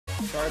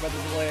Sorry about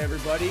the delay,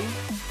 everybody.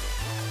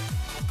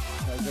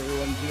 How's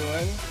everyone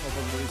doing? Hope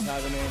everybody's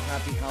having a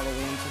happy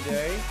Halloween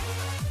today.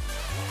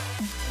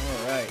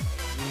 Alright,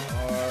 we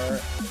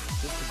are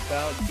just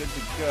about good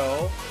to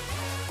go.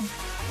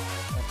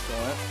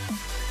 Excellent.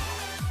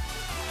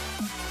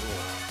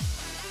 Cool.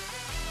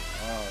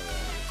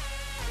 Alright.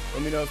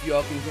 Let me know if you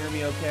all can hear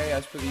me okay.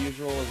 As per the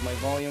usual, is my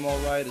volume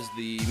alright? Is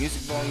the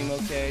music volume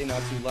okay?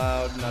 Not too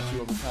loud, not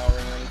too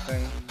overpowering or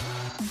anything?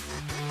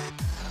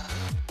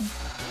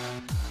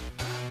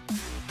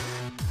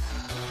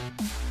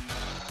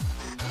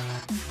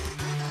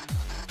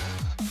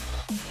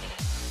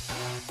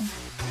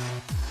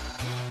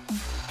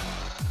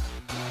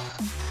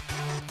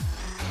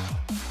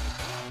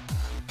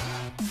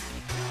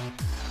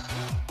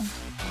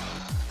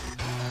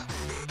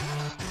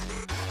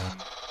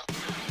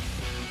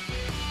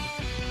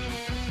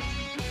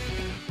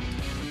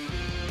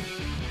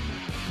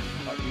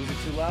 Music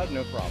too loud?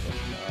 No problem.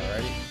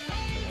 Alrighty.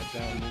 Turn that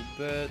down a little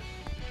bit.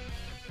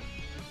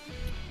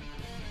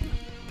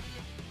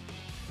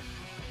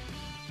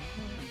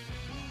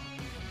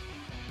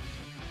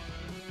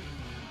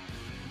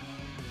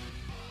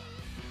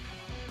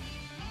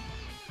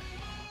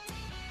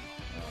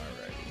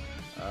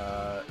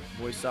 Alrighty.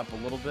 Voice up a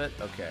little bit?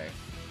 Okay.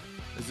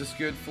 Is this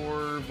good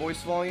for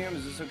voice volume?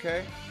 Is this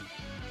okay?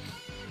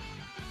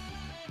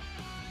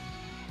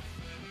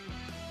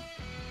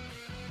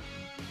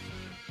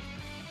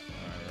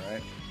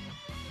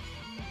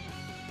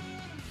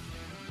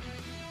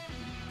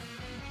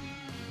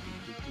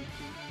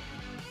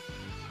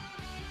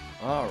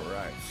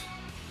 Alright.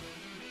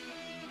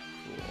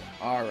 Cool.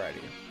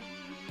 Alrighty.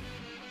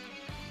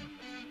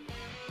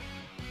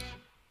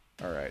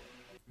 Alright.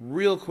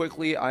 Real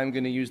quickly, I'm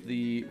going to use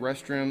the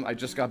restroom. I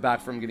just got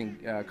back from getting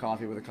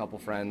coffee with a couple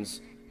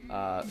friends,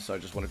 so I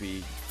just want to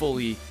be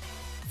fully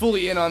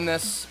in on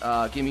this.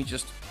 Give me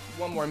just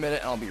one more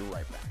minute and I'll be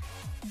right back.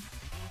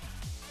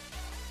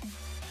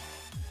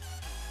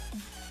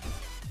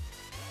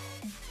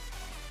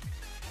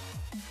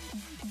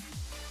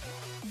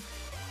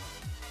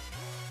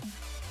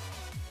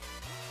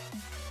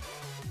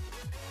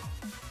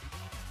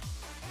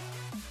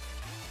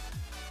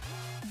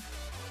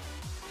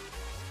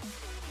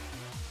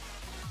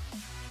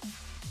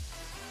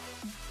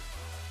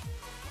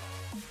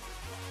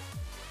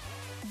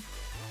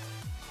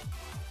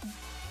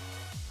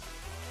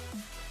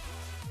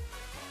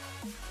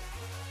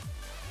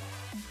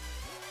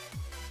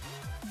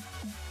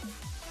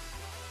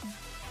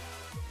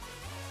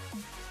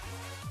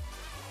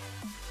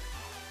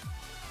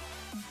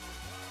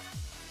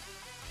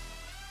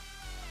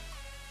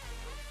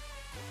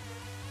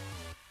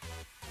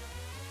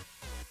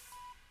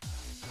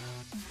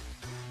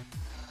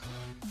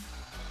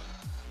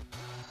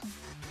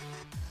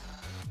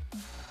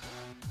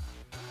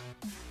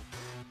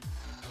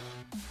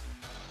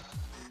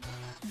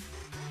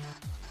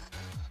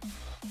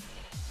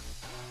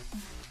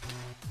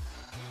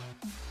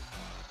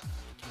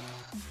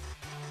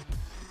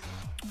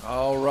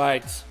 All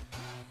right,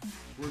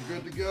 we're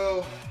good to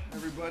go,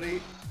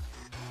 everybody.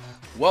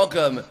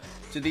 Welcome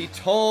to the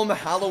TOME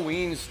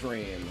Halloween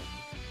Stream.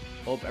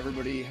 Hope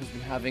everybody has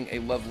been having a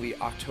lovely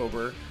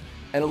October,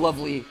 and a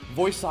lovely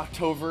Voice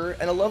October,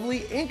 and a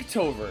lovely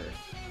Inktober.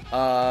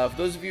 For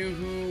those of you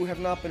who have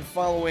not been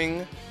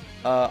following,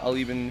 I'll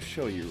even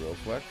show you real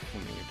quick.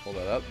 Let me pull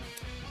that up.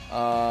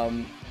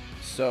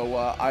 So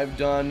I've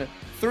done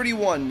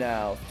 31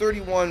 now,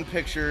 31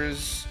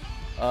 pictures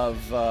of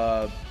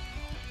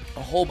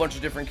a whole bunch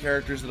of different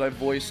characters that I've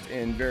voiced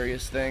in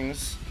various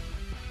things,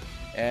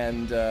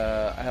 and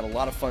I had a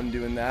lot of fun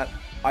doing that.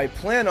 I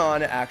plan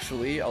on,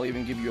 actually, I'll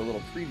even give you a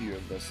little preview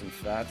of this, in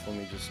fact. Let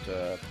me just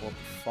pull up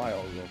the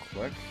file real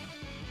quick.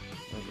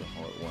 Where's the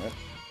hell it went?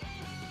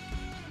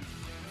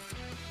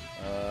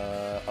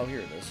 Oh, here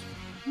it is.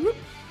 Whoop.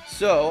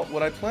 So,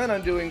 what I plan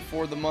on doing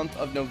for the month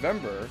of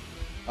November,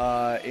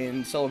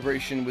 in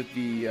celebration with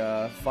the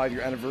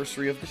 5-year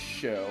anniversary of the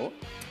show,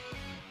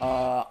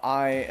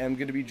 I am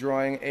going to be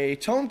drawing a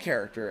TOME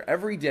character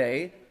every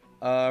day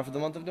for the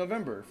month of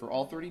November, for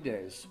all 30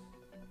 days.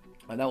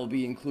 And that will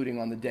be including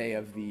on the day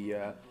of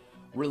the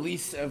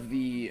release of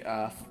the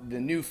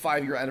new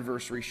 5-year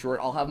anniversary short.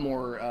 I'll have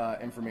more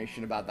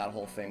information about that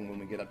whole thing when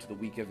we get up to the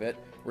week of it.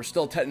 We're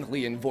still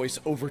technically in voice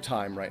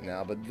overtime right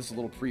now, but this is a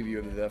little preview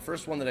of the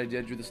first one that I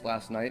did, drew this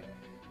last night.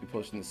 We'll be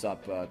posting this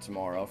up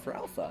tomorrow for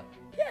alpha.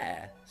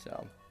 Yeah,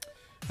 so...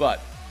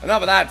 But,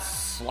 enough of that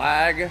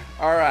slag.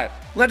 Alright,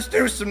 let's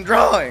do some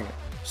drawing.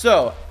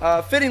 So,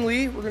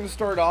 fittingly, we're going to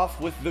start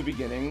off with the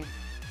beginning,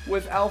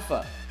 with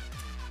alpha.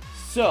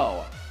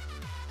 So,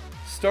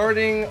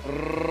 starting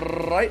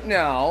right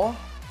now,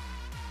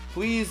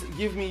 please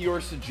give me your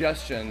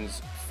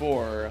suggestions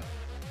for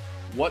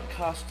what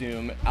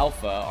costume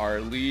Alpha,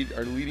 our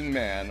leading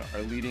man,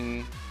 our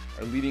leading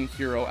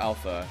hero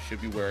Alpha,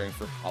 should be wearing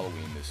for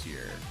Halloween this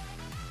year.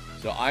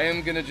 So I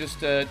am gonna just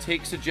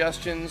take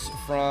suggestions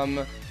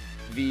from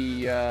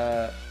the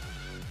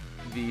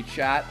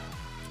chat,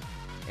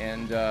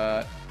 and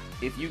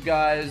if you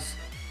guys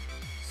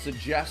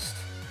suggest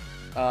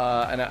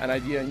an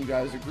idea and you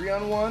guys agree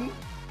on one,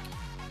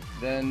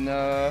 then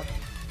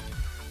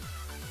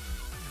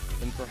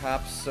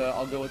perhaps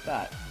I'll go with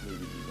that.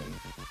 Maybe even.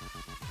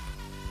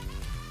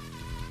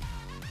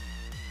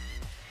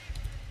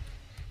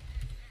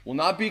 Will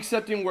not be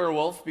accepting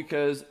werewolf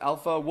because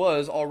Alpha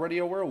was already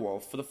a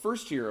werewolf for the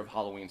first year of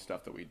Halloween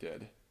stuff that we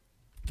did.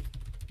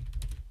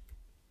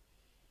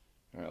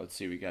 All right, let's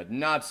see. We got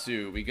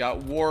Natsu. We got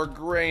War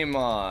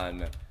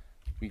Greymon.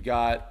 We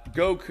got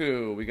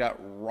Goku. We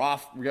got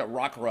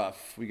Rockruff.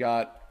 We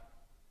got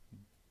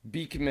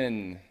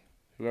Beakman,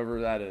 whoever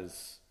that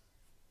is.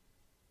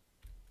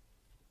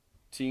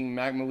 Team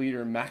Magma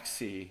Leader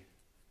Maxi.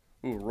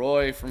 Ooh,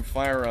 Roy from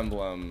Fire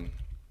Emblem.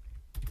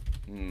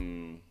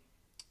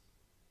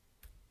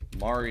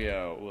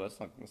 Mario. Ooh, that's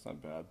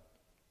not bad.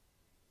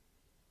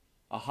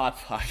 A Hot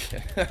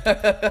Pocket.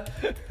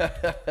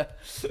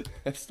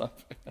 That's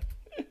not bad.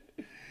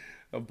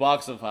 A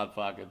box of Hot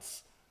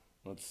Pockets.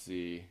 Let's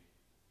see.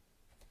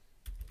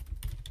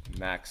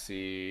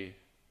 Maxi.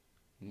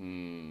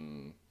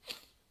 Let's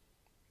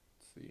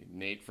see.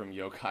 Nate from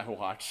Yokai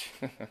Watch.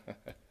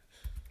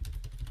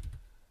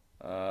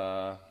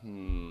 Let's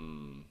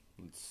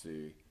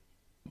see.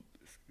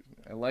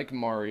 I like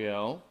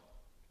Mario.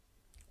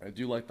 I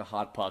do like the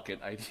Hot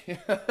Pocket idea.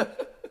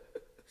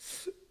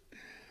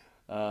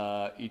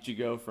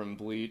 Ichigo from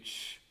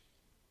Bleach.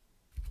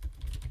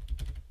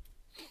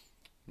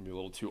 Maybe a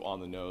little too on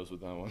the nose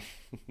with that one.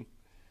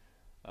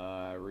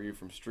 Ryu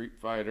from Street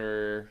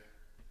Fighter.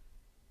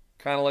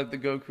 Kind of like the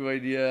Goku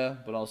idea,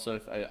 but also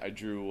I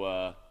drew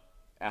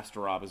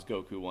Astaroth as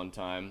Goku one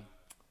time.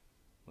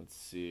 Let's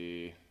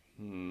see.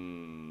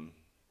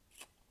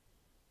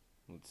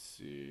 Let's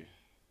see.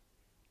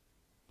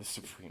 The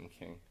Supreme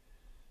King.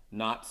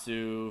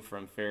 Natsu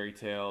from Fairy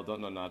Tail. Don't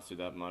know Natsu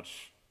that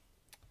much.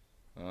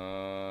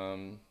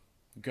 Gon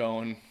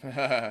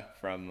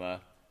from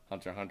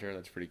Hunter x Hunter.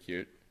 That's pretty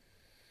cute.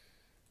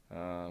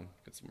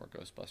 Get some more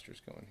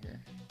Ghostbusters going here.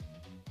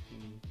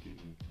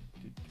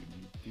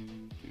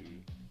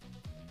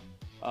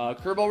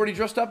 Curb already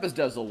dressed up as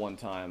Dezel one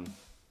time.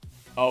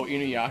 Oh,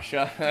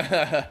 Inuyasha.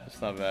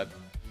 That's not bad.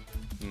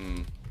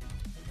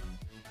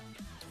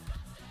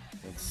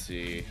 Let's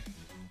see.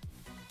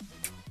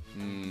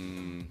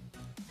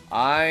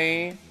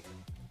 I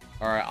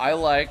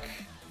like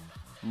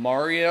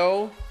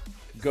Mario,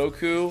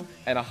 Goku,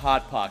 and a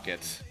Hot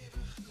Pocket.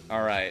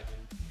 Alright.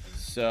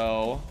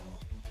 So,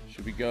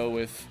 should we go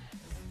with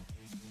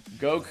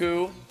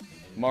Goku,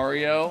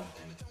 Mario,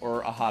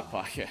 or a Hot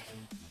Pocket?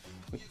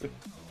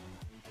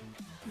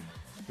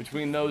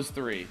 Between those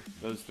three.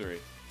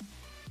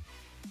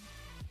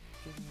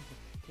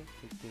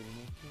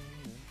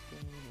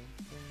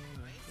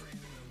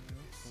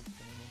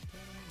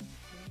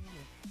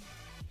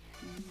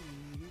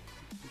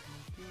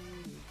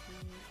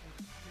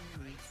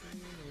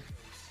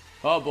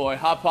 Oh boy,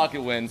 Hot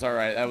Pocket wins.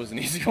 Alright, that was an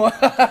easy one.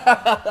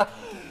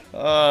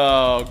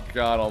 Oh,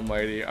 God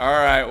almighty.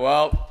 Alright,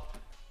 well,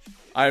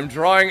 I'm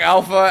drawing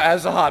Alpha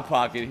as a Hot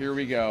Pocket. Here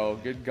we go.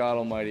 Good God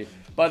almighty.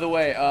 By the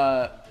way,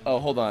 oh,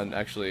 hold on,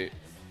 actually.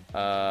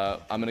 I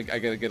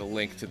gotta get a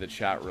link to the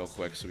chat real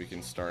quick so we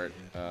can start.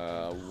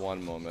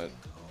 One moment.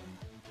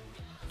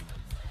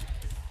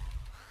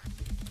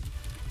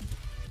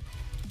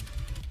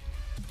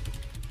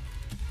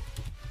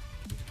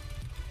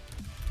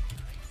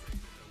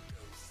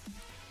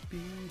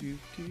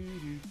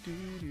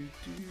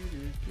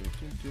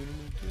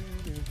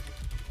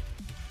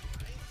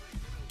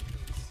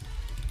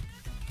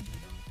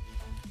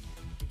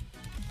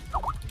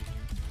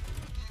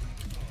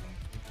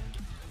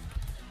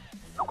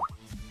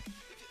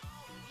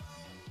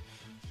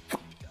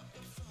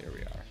 There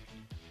we are.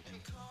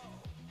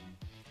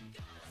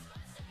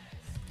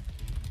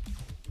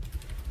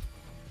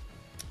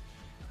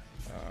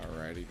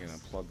 Alrighty, gonna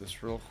plug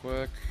this real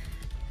quick.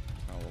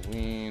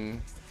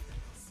 Halloween.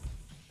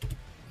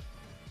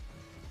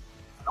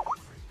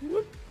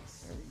 Whoop.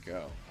 There we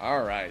go.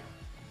 Alright.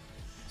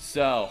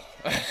 So,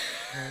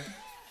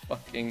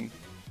 fucking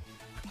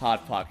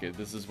Hot Pocket.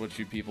 This is what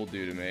you people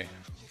do to me.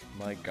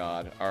 My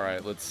God.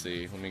 Alright, let's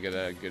see. Let me get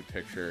a good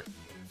picture.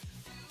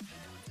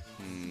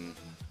 Good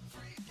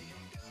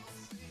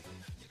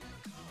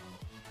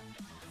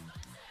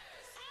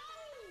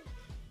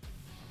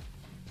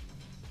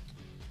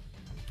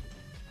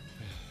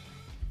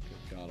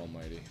God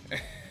almighty.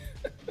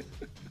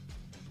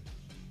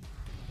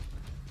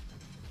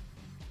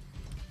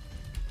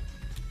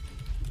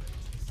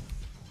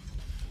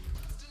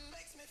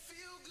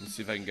 Let's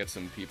see if I can get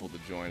some people to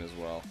join as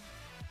well.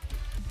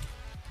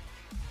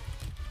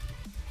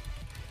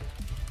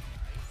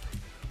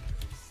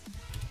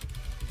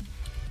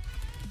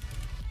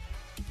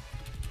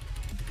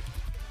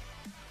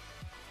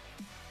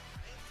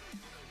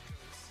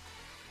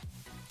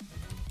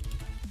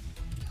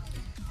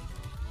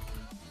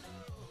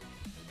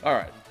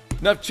 Alright,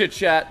 enough chit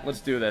chat, let's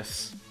do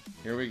this.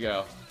 Here we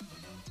go.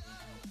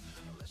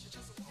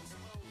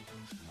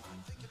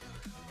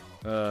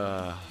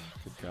 Good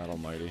God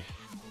almighty.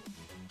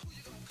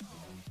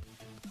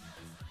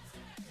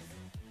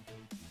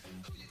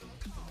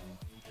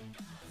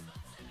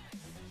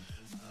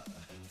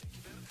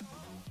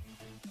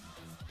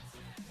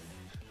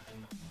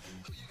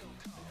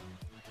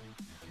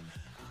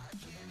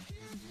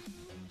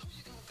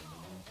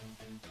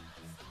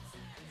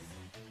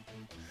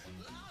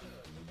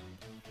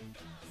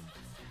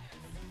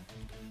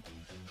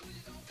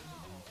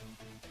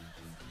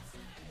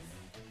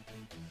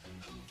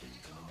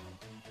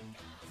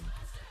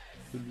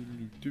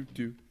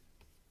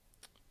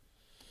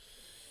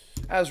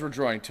 As we're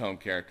drawing Tome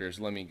characters,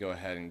 let me go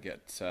ahead and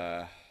get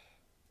some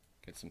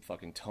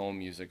fucking Tome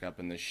music up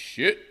in this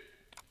shit.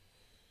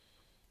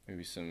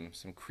 Maybe some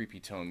creepy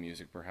Tome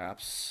music,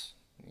 perhaps.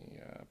 Let me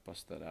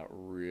bust that out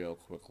real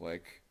quick,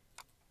 like.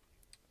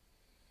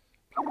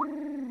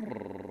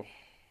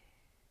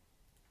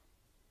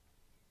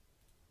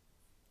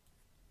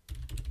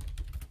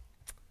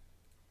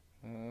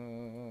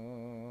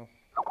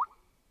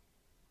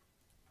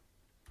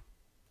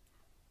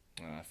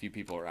 A few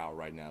people are out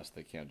right now, so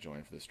they can't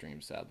join for the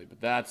stream, sadly,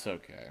 but that's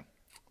okay.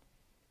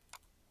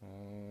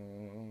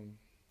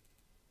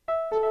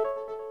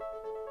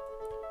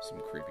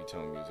 Some creepy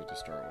Tone music to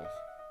start with.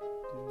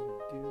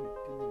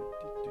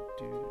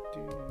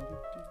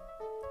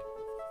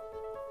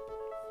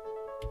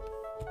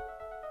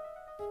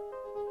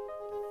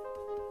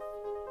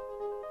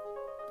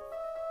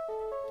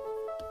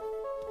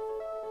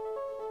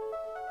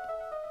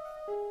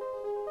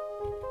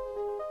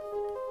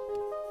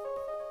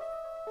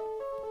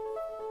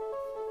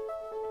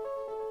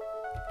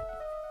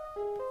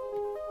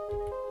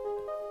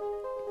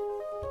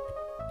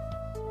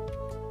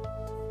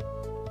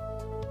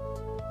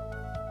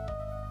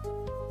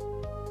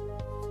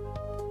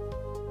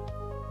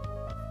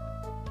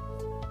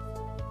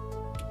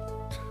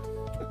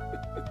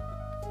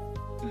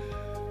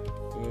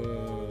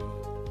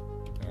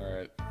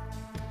 Alright.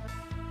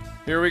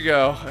 Here we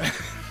go.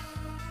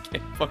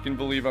 Can't fucking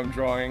believe I'm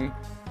drawing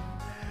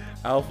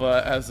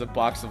Alpha as a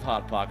box of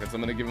Hot Pockets.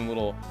 I'm gonna give him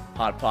little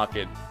Hot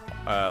Pocket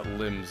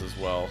limbs as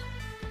well.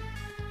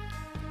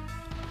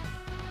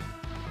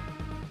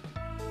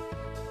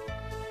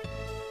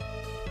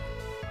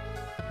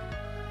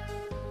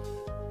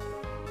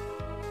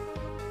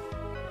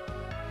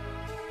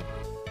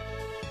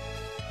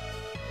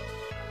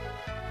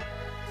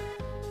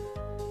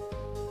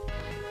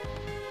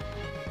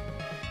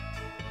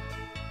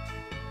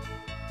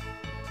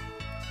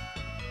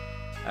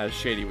 As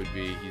Shady would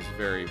be, he's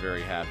very,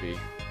 very happy.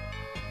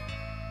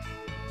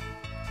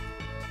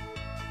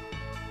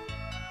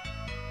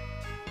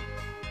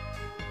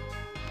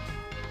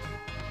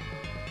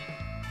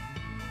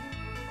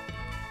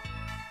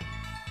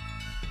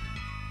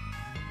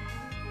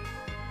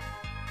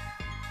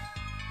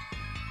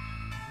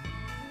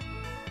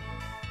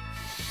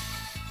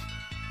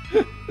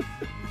 This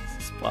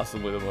is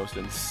possibly the most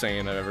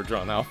insane I've ever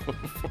drawn Alpha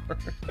before.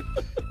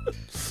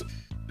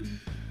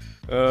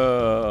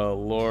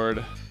 Oh,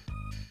 Lord.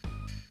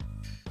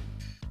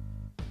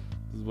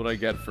 This is what I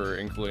get for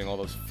including all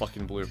those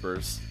fucking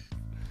bloopers.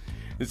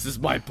 This is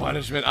my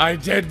punishment. I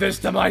did this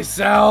to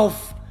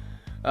myself!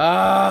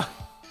 Ah!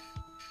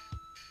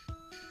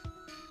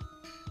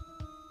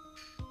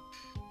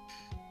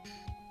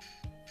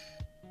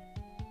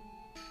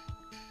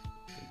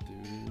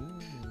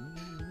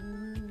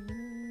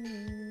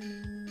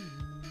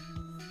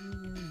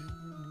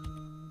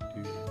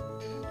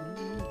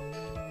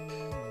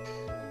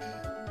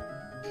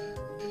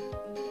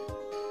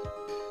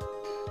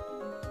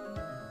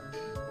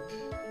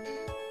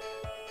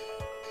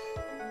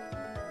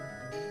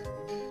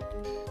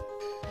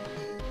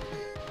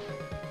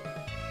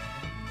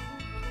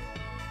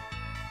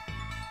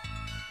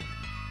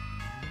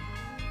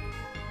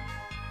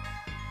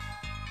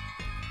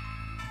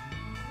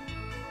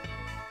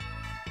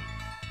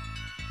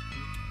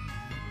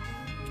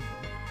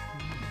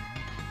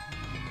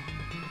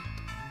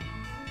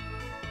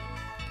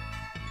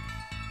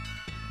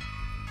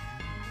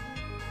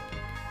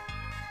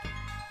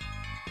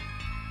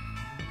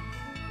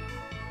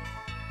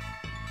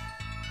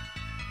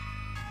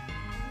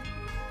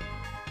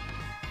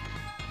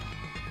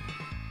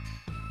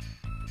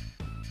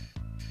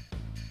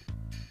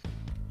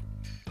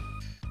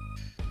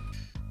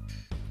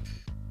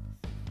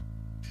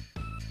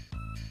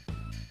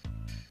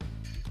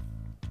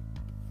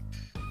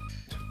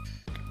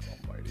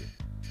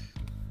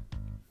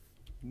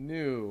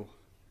 New.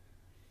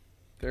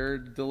 They're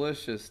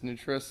delicious,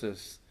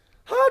 nutritious.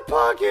 Hot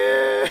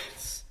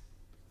Pockets!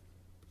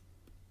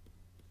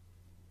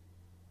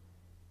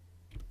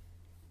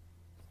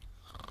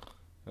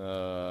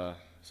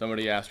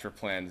 Somebody asked for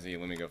Plan Z.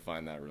 Let me go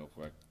find that real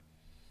quick.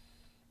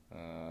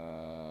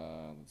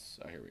 Oh,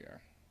 here we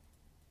are.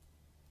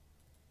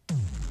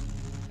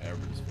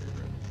 Everybody's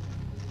favorite.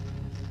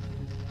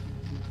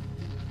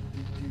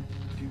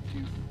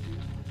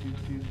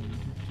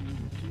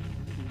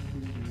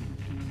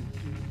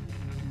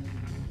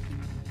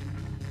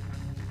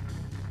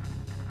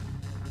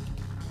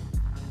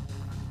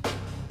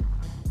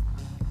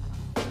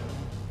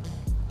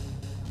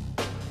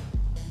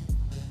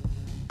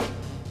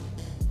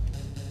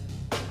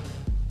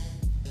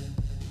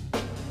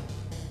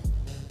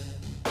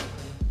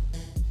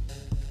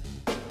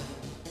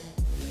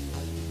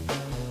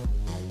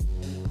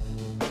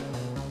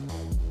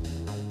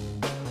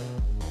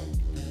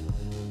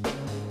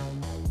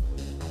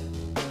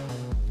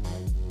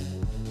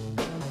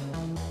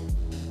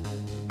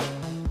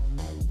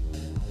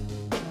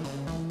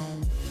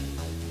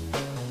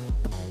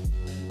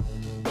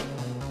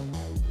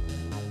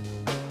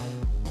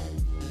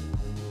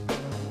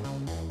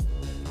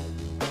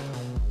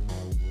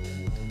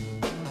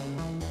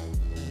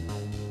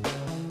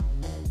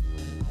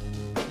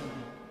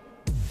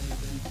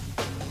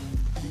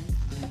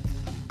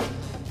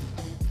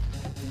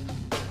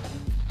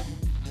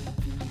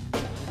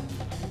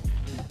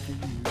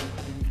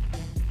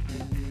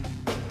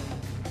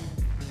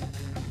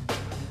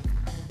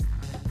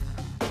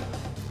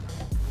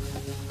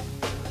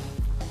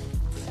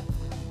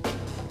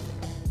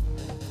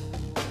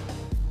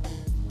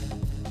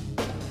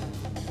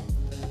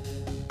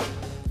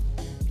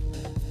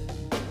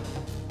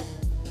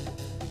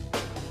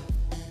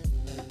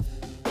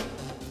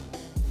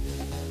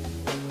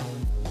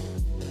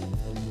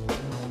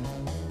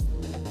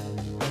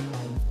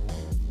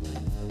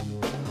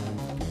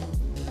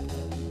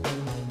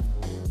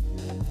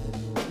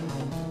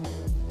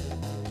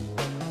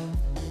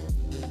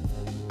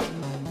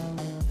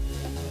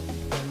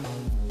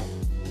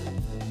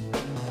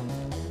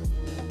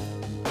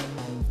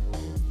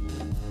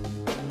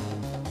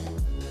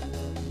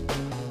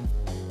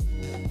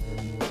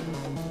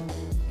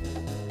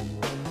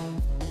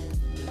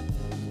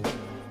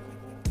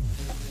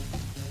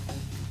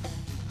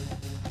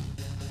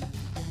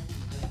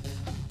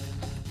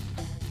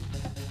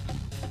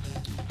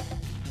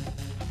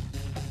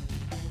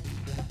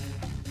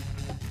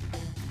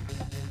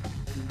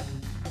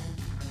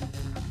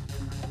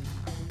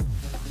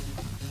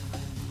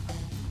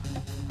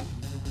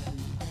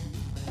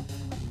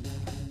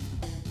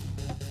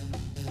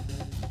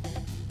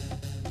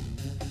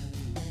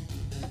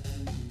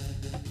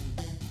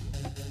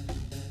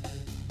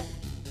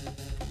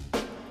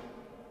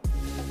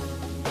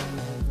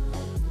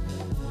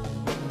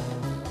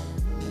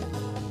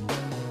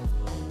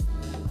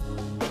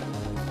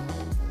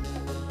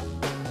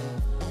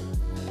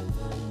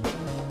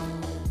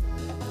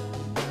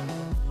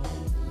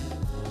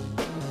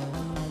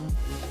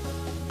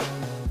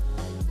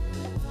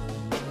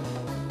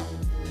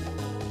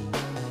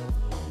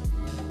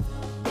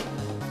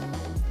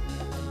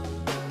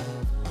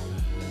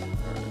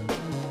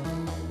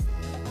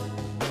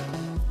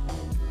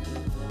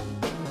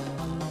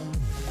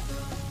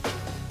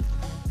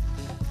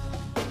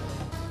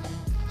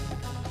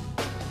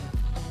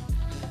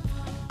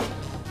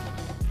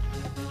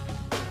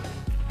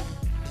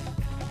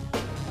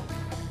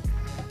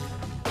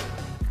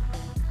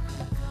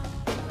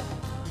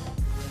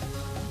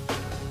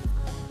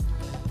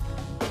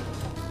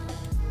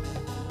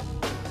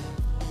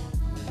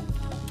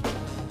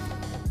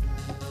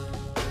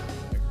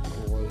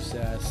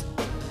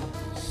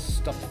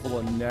 stuffed full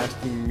of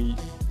nasty meat.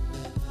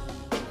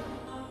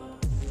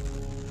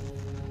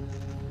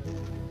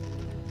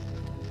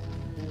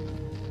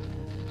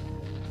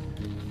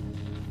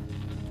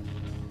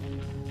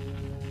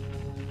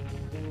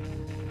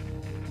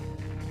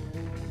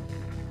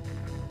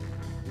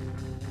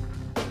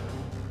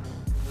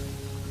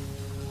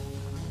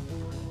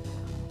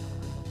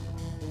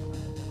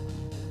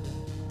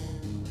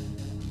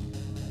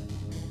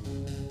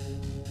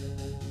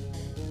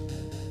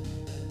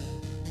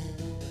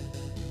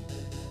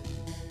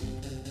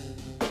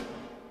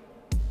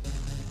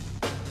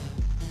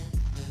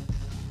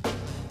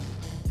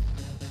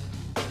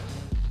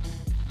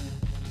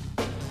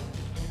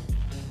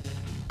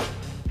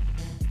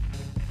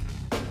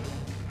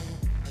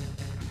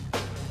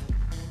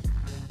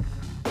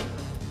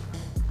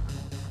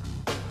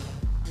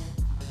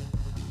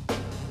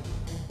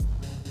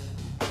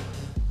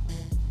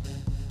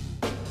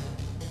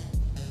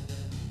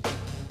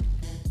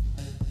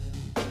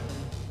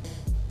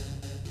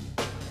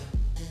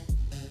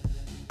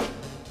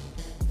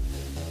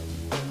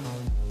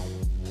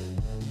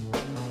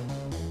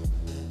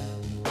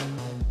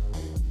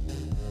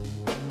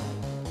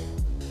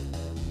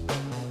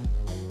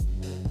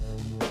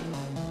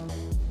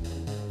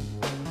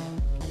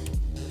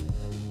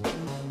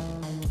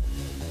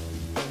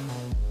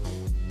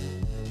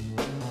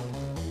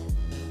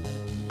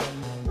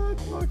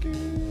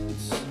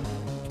 Buckets.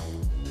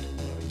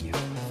 Yeah, my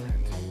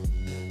friend.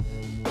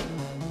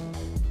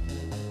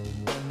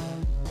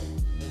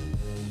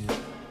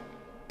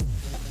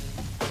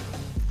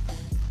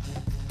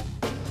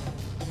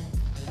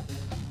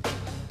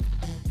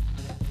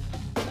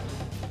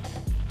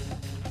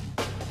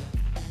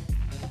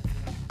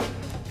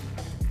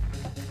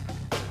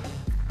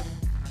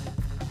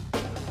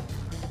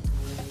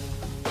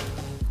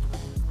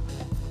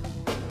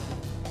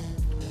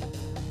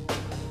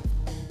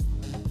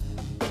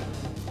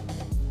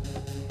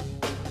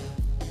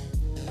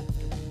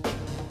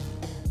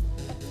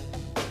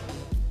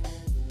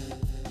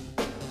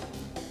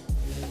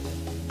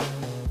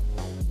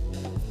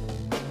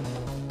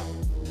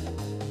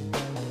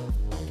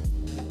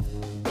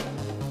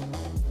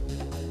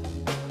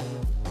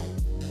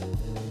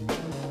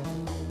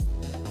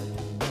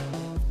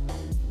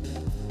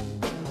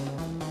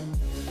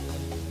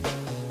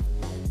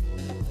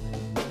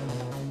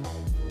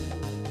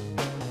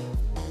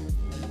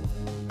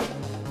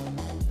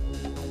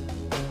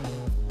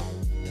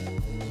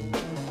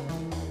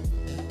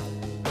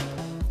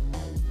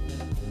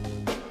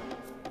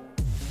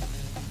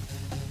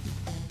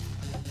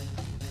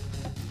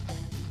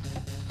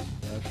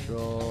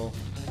 Special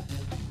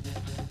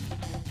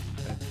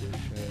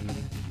edition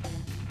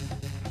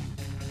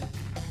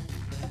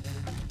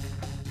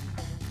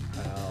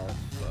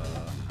alpha.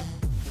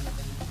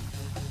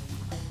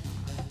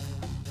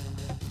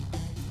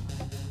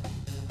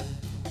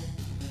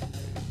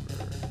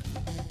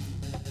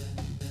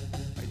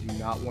 I do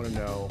not want to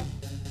know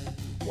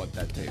what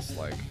that tastes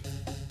like.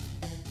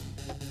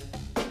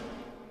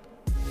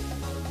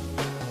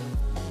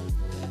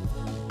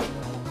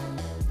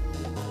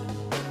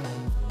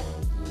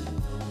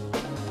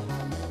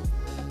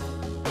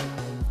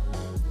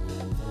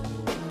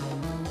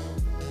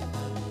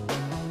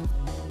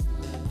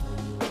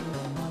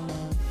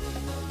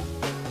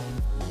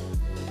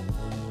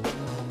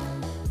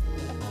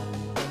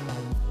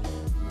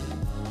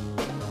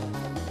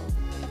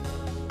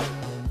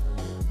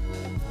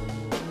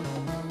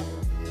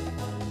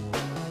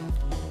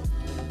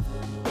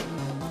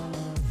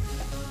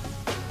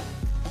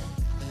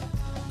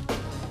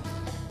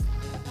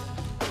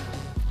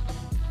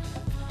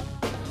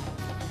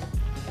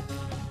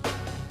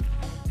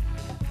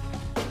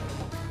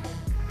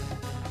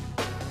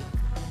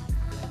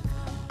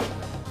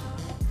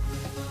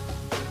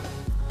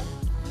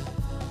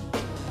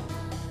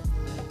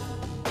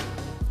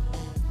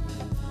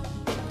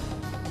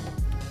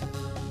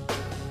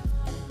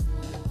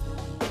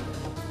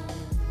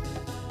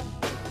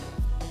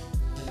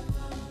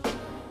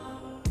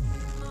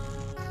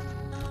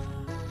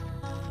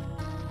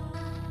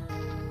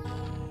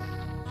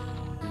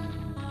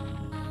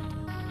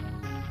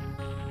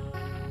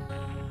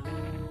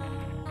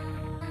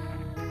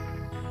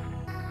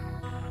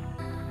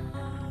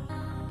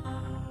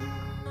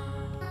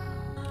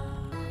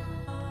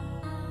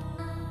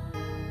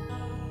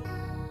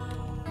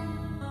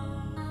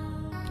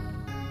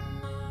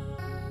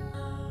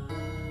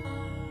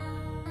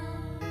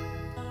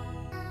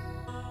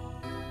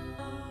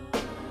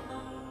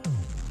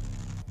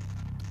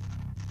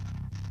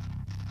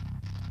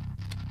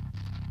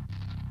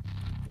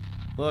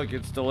 Look,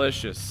 it's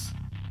delicious.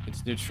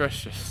 It's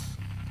nutritious.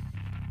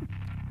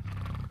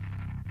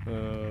 Oh,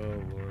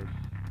 Lord.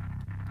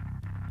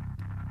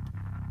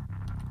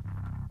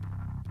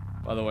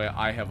 By the way,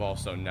 I have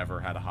also never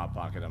had a Hot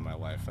Pocket in my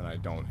life, and I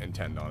don't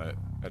intend on it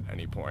at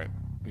any point,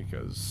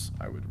 because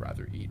I would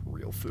rather eat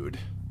real food.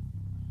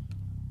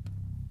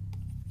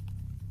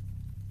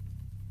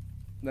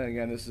 Then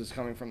again, this is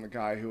coming from the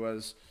guy who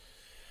has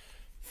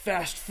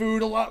fast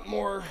food a lot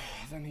more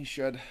than he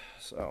should.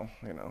 So,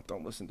 you know,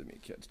 don't listen to me,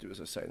 kids. Do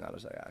as I say, not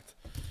as I act.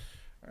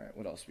 All right,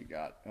 what else we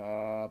got?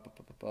 Let's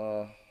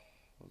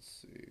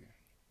see.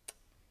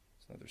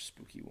 It's another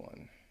spooky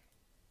one.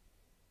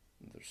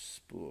 Another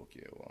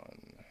spooky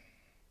one.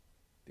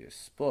 The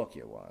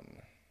spooky one.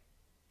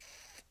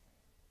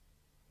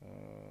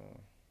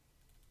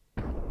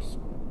 Let's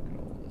look at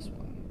all this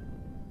one.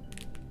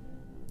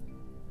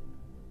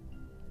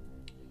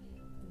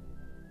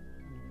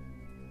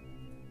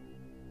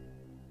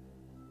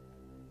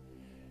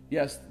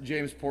 Yes,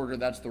 James Porter,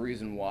 that's the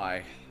reason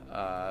why.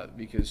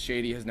 Because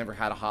Shady has never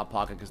had a Hot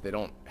Pocket because they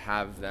don't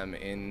have them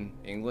in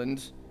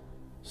England.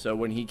 So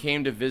when he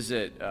came to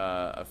visit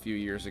a few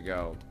years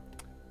ago,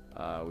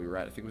 we were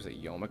at, I think it was at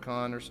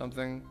Youmacon or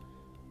something.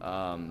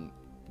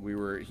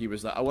 He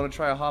was like, I want to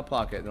try a Hot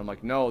Pocket. And I'm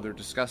like, no, they're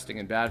disgusting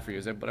and bad for you.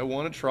 He's like, but I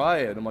want to try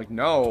it. I'm like,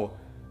 no.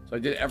 So I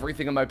did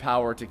everything in my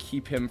power to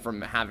keep him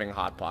from having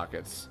Hot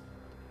Pockets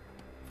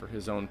for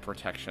his own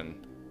protection.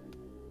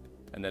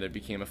 And then it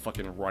became a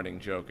fucking running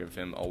joke of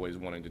him always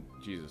wanting to,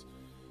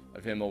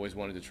 of him always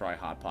wanting to try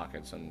Hot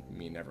Pockets and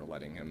me never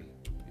letting him.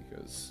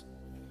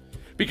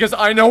 Because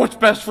I know what's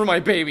best for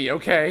my baby,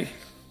 okay?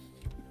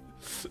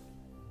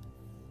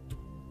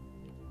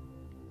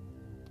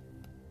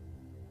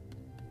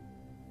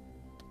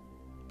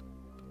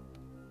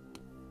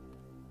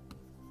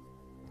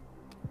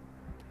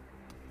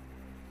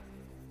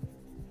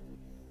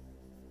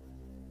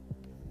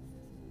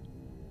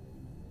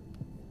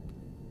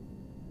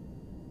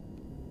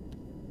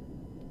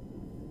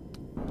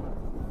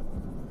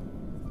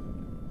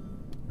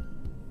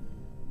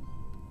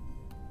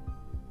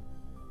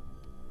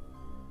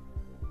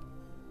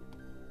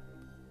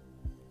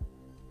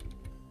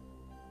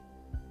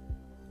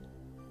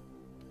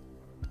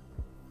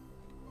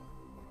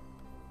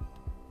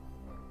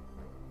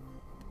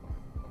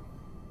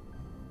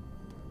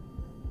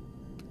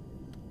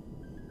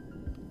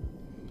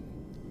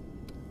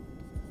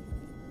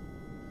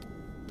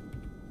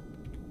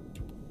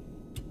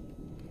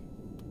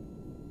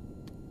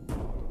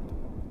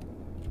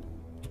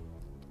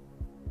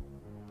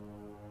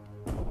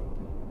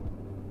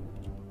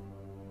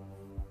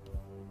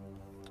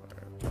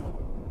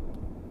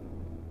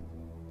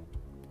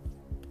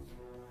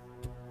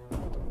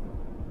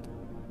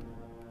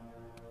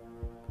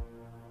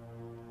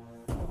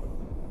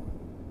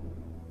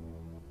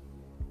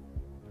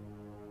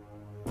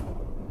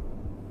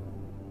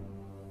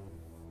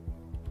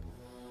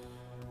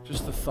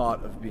 Just the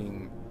thought of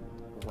being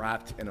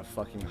wrapped in a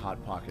fucking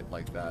Hot Pocket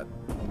like that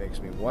makes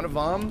me want to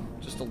vom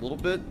just a little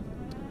bit.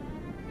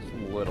 Just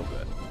a little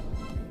bit.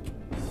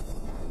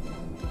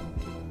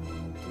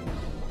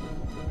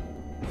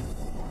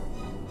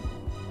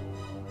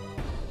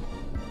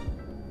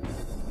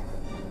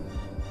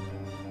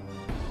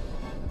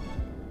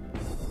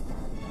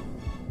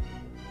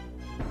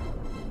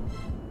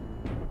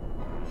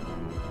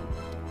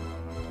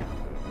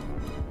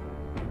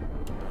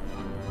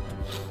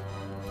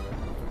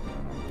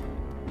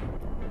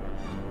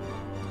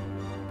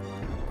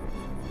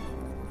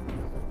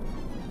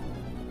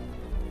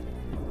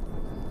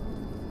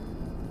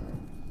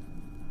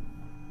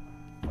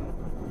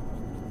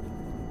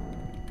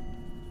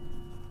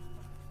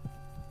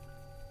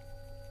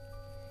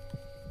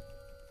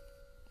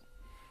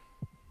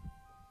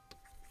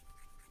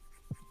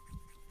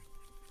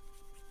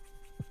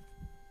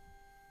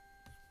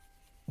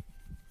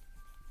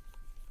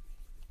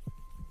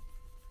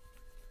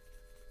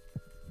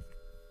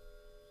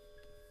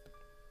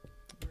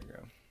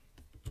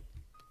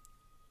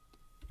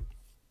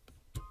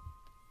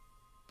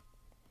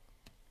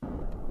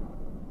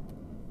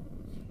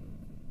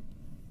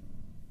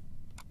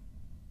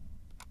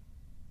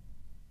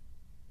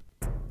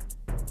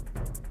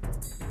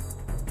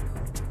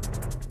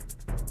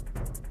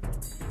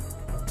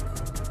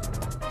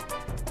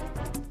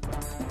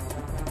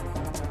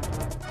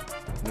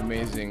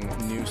 Amazing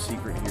new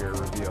secret here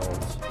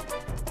revealed.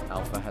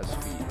 Alpha has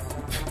feet.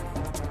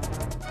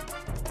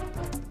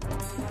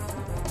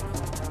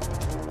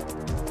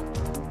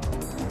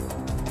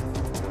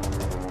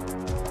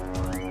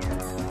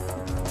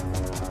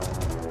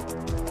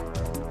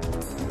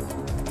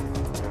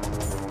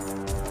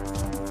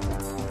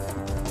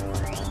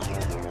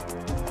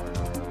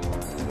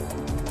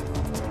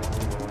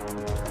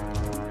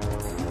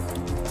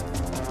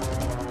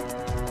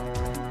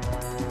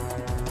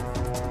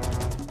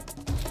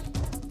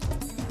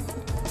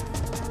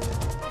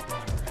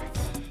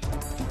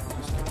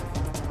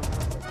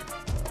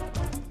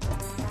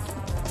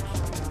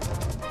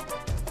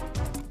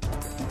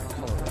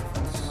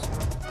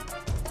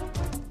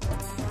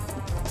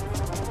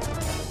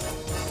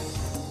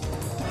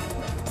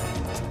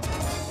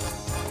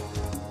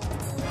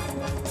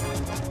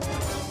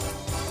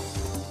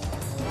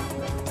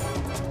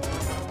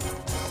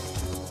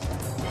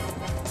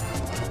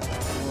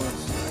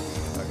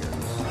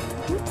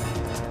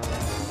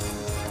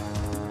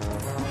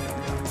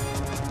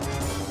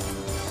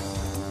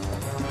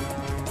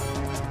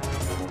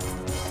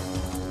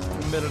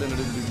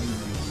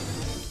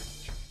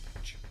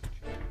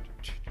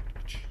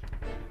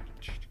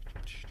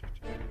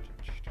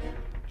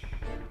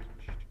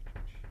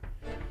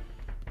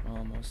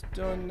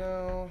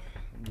 now.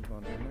 Move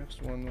on to the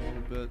next one a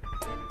little bit.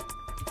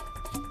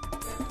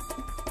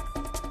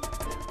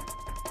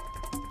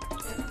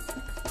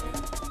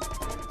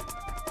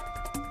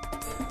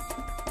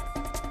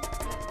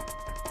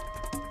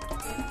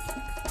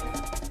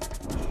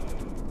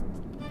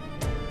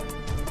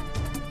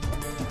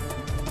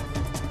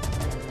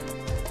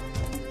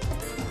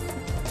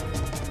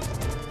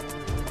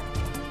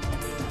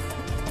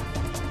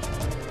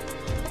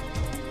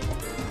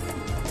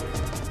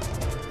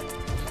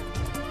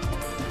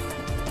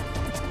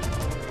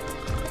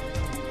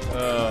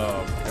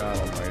 Oh, God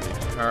almighty.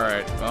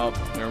 Alright, well,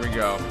 there we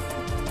go.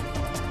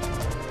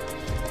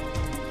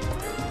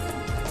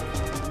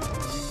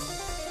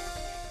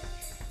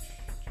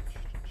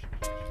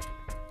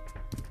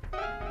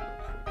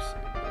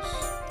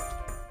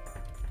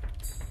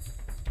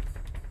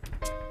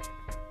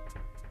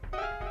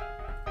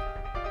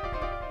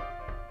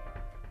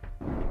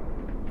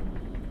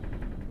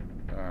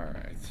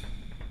 Alright.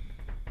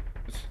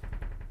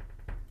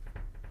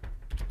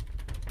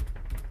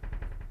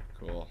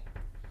 Cool.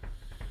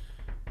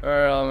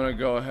 Alright, I'm gonna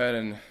go ahead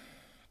and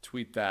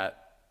tweet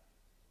that.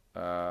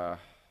 Let's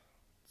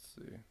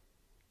see.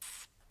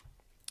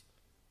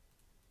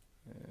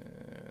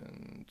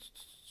 And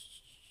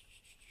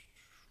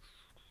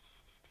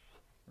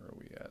where are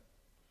we at?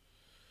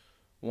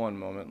 One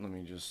moment, let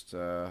me just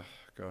go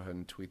ahead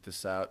and tweet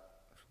this out.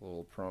 A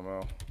little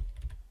promo.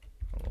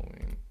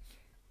 Halloween.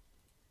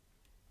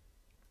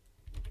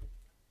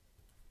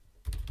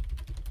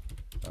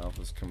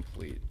 Alpha's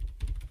complete.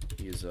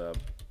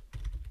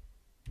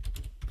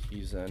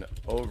 He's an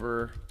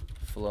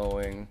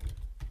overflowing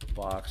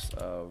box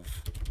of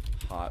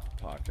hot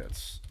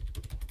pockets.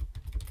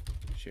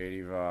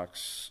 Shady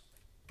Vox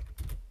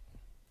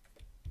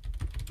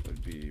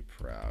would be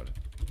proud.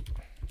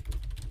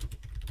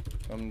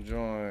 Come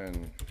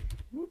join.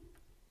 Whoop.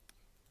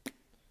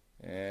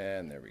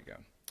 And there we go.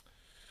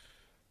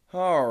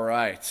 All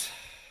right.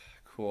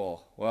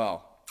 Cool.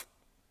 Well.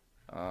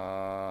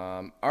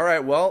 All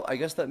right. Well, I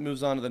guess that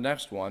moves on to the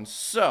next one.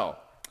 So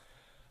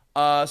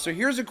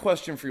here's a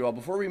question for you all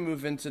before we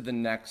move into the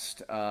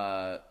next.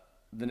 So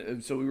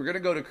we were going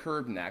to go to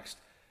Curb next.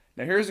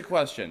 Now here's a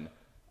question.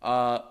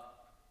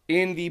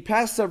 In the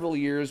past several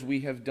years,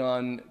 we have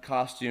done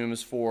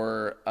costumes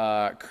for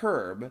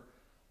Curb,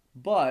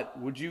 but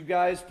would you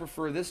guys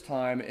prefer this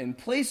time, in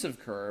place of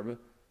Curb,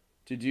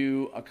 to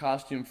do a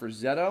costume for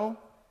Zeto?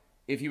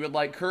 If you would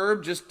like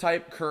Curb, just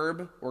type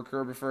Curb or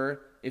Curbifer.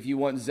 If you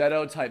want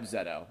Zeto, type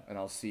Zeto, and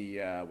I'll see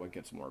what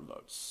gets more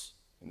votes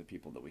in the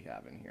people that we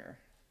have in here.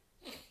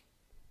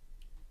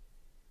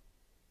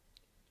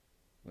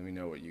 Let me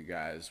know what you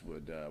guys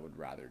would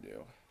rather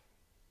do.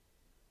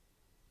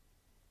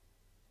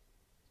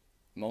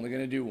 I'm only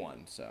going to do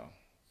one, so.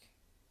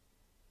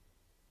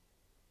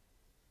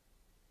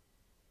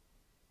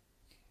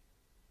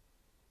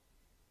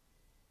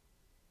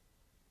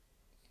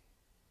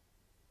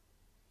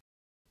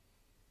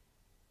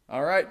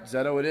 All right,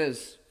 Zeto it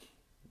is.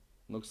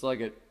 Looks like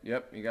it.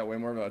 Yep, you got way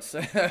more votes.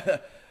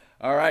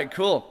 All right,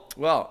 cool.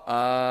 Well,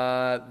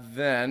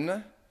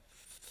 then...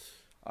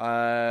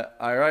 all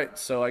right,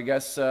 so I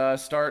guess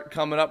start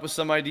coming up with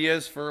some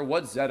ideas for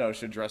what Zeto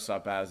should dress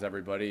up as,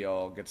 everybody.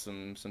 I'll get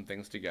some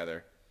things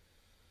together.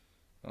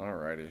 All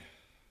righty.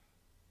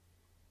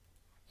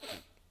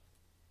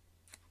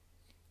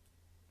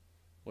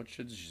 What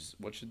should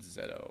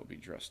Zeto be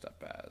dressed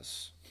up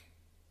as?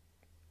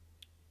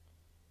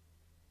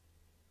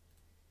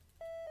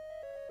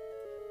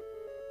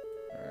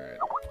 All right.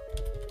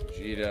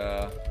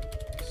 Vegeta,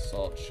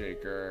 Salt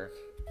Shaker,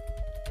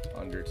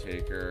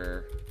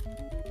 Undertaker,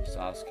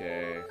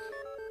 Sasuke,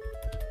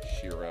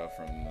 Shira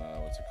from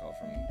what's it called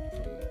from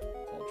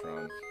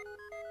Voltron,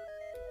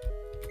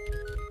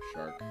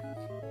 Shark,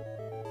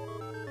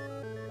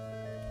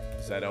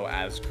 Zeto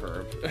as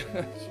Curb.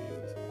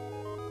 Jesus.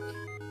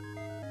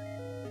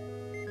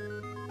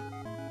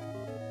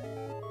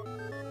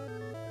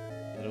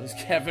 That was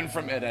Kevin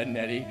from Ed, Edd n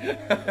Eddy.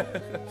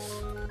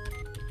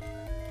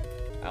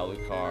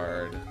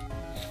 Alucard.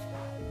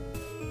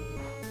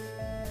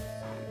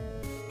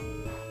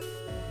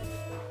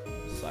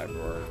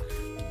 Cyborg.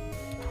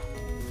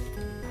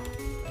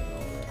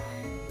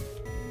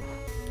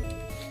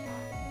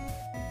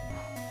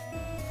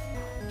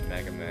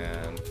 Mega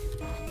Man.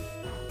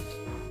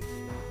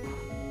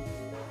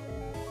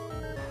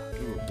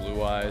 Ooh,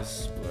 Blue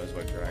Eyes. Blue Eyes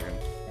White Dragon.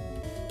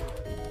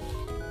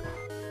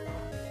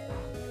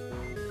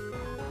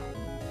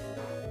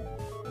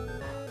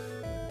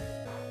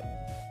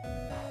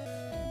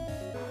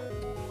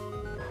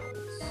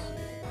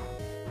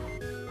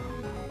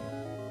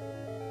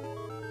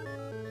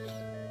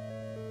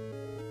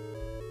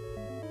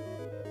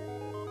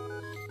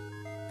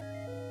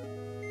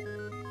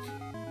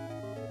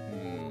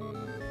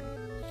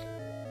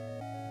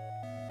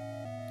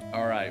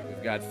 Alright,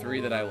 we've got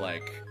three that I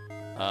like.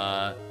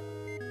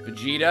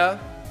 Vegeta,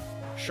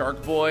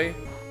 Shark Boy,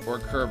 or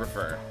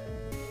Curbifer.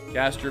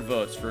 Cast your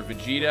votes for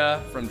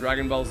Vegeta from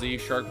Dragon Ball Z,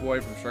 Shark Boy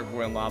from Shark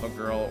Boy and Lava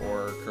Girl,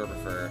 or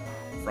Curbifer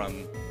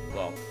from,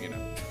 well, you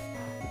know.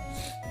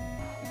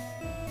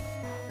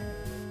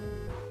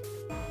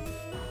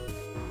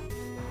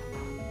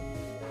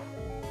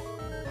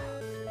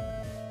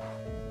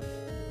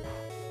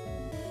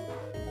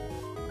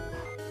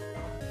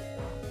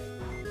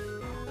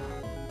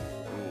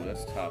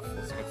 It's tough.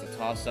 It's a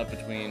toss-up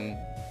between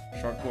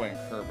Shark Boy and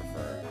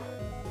Kerbifer.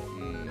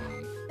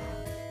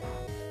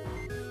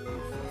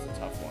 It's a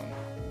tough one.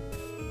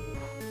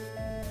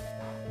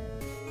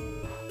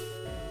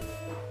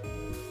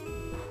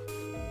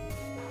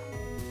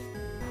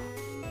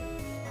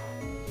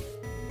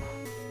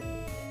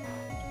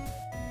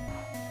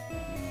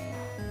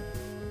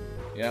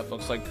 Yep,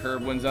 looks like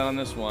Curb wins out on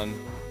this one.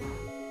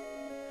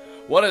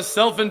 What a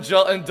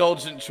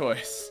self-indulgent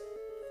choice.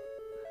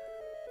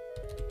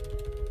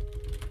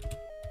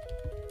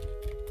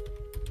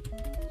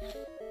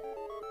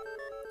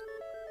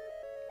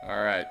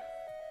 Alright.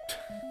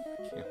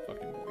 Can't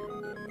fucking believe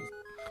I'm doing this.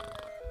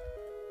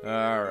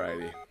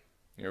 Alrighty.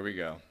 Here we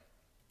go.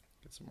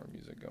 Get some more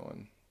music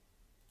going.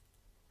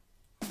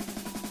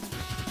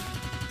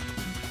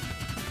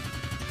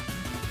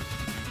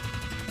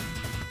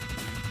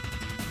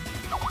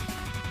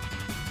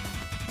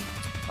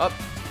 Up.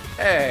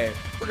 Hey,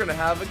 we're gonna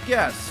have a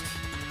guest.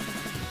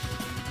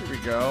 Here we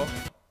go.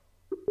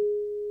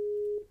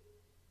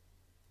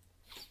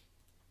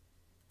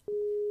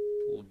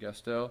 Little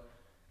guesto.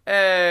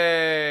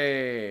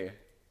 Hey.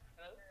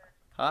 Hello?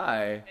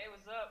 Hi. Hey,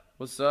 what's up?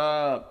 What's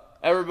up?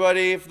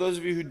 Everybody, for those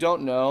of you who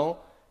don't know,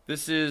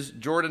 this is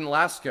Jordan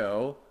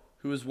Lasco,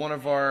 who is one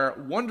of our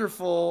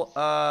wonderful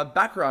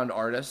background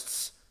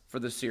artists for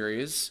the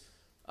series.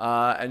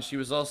 And she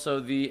was also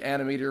the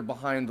animator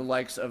behind the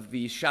likes of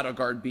the Shadow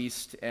Guard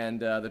Beast and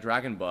the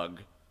Dragon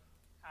Bug.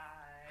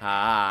 Hi.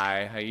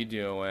 Hi, how you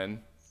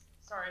doing?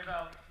 Sorry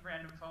about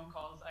random phone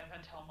calls. I've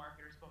had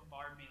telemarketers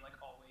bombard me like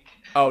all week.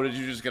 Oh, did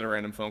you just get a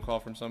random phone call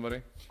from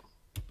somebody?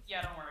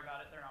 Yeah, don't worry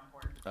about it. They're not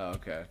important. Oh,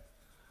 okay.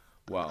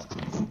 Well,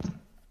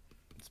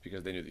 it's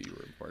because they knew that you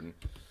were important.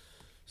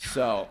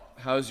 So,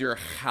 how's your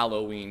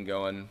Halloween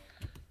going?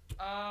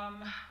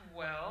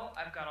 Well,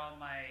 I've got all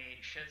my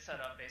shit set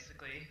up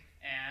basically,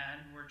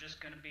 and we're just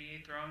gonna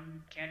be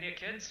throwing candy at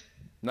kids.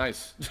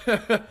 Nice.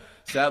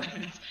 So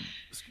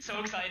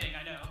exciting,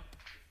 I know.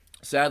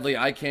 Sadly,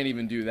 I can't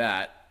even do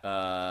that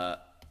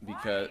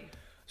because.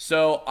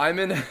 So I'm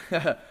in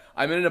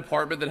I'm in an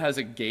apartment that has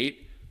a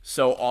gate.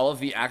 So all of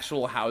the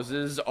actual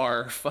houses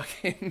are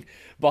fucking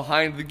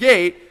behind the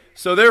gate.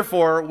 So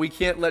therefore, we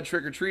can't let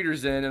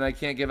trick-or-treaters in, and I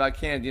can't give out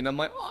candy. And I'm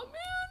like, oh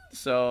man.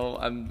 So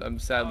I'm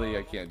sadly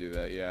I can't do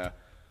that. Yeah.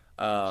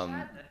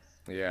 Sadness.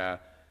 Yeah.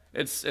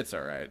 It's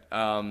all right.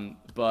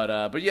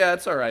 But yeah,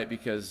 it's all right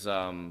because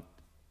I'm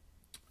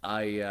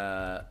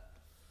gonna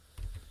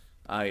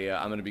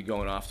be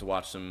going off to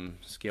watch some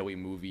scary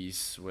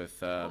movies with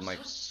Mike.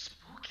 So spooky.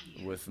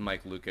 With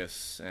Mike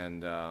Lucas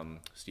and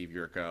Steve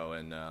Yurko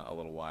in a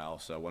little while.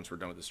 So once we're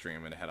done with the stream,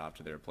 I'm going to head off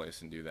to their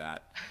place and do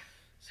that.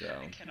 So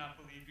I cannot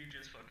believe you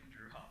just fucking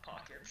drew Hot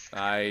Pockets.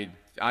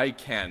 I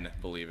can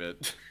believe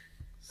it.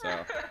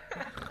 So,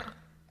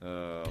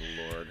 oh,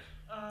 Lord.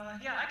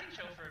 Yeah, I can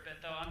chill for a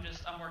bit, though.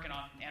 I'm working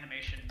on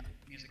animation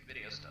music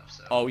video stuff,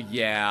 so. Oh,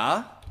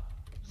 yeah?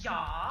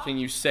 Yeah? Can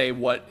you say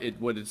what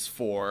it's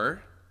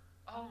for?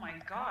 Oh my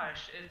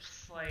gosh,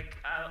 it's like,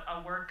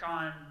 I work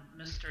on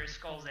Mystery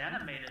Skull's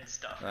animated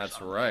stuff. That's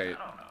something. right.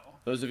 I don't know.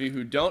 Those of you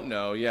who don't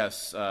know,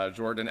 yes,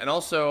 Jordan, and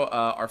also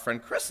our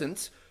friend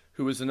Crescent,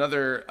 who is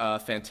another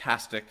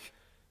fantastic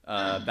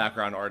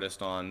background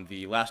artist on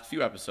the last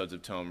few episodes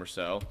of Tome or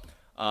so.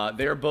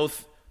 They are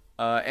both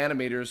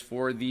animators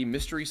for the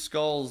Mystery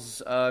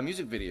Skulls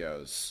music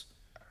videos.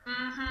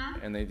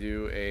 Mm-hmm. And they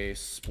do a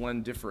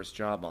splendiferous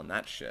job on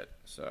that shit,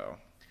 so.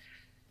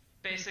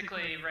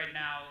 Basically, right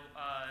now,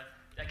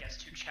 I guess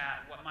to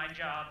chat, what my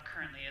job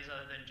currently is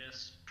other than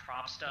just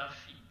prop stuff,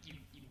 you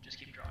just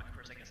keep drawing. Of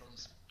course, I guess I'll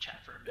just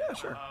chat for a bit. Yeah,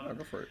 sure. I'll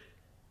go for it.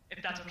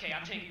 If that's okay,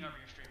 I'm taking over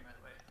your stream, by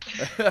the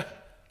way.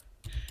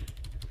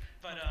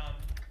 But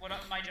what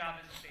my job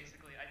is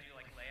basically I do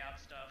like layout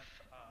stuff.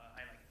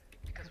 I like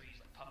because we use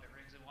like puppet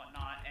rigs and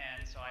whatnot,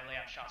 and so I lay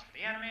out shots for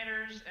the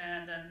animators,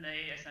 and then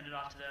I send it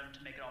off to them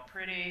to make it all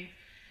pretty.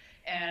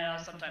 And I'll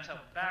sometimes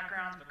help with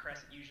backgrounds, but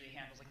Crescent usually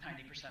handles like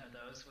 90% of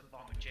those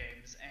along with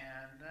James.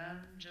 And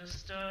then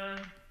just,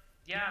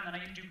 yeah, and then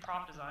I do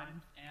prop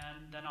design,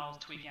 and then I'll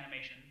tweak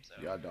animation. So.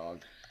 Yeah,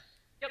 dog.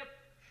 Yep.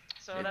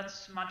 So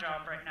that's my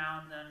job right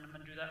now, and then I'm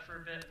going to do that for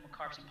a bit. I'm going to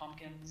carve some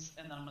pumpkins,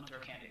 and then I'm going to throw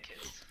candy at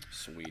kids.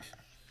 Sweet.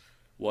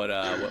 What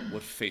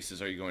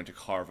faces are you going to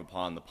carve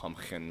upon the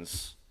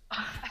pumpkins?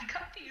 I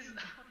got these,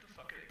 what the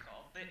fuck are they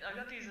called? I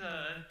got these,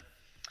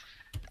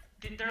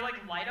 they're like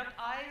light up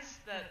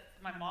eyes that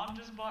my mom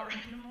just bought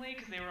randomly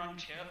because they were on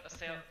sale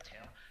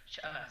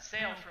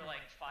for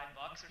like $5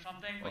 or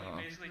something. Like you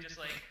basically just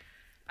like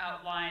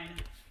outline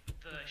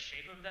the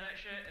shape of that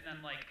shit and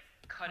then like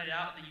cut it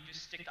out and then you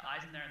just stick the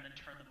eyes in there and then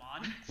turn them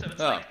on. So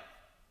it's like,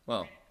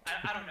 well,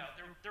 I don't know.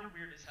 They're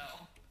weird as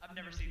hell. I've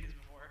never seen these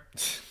before.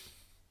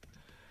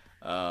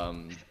 I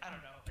don't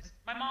know.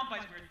 My mom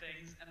buys weird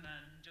things and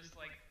then just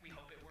like we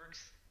hope it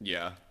works.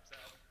 Yeah. So.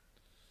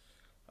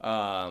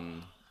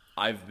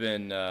 I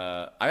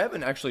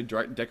haven't actually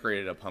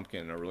decorated a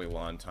pumpkin in a really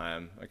long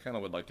time. I kind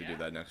of would like to do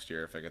that next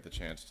year if I get the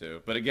chance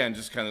to. But again,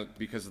 just kind of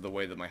because of the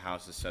way that my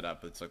house is set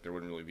up, it's like there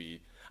wouldn't really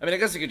be. I mean, I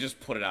guess I could just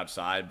put it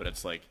outside, but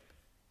it's like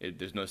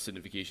there's no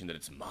signification that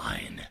it's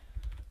mine.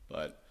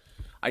 But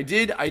I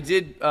did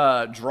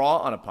draw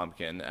on a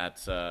pumpkin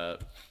at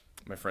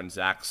my friend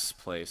Zach's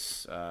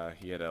place.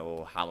 He had a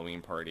little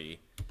Halloween party,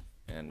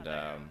 and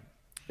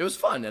it was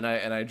fun. And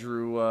I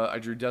drew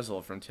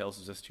Dezel from Tales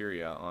of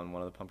Zestiria on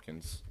one of the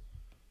pumpkins.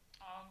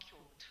 Oh, cute.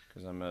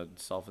 Because I'm a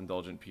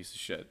self-indulgent piece of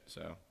shit.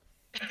 So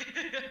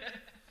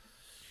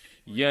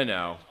you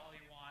know. All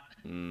you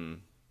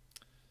want.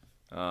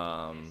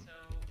 Okay, so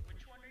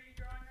which one are you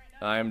drawing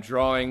right now? I'm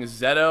drawing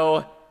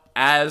Zeto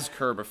as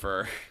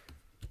Kerbifer.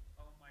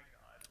 Oh my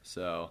god.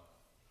 So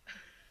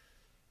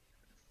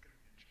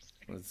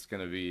it's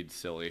gonna be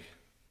silly.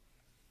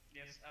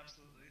 Yes,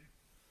 absolutely.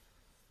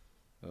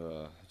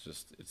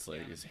 It's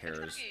like his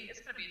hair is. It's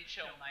gonna be a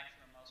chill night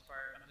for the most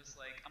part. I'm just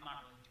like, I'm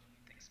not really doing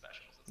anything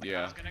special. So it's like,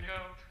 Yeah. I was gonna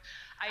go.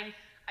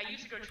 I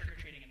used to go trick or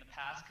treating in the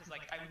past because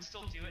like I would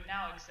still do it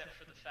now, except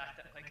for the fact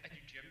that like I do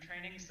gym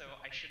training, so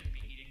I shouldn't be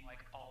eating like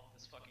all of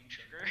this fucking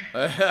sugar.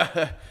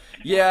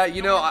 Yeah,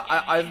 you know,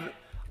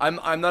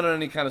 I'm not on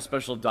any kind of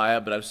special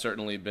diet, but I've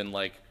certainly been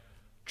like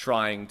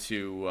trying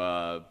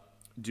to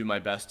do my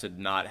best to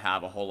not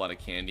have a whole lot of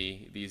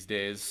candy these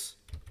days.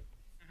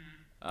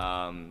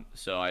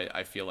 So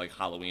I feel like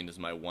Halloween is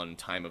my one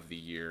time of the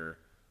year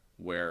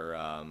where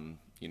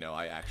you know,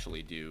 I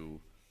actually do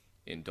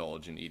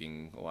indulge in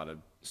eating a lot of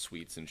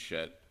sweets and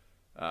shit.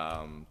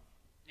 Yeah.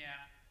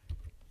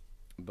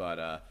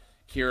 But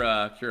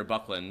Kira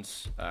Buckland,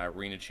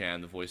 Rena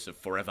Chan, the voice of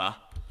Forever,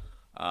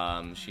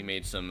 she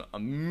made some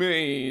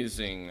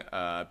amazing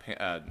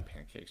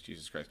pancakes.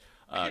 Jesus Christ.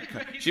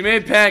 She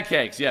made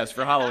pancakes, yes,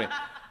 for Halloween.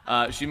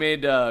 She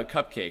made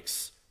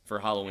cupcakes for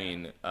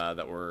Halloween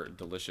that were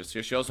delicious.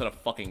 She also had a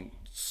fucking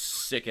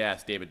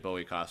sick-ass David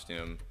Bowie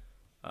costume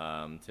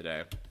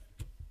today.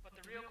 But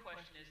the real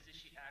question is, did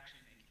she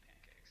actually make you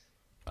pancakes?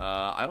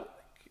 I don't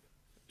think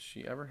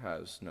she ever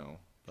has, no.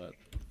 But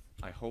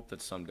I hope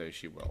that someday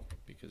she will,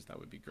 because that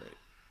would be great.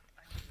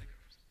 I could go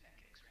for some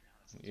pancakes right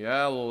now.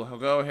 Yeah, well,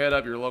 go hit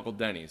up your local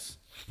Denny's.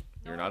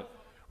 We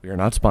are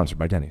not sponsored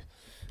by Denny's.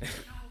 No,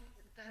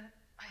 that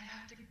I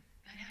have to go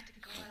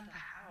out of the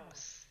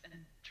house and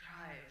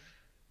drive.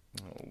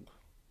 Oh,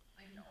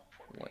 I know,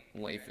 poor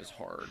baby. life is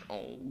hard.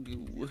 Oh,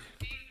 Being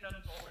an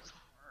adult is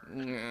hard.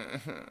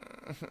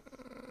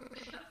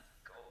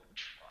 Go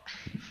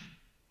drive.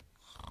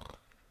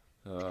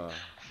 Oh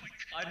my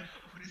god,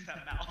 what is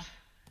that mouth?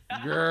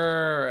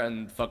 grr,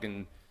 and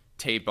fucking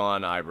tape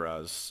on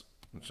eyebrows,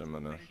 which I'm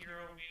gonna. The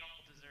hero we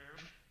all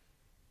deserve.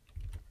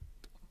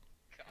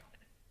 God.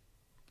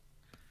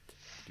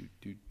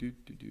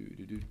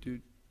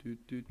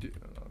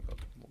 I'll go a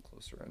little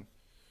closer in.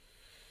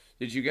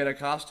 Did you get a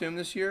costume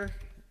this year?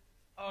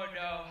 Oh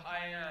no,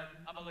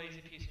 I'm a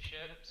lazy piece of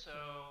shit. So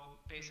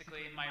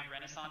basically, my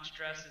Renaissance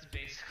dress is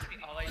basically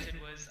all I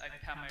did was I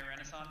had my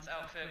Renaissance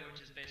outfit,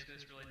 which is basically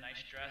this really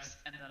nice dress,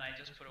 and then I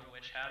just put a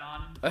witch hat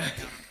on.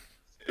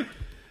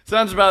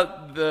 Sounds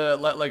about the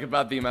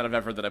amount of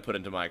effort that I put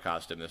into my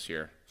costume this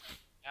year.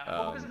 Yeah,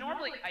 well, because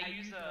normally I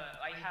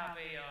have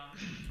a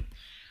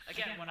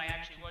again, when I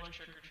actually was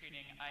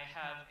trick-or-treating, I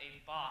have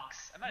a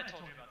box. I might have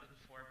told you about this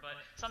before, but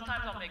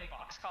sometimes I'll make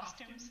box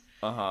costumes,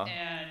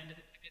 and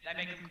I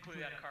make them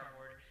completely out of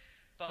cardboard.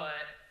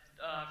 But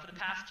for the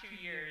past 2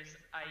 years,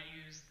 I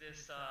used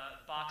this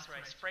box where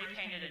I spray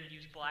painted and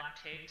used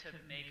black tape to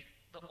make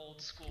the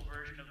old school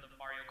version of the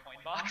Mario coin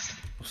box.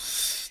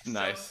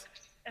 Nice.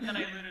 And then I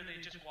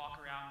literally just walk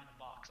around in the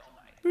box all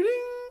night.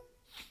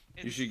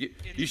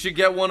 You should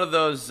get one of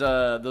those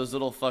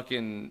little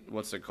fucking,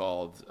 what's it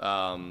called?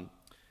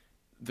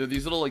 They're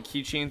these little like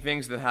keychain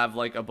things that have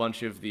like a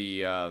bunch of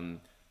the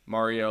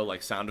Mario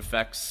like sound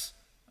effects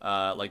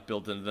like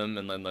built into them,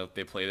 and then like,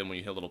 they play them when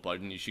you hit a little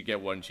button. You should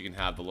get one so you can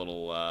have the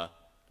little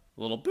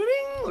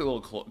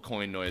little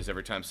coin noise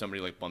every time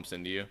somebody like bumps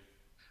into you.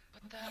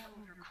 But that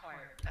would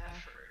require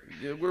effort.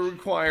 It would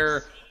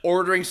require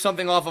ordering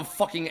something off of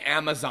fucking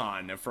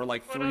Amazon for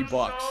like $3.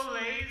 So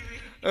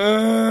lazy.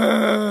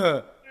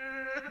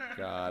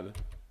 God.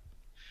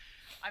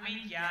 I mean,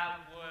 yeah,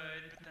 it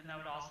would, but then that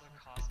would also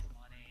cost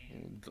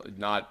money.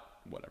 Not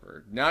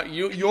whatever. Now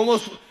you're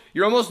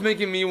almost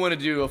making me want to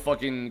do a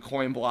fucking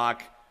coin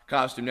block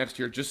costume next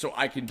year just so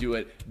I can do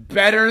it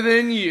better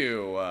than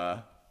you.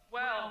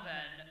 Well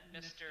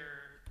then, Mr.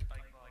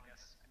 Like, well, I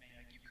guess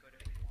you could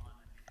if you want.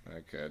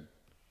 I could.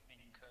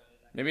 You could.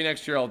 Maybe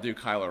next year I'll do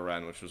Kylo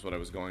Ren, which was what I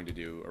was going to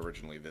do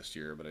originally this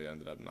year, but I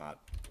ended up not.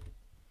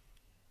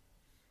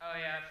 Oh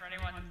yeah, for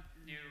anyone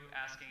new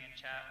asking in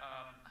chat,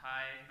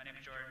 hi, my name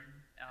is Jordan.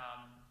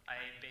 I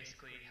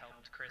basically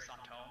helped Chris on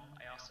Tome.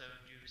 I also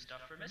do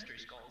stuff for Mystery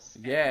Skulls.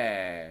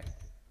 Yeah.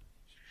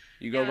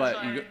 You go by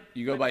Helos. I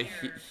don't even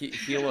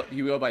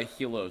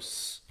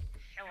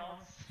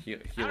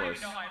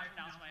know how I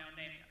pronounce my own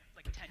name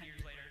like 10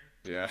 years later.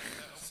 Yeah.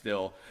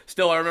 So.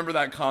 Still, I remember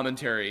that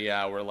commentary.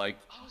 Yeah, where like.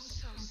 Oh,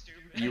 so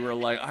stupid. You were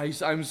like,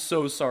 I'm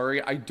so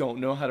sorry. I don't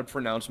know how to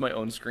pronounce my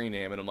own screen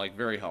name, and I'm like,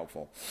 very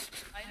helpful.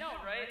 I know,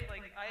 right?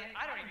 Like,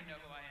 I don't even know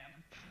who I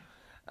am.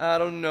 I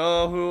don't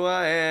know who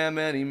I am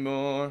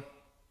anymore.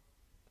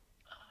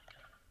 Oh my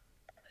god.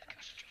 I think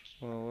I should try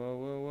Whoa, whoa,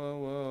 whoa, whoa,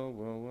 whoa,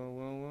 whoa, whoa,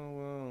 whoa, whoa,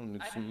 whoa.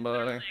 Need I didn't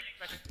somebody. really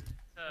expect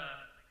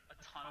a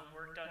ton of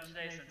work done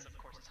today since, of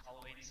course, it's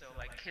Halloween. So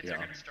like, kids are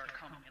gonna start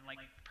coming in like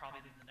probably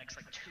in the next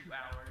like 2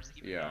 hours.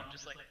 Even though I'm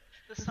just like,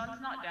 the sun's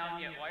not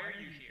down yet. Why are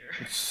you here?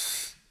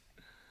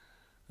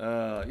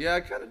 Yeah,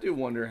 I kind of do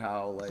wonder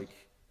how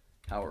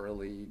how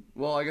early.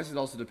 Well, I guess it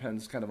also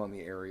depends kind of on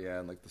the area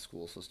and like the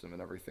school system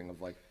and everything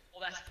of like.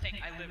 Well, that's the thing.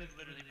 I live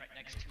literally right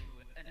next to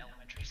an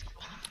elementary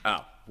school.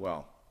 Oh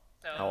well.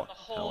 So the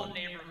whole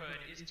neighborhood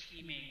is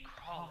teeming,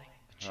 crawling.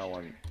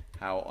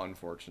 How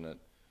unfortunate.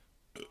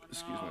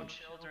 Excuse me.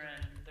 Children.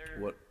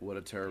 What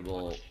a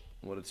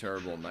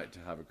terrible night to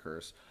have a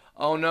curse.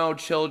 Oh no,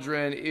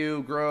 children!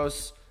 Ew,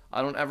 gross!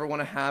 I don't ever want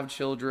to have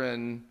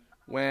children.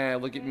 Wah,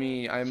 look at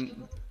me.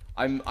 I'm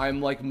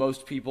like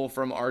most people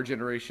from our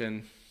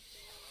generation.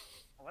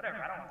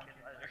 Whatever. I don't want kids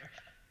either.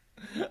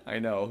 I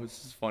know,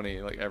 this is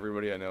funny. Like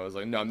everybody I know is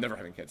like, no, I'm never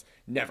having kids.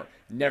 Never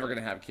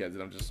gonna have kids.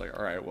 And I'm just like,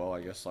 all right, well,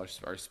 I guess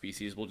our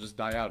species will just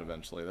die out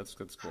eventually. That's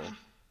cool.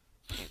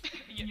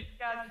 Yeah,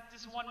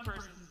 just one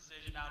person's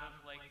decision out of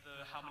like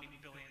how many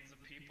billions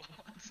of people.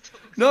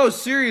 No,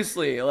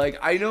 seriously, like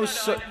I know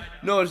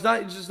no, it's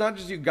not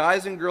just you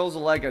guys and girls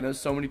alike. I know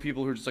so many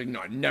people who are just like,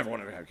 no, I never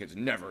want to have kids,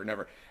 never.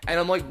 And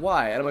I'm like,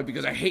 why? And I'm like,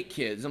 because I hate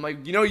kids. I'm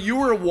like, you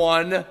were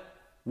one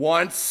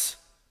once.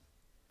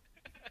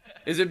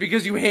 Is it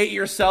because you hate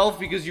yourself?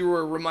 Because you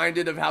were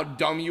reminded of how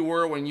dumb you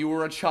were when you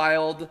were a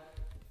child?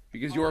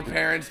 Because your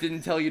parents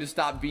didn't tell you to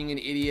stop being an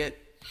idiot?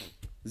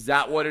 Is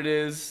that what it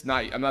is?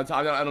 I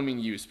don't mean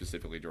you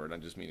specifically, Jordan.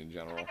 I just mean in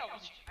general. I know.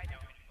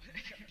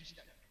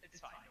 It's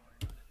fine. Don't worry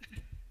about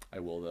it. I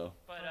will though.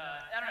 But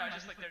I don't know.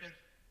 Just like there's.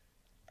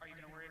 Are you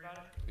gonna worry about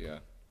it? Yeah.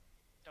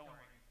 Don't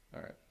worry.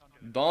 All right.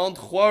 Don't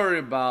worry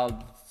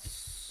about.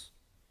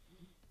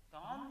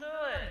 Don't do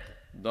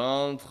it.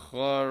 Don't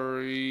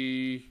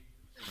worry.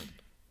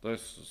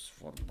 This is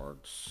for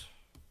birds.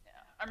 Yeah,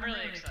 I'm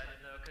really excited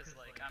though, cause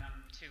like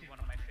I'm to one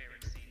of my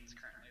favorite scenes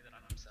currently that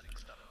I'm setting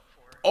stuff up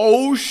for.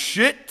 Oh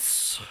shit!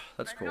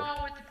 That's cool.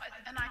 No,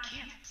 and I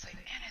can't say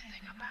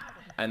anything about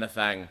it.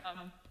 Anything.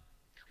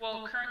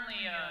 Well,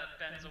 currently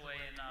Ben's away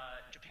in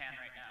Japan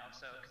right now,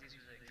 so because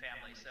he's visiting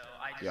family, so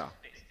I just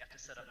basically have to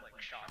set up like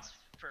shots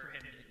for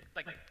him, to,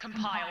 like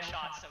compile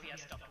shots, so he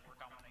has stuff to work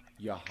on when I.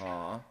 Yeah.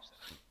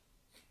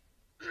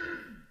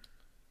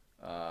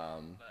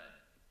 But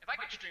if I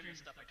could stream this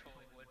stuff, I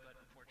totally would, but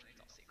unfortunately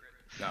it's all secret.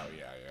 Oh,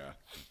 yeah.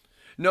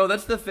 No,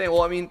 that's the thing.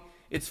 Well, I mean,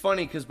 it's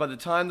funny, because by the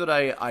time that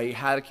I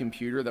had a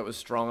computer that was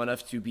strong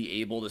enough to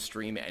be able to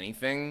stream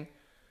anything,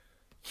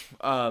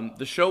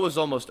 the show was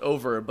almost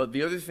over. But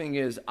the other thing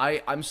is,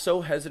 I'm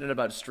so hesitant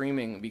about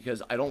streaming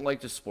because I don't like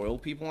to spoil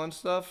people on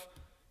stuff.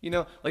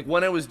 Like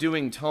when I was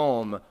doing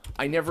Tome,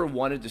 I never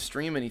wanted to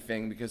stream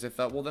anything because I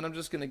thought, well, then I'm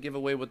just going to give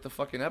away what the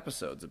fucking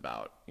episode's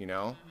about,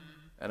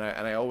 And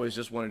I always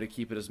just wanted to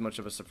keep it as much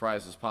of a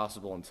surprise as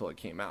possible until it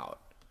came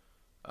out.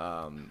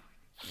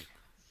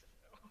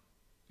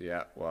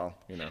 Yeah, well,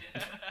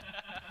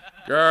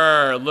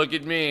 Grr, look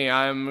at me.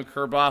 I'm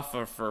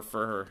Kerbaffa for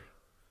her.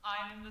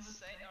 I'm the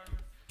same.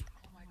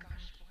 Oh my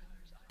gosh,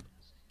 spoilers. I'm the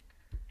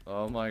same.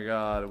 Oh my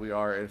god, we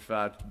are in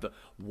fact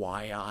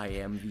why I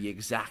am the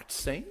exact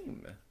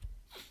same.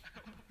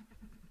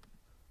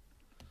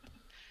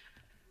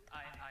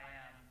 I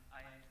am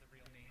the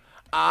real me.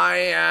 I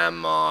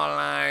am all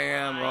I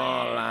am,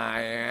 all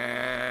I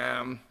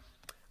am.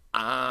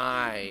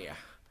 I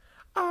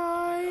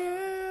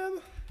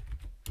am.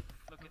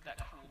 Look at that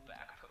cool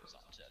back pose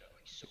on Zeto.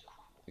 He's so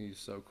cool. He's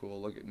so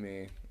cool. Look at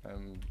me.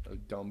 I'm a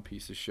dumb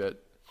piece of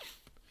shit.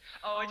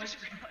 Oh, I just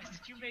realized,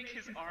 did you make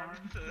his arm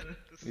the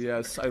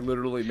Yes, I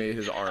literally made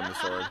his arm the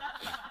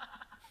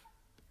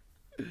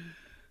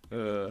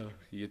sword.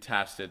 He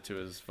attached it to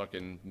his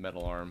fucking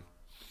metal arm.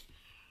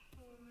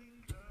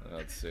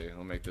 Let's see.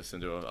 I'll make this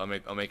into a.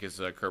 I'll make his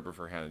Kerber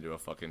for hand into a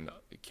fucking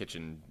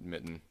kitchen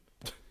mitten.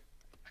 So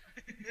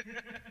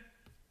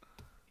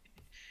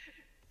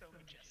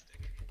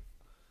majestic.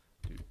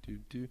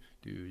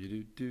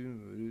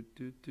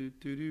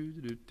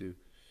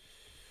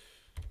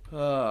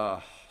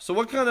 So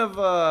what kind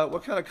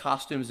of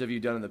costumes have you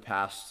done in the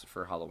past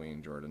for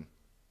Halloween, Jordan?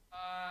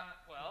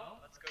 Well,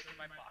 let's go through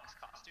my box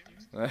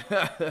costumes.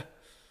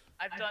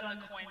 I've done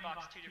the coin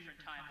box 2 different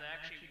times. I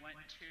actually went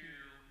to.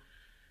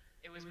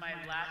 It was my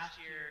last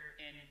year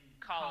in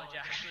college,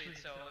 actually,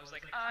 so it was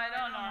like, I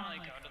don't normally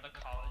go to the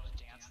college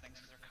dance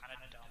things because they're kind of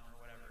dumb or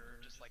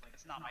whatever, just like,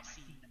 it's not my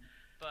scene.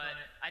 But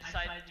I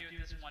decided to do it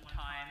this one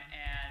time,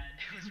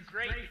 and it was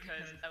great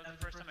because that was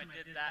the first time I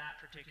did that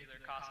particular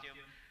costume.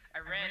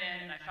 I ran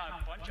in and I found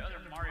a bunch of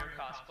other Mario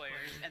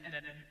cosplayers, and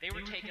then they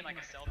were taking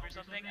like a selfie or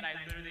something, and I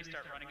literally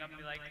start running up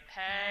and be like,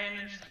 hey,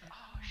 and they're just like,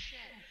 oh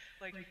shit,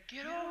 like,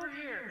 get over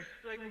here.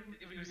 Like,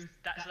 it was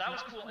that, so that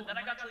was cool, and then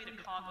I got to lead a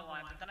conga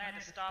line, but then I had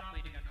to stop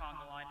leading a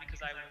conga line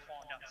because I would have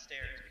fallen down the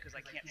stairs because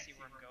I can't see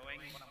where I'm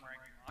going when I'm wearing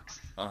a box.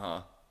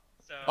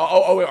 So.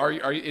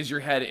 Is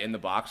your head in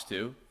the box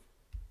too?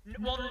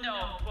 Well,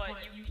 no, but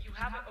you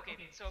have it. Okay,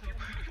 so if you're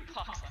wearing a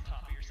box on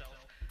top of yourself,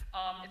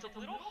 It's a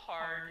little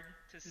hard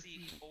to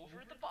see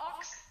over the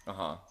box.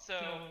 So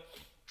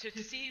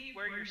to see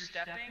where you're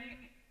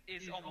stepping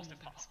is almost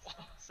impossible.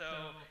 So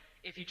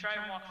if you try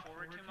and walk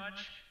forward too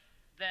much,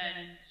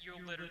 then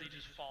you'll literally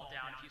just fall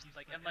down. If you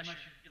like, unless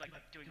you're like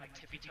doing like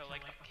tippy toe,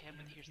 like okay,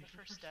 but here's the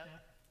first step,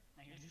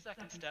 now here's the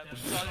second step.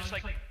 So I'll just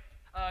like,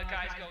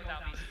 guys, go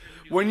without me.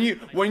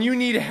 When you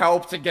need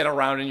help to get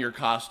around in your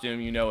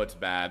costume, you know it's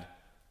bad.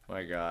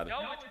 My God.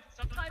 No,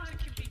 sometimes it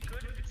can be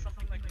good if it's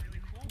something like really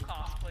cool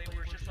cosplay,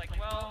 where it's just like,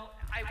 well,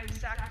 I would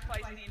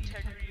sacrifice the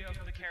integrity of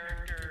the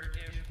character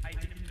if I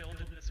didn't build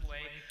it this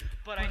way,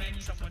 but I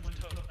need someone to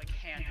like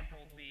hand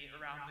hold me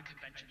around the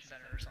convention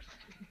center or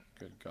something.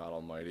 Good God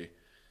Almighty.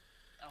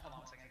 Oh, hold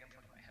on a second, I gotta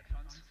plug in my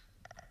headphones.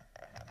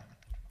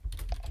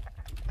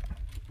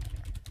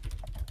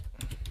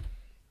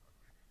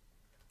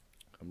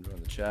 I'm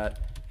doing the chat.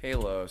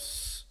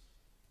 Halos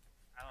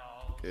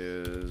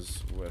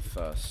is with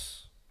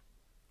us.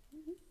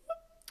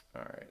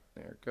 Alright,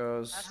 there it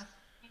goes.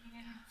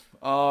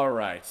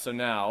 Alright, so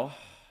now,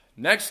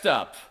 next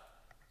up,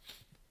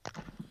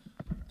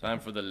 time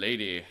for the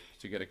lady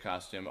to get a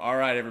costume.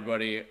 Alright,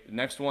 everybody,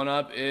 next one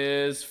up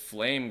is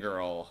Flame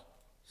Girl.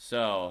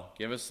 So,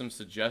 give us some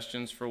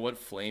suggestions for what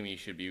Flamey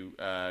should be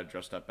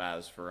dressed up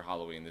as for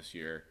Halloween this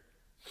year.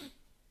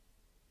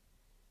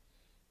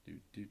 Oh,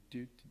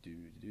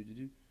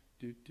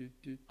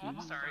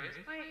 I'm sorry.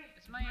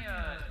 Is my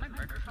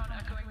microphone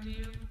echoing to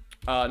you?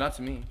 Not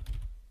to me.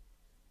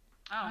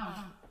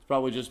 Oh. It's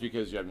probably just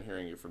because I'm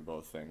hearing you from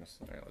both things.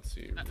 All right, let's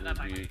see.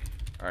 Ruby.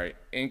 All right,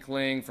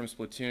 Inkling from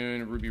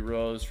Splatoon. Ruby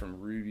Rose from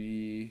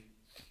Ruby.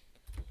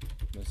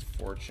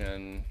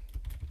 Misfortune.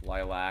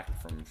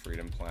 Lilac from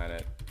Freedom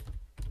Planet.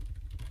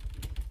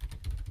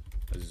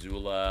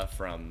 Azula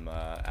from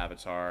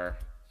Avatar.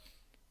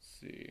 Let's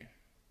see.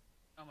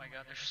 Oh my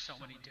God, there's so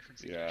many different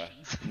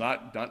suggestions.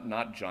 Yeah,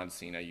 not John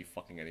Cena, you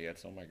fucking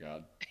idiots. Oh my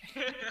God.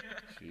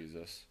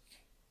 Jesus.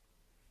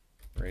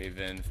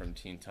 Raven from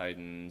Teen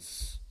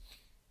Titans.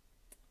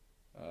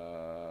 Raven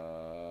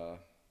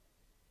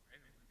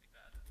would be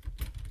bad.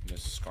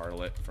 Miss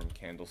Scarlet from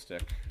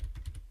Candlestick.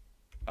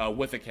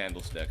 With a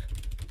candlestick.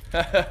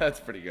 That's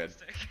pretty good.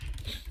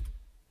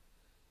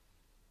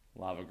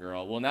 Lava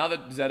Girl. Well, now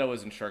that Zeto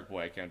is in Shark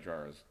Boy, I can't draw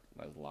her as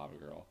Lava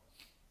Girl.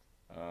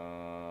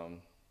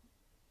 Let's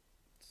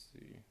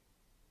see.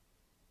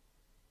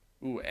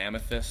 Ooh,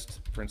 Amethyst,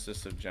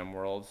 Princess of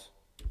Gemworld.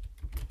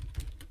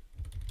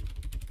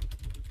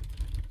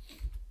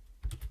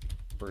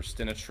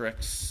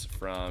 Burstinatrix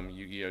from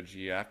Yu-Gi-Oh!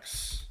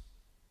 GX.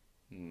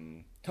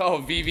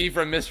 Oh, VV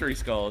from Mystery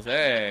Skulls.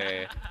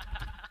 Hey.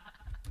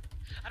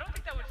 I don't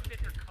think that would fit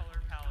her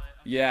color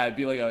palette. Yeah,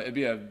 it'd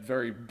be a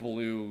very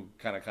blue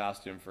kind of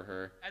costume for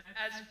her. As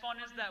fun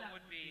as that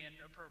would be and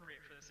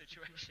appropriate for the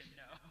situation,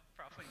 no,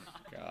 probably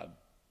not. God.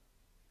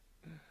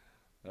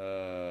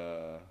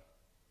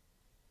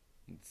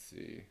 Let's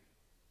see.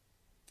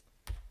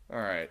 All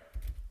right.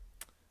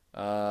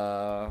 What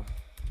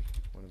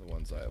are the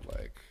ones I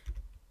like?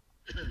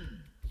 I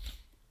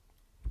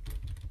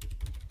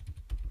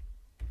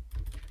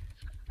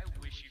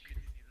wish you could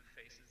see the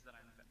faces that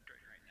I'm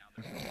venturing right now.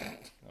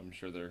 I'm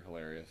sure they're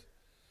hilarious.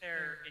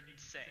 They're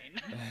insane.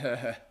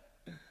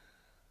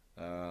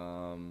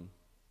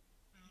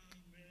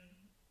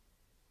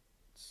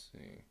 Let's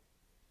see.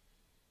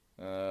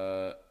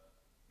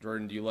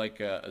 Jordan, do you like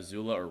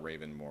Azula or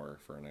Raven more,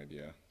 for an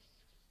idea?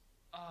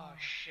 Oh,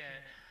 shit.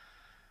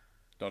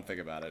 Don't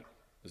think about it.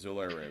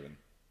 Azula or Raven?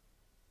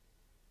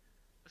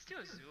 Let's do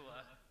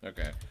Azula.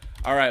 Okay.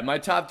 All right, my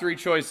top 3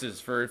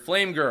 choices for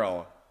Flame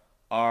Girl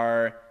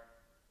are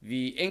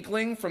the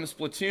Inkling from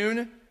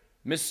Splatoon,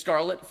 Miss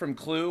Scarlet from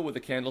Clue with a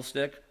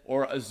candlestick,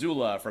 or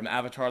Azula from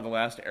Avatar: The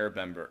Last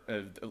Airbender.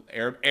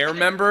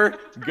 Airmember?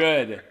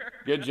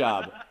 Good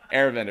job.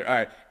 Airbender. All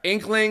right.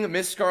 Inkling,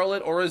 Miss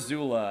Scarlet, or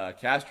Azula?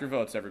 Cast your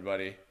votes,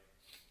 everybody.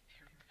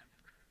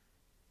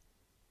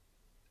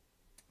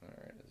 All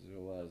right.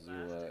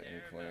 Azula,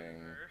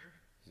 Inkling.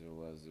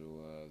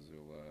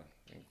 Azula,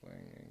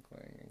 Inkling,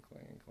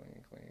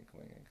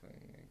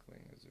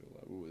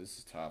 Azula. Ooh, this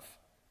is tough.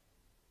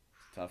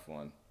 Tough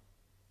one.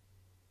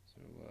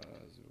 Azula,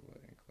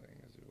 Inkling,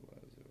 Azula,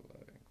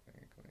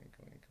 Inkling,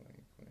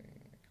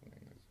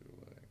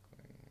 Azula.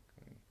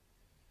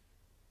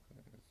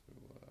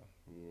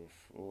 Oof.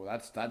 Oh,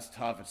 that's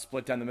tough. It's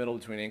split down the middle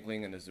between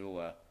Inkling and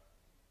Azula.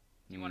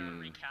 Do you want to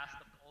recast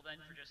the poll then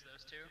for just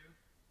those two?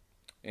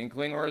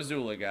 Inkling or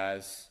Azula,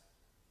 guys?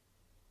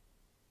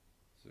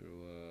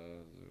 Azula.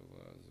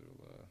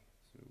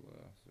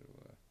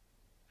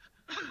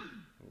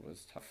 It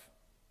was tough.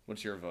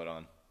 What's your vote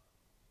on?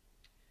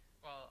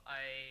 Well,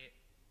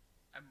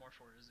 I'm more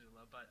for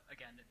Azula, but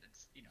again,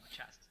 it's a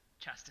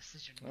chast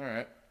decision. All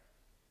right.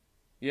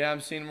 Yeah, I'm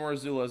seeing more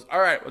Azulas.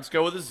 All right, let's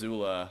go with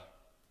Azula.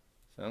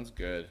 Sounds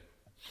good.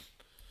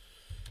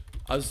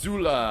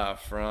 Azula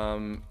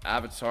from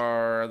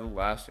Avatar: The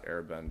Last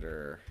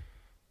Airbender.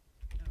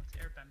 No, it's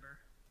Airbender.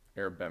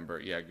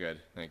 Airbender. Yeah,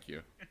 good. Thank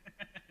you.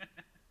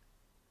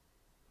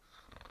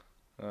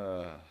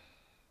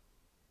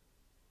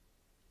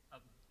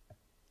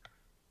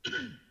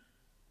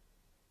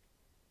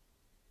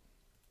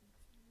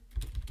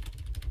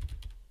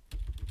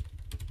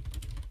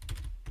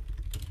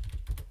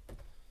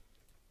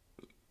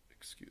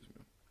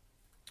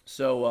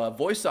 So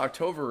Voice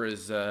October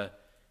is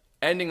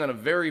ending on a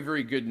very,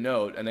 very good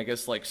note, and I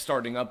guess like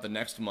starting up the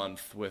next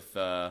month with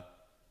some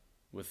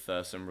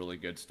really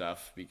good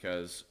stuff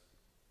because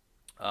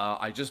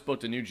I just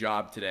booked a new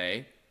job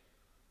today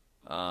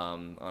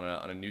on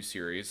a new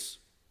series,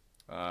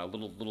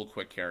 little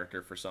quick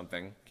character for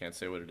something. Can't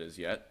say what it is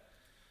yet.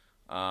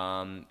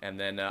 And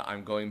then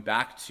I'm going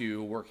back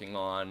to working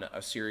on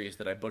a series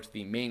that I booked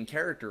the main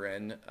character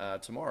in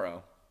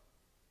tomorrow.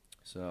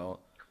 So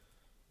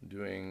I'm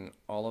doing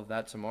all of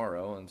that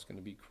tomorrow, and it's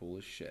gonna be cool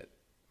as shit.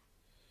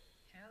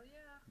 Hell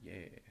yeah!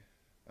 Yeah.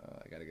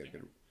 I gotta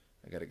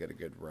get a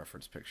good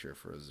reference picture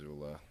for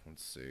Azula.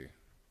 Let's see.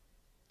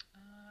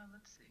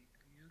 Let's see.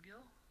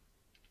 Google.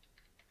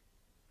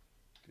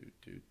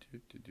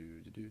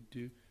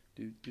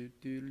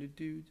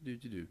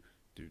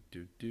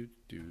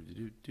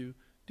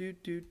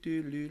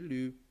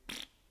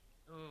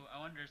 Ooh, I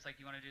wonder, it's like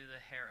you want to do the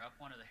hair up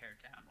one or the hair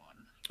down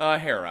one?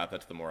 Hair up.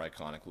 That's the more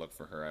iconic look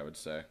for her, I would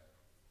say.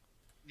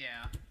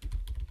 Yeah.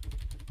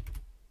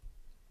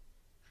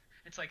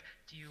 It's like,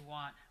 do you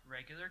want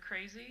regular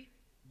crazy,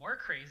 more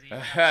crazy,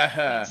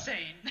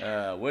 insane?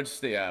 Which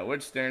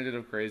standard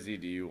of crazy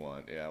do you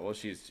want? Yeah, well,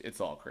 it's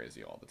all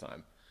crazy all the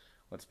time.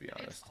 Let's be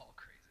honest. It's all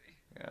crazy.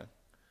 Yeah.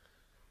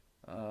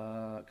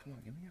 Come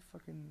on, give me a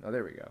fucking. Oh,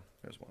 there we go.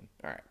 There's one.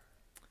 All right.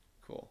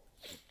 Cool.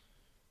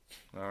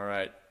 All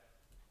right.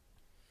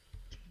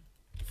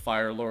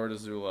 Fire Lord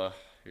Azula.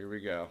 Here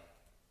we go.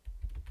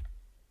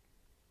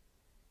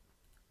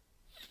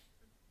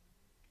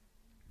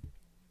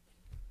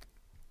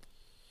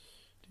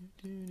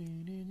 I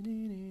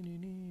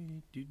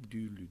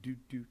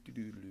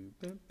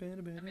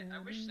mean, I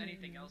wish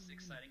anything else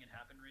exciting had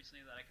happened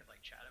recently that I could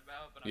like chat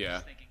about, but I'm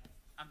just thinking,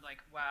 I'm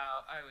like,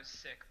 wow, I was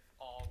sick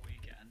all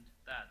weekend.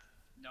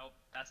 Nope,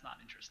 that's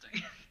not interesting.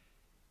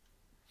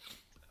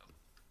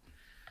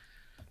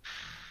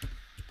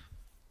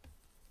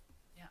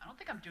 Yeah, I don't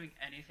think I'm doing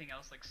anything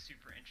else like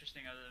super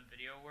interesting other than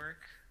video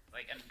work,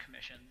 like and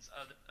commissions,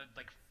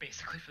 like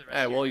basically for the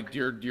rest. Well,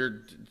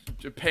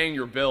 you're paying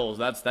your bills.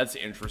 That's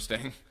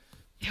interesting.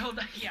 Yeah.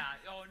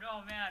 Oh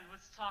no, man.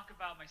 Let's talk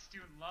about my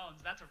student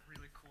loans. That's a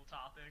really cool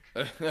topic.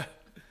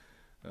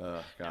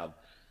 Oh God.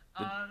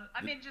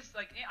 I mean,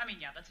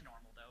 yeah, that's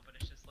normal though. But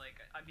it's just like,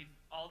 I mean,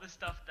 all this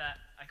stuff that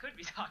I could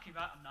be talking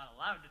about, I'm not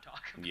allowed to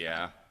talk about.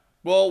 Yeah.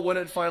 Well, when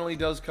it finally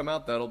does come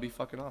out, that'll be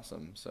fucking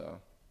awesome. So.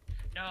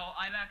 No,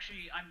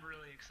 I'm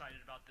really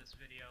excited about this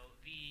video.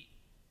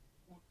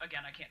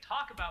 Again, I can't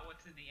talk about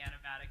what's in the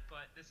animatic,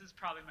 but this is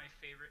probably my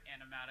favorite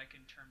animatic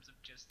in terms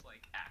of just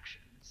like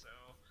action.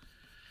 So.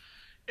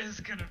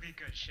 It's gonna be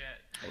good shit.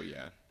 Oh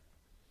yeah.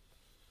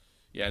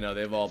 Yeah, no,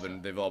 they've all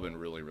been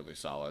really, really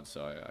solid.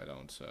 So I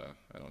don't doubt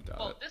it.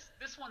 Well, this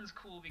one's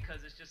cool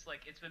because it's just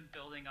like it's been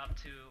building up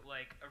to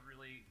like a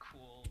really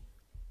cool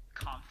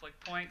conflict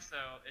point. So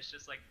it's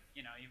just like,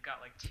 you know, you've got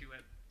like two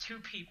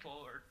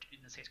people, or in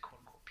this case,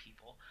 quote unquote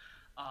people,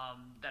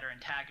 that are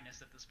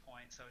antagonists at this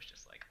point. So it's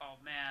just like, oh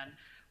man,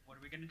 what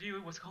are we gonna do?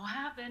 What's gonna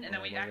happen? And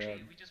then we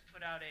just put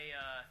out a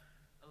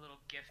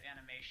little GIF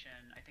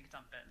animation. I think it's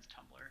on Ben's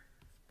Tumblr.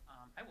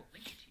 I will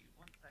link it to you.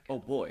 1 second. Oh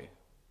boy.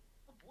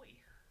 Oh boy.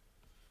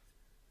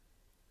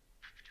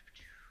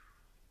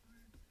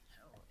 Where the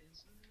hell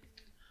is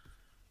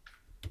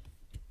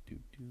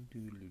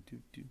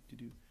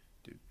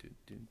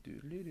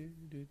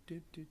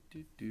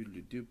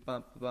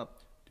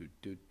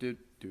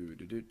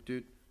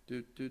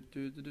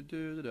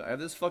it? I have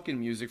this fucking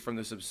music from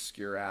this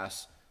obscure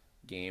ass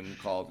game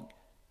called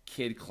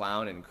Kid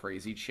Clown and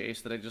Crazy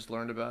Chase that I just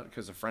learned about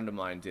because a friend of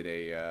mine did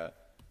a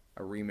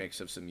remix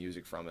of some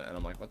music from it, and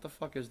I'm like, what the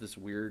fuck is this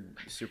weird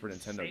Super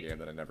Nintendo game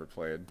that I never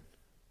played?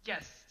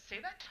 Yes, say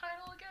that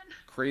title again?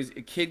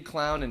 Crazy Kid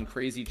Clown and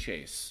Crazy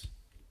Chase.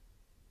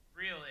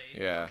 Really?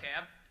 Yeah. Okay,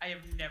 I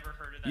have never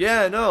heard of that.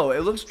 Yeah, no,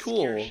 it looks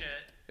cool. Shit.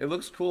 It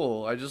looks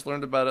cool. I just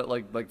learned about it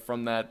like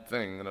from that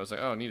thing, and I was like,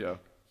 oh, neato.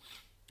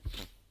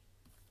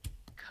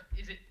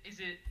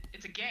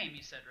 It's a game,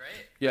 you said,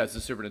 right? Yeah, it's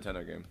a Super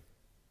Nintendo game.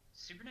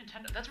 Super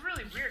Nintendo? That's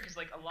really weird, because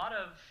like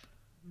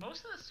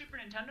most of the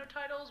Super Nintendo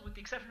titles, with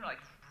the exception of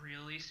like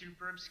really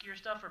super obscure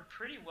stuff, are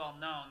pretty well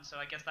known. So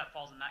I guess that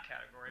falls in that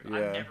category. But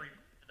Yeah. I've never even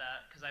heard of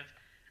that because I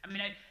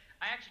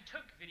actually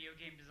took video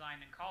game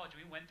design in college.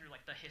 We went through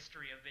like the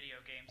history of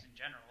video games in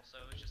general. So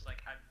it was just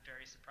like I'm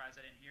very surprised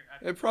I didn't hear.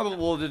 It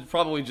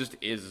probably just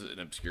is an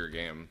obscure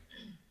game.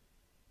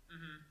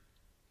 Mm-hmm.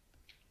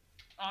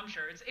 Oh, I'm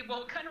sure it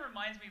kind of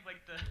reminds me of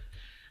like the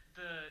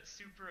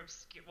super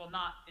obscure, well,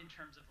 not in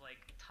terms of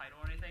like title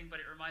or anything,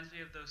 but it reminds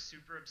me of those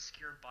super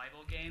obscure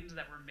Bible games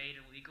that were made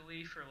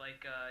illegally for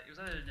like it was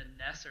either the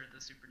NES or the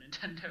Super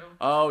Nintendo.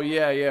 Oh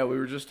yeah. I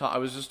was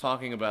just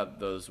talking about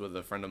those with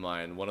a friend of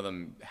mine. One of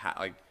them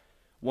had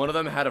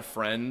a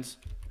friend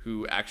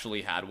who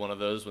actually had one of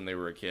those when they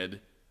were a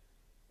kid,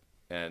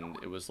 and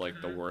it was like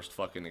the worst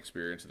fucking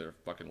experience of their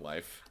fucking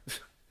life.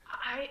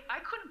 I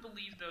couldn't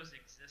believe those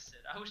existed.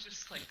 I was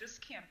just like, this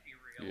can't be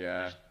real.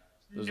 Yeah.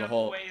 There's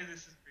no way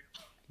this is real.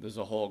 There's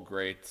a whole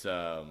great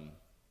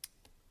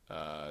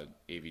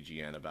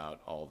AVGN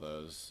about all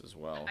those as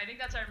well. I think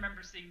that's I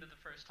remember seeing that the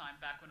first time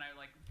back when I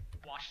like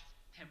watched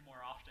him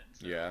more often.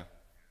 So. Yeah.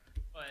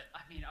 But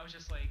I mean, I was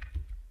just like,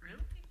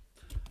 really?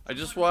 I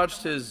just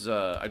watched his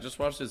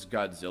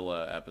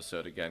Godzilla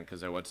episode again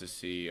because I went to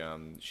see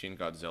Shin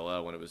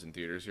Godzilla when it was in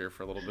theaters here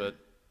for a little bit,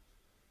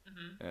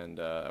 and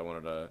I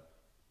wanted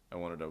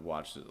to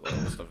watch all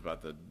the stuff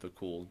about the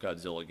cool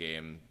Godzilla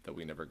game that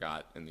we never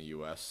got in the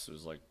U.S. It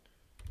was like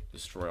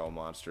Destroy All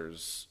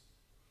Monsters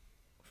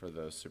for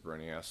the Super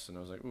NES, and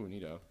I was like, ooh,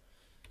 neato.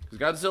 Because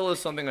Godzilla is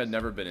something I'd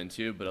never been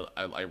into, but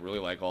I really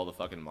like all the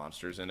fucking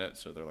monsters in it,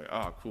 so they're like,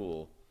 oh,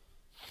 cool.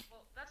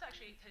 Well, that's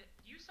actually,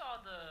 you saw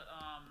the,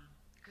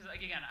 because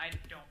again, I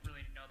don't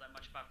really know that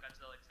much about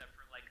Godzilla except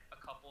for like a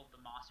couple of the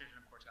monsters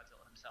and of course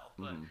Godzilla himself,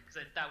 but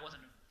because that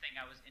wasn't a thing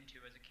I was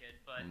into as a kid.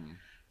 But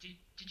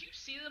did you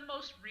see the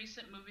most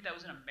recent movie that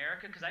was in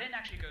America? Because I didn't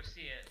actually go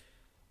see it.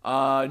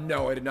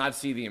 No, I did not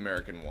see the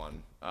American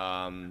one.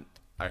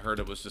 I heard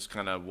it was just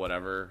kind of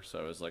whatever, so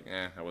I was like,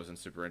 I wasn't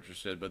super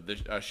interested. But the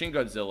Shin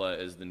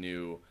Godzilla is the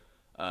new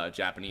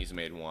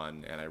Japanese-made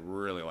one, and I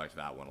really liked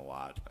that one a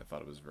lot. I thought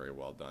it was very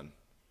well done.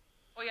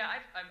 Well, yeah,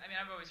 I mean,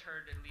 I've always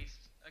heard, at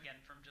least, again,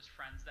 from just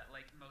friends, that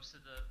like most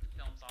of the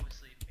films,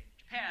 obviously made in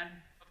Japan,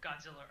 of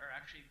Godzilla are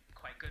actually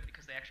quite good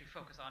because they actually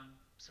focus on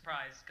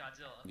surprise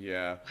Godzilla.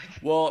 Yeah.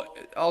 Well,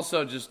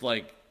 also just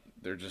like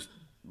they're just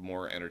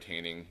more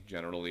entertaining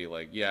generally.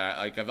 Like, yeah,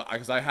 like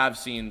because I have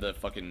seen the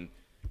fucking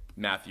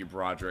Matthew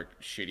Broderick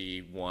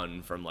shitty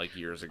one from like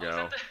years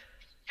ago.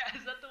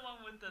 Is that the one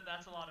with the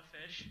That's a Lot of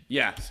Fish?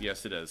 Yes,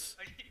 it is.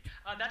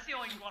 That's the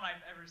only one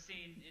I've ever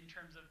seen in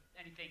terms of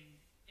anything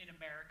in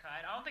America.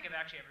 I don't think I've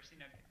actually ever seen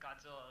a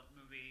Godzilla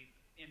movie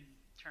in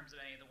terms of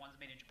any of the ones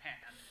made in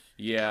Japan.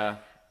 Yeah.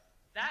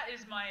 That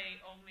is my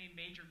only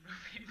major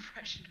movie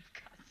impression of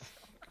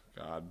Godzilla.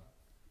 God,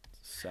 it's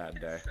a sad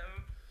day.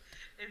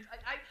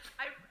 I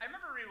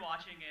remember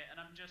rewatching it, and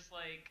I'm just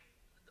like,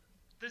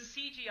 the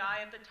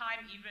CGI at the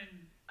time,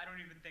 I don't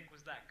even think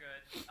was that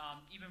good,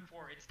 even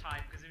for its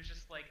time, because it was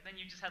just like,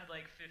 then you just had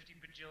like 50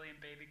 bajillion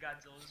baby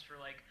Godzillas for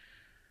like,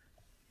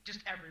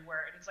 just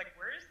everywhere, and it's like,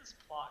 where is this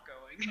plot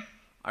going?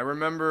 I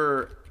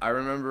remember,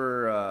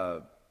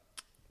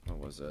 what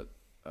was it?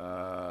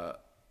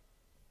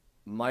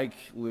 Mike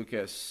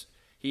Lucas,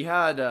 he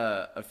had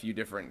a few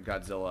different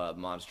Godzilla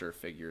monster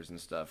figures and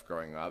stuff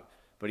growing up,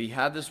 but he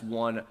had this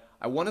one,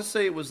 I want to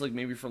say it was like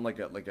maybe from like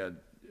a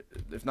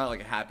if not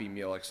like a Happy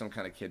Meal, like some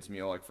kind of kids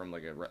meal, like from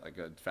like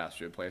a fast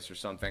food place or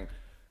something,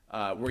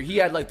 where he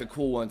had like the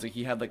cool ones. Like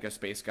he had like a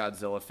Space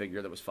Godzilla figure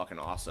that was fucking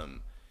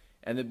awesome,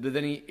 and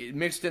then he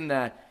mixed in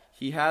that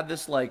he had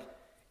this like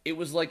it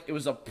was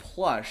a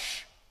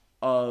plush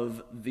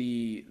of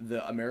the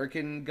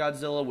American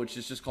Godzilla, which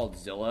is just called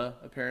Zilla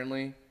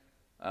apparently.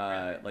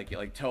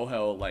 Like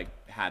Toho like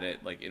had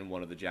it like in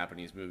one of the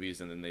Japanese movies,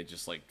 and then they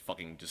just like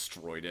fucking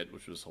destroyed it,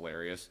 which was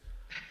hilarious.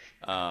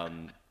 He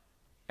had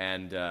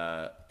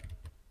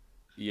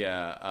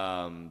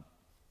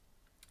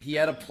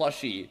a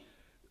plushie.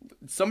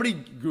 Somebody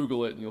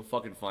Google it and you'll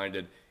fucking find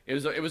it. It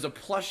was a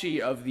plushie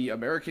of the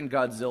American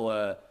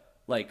Godzilla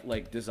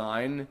like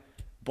design,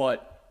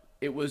 but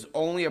it was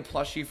only a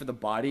plushie for the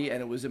body,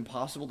 and it was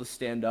impossible to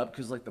stand up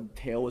because like the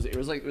tail was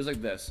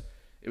like this.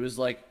 It was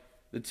like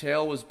the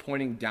tail was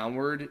pointing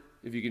downward.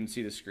 If you can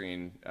see the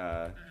screen,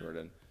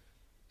 Jordan.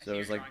 So it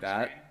was like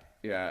that.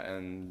 Screen. Yeah,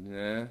 and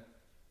it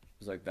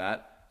was like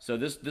that. So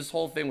this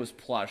whole thing was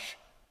plush.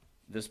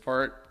 This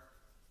part.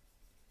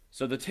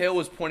 So the tail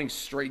was pointing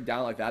straight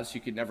down like that, so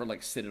you could never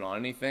like sit it on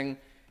anything.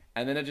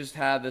 And then it just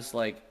had this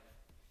like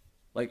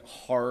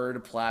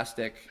hard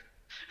plastic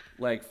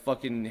like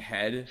fucking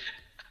head.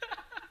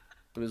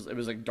 It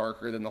was like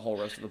darker than the whole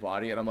rest of the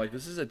body, and I'm like,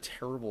 this is a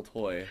terrible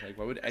toy. Like,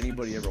 why would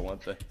anybody ever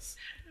want this?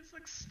 It's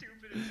like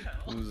stupid as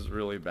hell. It was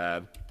really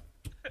bad.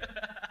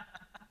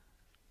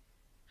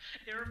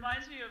 It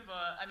reminds me of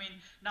I mean,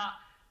 not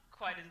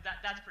quite as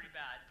that's pretty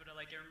bad, but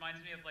like it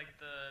reminds me of like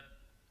the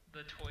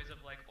toys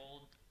of like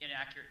old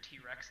inaccurate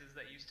T-Rexes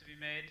that used to be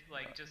made,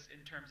 like just in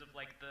terms of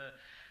like the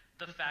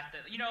fact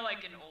that, you know,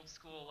 like in old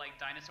school like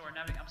dinosaur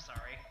anatomy. I'm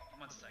sorry,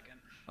 1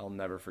 second. I'll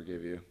never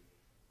forgive you.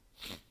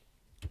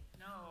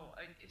 No,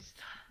 it's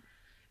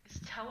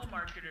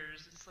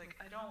telemarketers. It's like,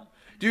 I don't...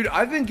 Dude,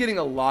 I've been getting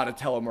a lot of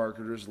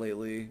telemarketers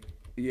lately.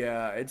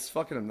 Yeah, it's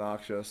fucking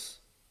obnoxious.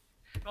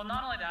 Well,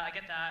 not only that, I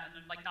get that, and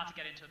then, like, not to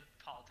get into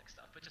politics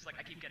stuff, but just, like,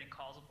 I keep getting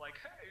calls of, like,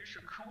 hey, you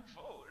should go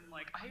vote, and,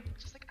 like, I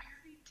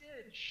already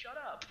did, shut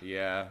up.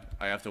 Yeah,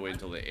 I have to wait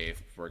until the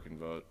 8th before I can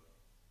vote.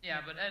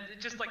 Yeah, but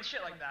just, like,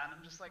 shit like that, and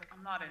I'm just like,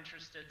 I'm not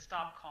interested,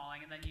 stop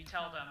calling, and then you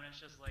tell them, and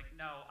it's just like,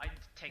 no, I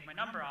take my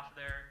number off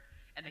there,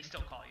 and they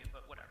still call you,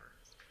 but whatever.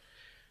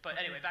 But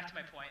anyway, back to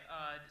my point.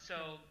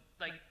 So,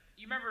 like,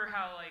 you remember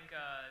how, like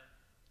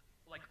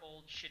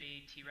old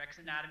shitty T-Rex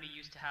anatomy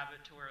used to have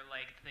it to where,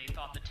 like, they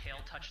thought the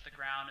tail touched the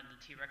ground and the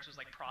T-Rex was,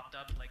 like, propped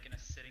up, like, in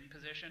a sitting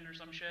position or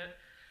some shit?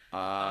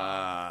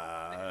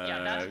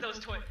 Yeah, that's what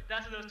those toys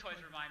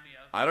remind me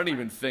of. I don't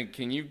even think...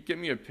 Can you give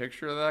me a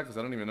picture of that? Because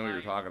I don't even know what you're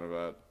talking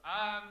about.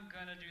 I'm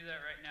gonna do that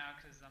right now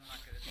because I'm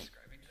not good at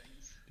describing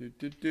things. If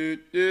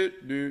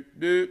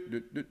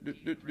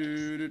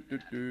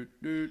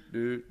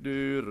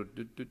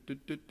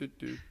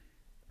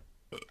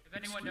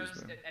anyone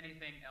knows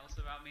anything else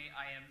about me,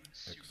 I am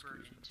super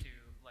into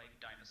like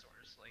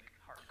dinosaurs, like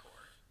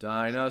hardcore.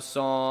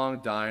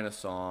 Dino-song.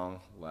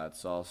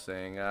 Let's all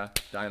sing a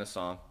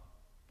Dino-song.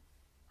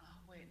 Oh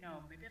wait,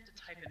 no, maybe I have to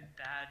type in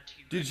bad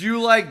T-Rex. Did you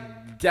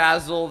like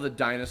Dazzle the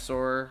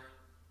dinosaur?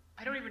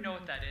 I don't even know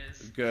what that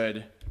is.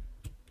 Good.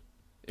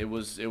 It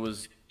was.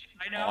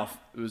 I know.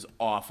 It was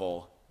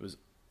awful. It was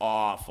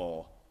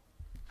awful.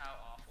 How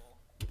awful?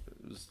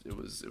 It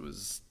was.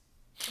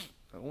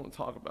 I don't want to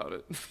talk about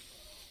it. I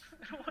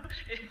don't want.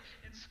 It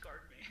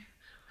scarred me.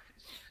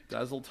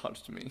 Dazzle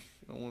touched me.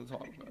 I don't want to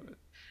talk about it.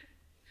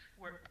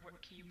 Where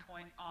can you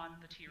point on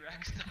the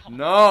T-Rex doll?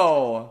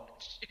 No.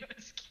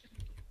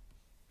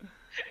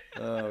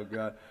 Oh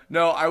god.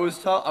 No, I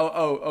was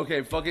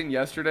okay. Fucking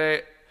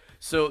yesterday.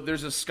 So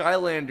there's a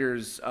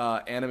Skylanders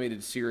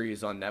animated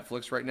series on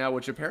Netflix right now,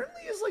 which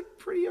apparently is like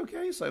pretty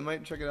okay. So I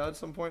might check it out at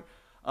some point.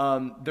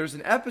 There's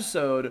an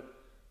episode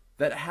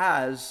that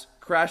has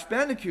Crash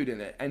Bandicoot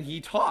in it, and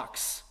he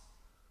talks.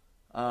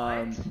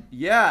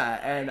 Yeah,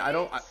 and I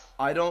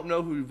don't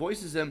know who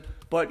voices him,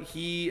 but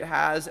he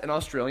has an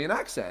Australian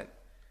accent.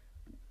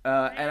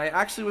 And I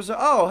actually was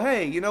oh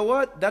hey, you know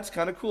what? That's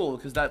kind of cool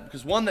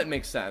because one, that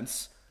makes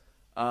sense.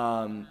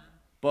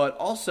 But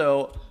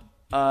also,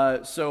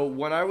 so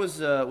when I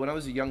was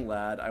a young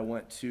lad, I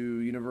went to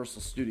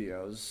Universal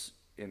Studios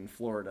in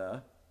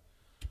Florida,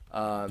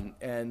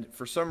 and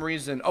for some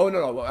reason,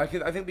 I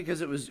think because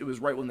it was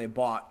right when they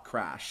bought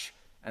Crash,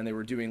 and they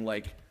were doing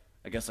like,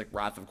 I guess like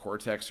Wrath of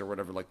Cortex or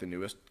whatever like the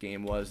newest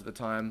game was at the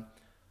time,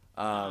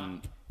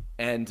 and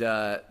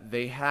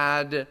they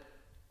had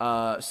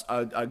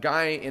a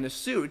guy in a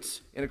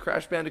suit, in a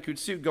Crash Bandicoot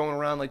suit, going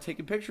around like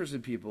taking pictures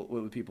of people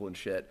and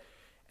shit.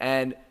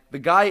 And the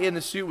guy in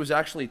the suit was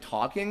actually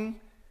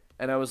talking,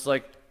 and I was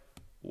like,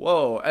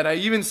 whoa. And I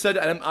even said,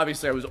 and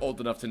obviously I was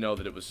old enough to know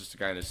that it was just a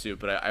guy in a suit,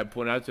 but I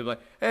pointed out to him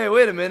like, hey,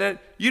 wait a minute,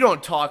 you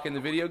don't talk in the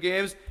video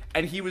games.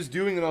 And he was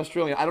doing an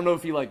Australian, I don't know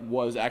if he like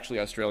was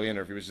actually Australian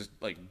or if he was just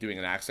like doing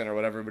an accent or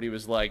whatever, but he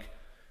was like,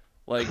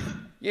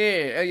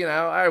 yeah, you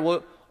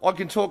know, I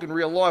can talk in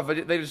real life.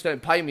 They just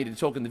don't pay me to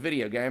talk in the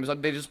video games.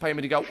 Like, they just pay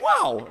me to go,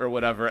 wow, or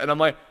whatever. And I'm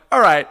like, all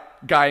right,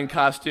 guy in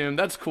costume,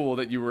 that's cool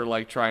that you were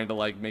like trying to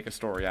like make a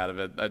story out of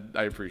it.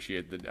 I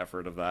appreciate the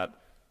effort of that.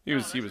 He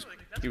was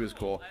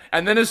cool.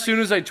 And then as soon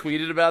as I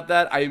tweeted about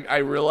that, I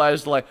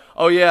realized like,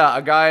 oh yeah,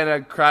 a guy in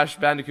a Crash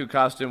Bandicoot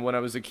costume when I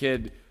was a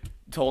kid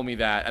told me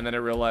that. And then I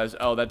realized,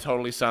 oh, that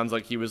totally sounds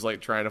like he was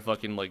like trying to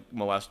fucking like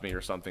molest me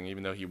or something,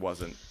 even though he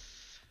wasn't.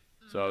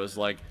 So I was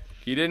like,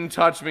 he didn't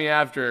touch me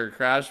after.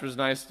 Crash was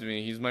nice to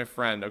me. He's my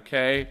friend,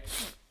 okay?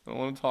 I don't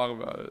want to talk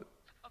about it.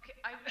 Okay,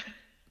 oh my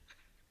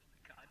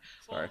God.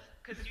 Sorry.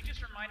 Because you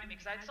just reminded me,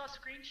 because I saw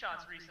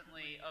screenshots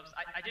recently of,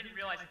 I didn't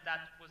realize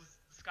that was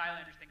the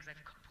Skylanders thing, because I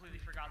completely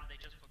forgot that they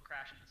just put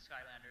Crash into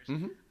Skylanders.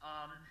 Mm-hmm.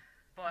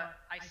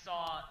 But I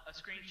saw a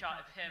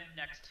screenshot of him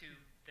next to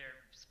their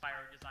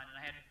Spyro design,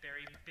 and I had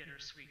very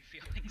bittersweet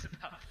feelings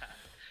about that.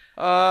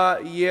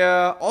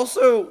 Yeah.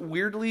 Also,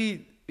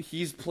 weirdly,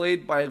 he's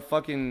played by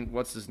fucking,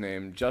 what's his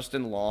name?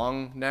 Justin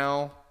Long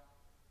now.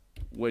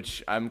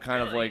 Which I'm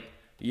kind of like,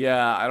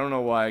 yeah, I don't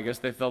know why. I guess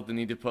they felt the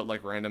need to put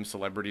like random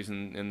celebrities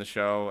in the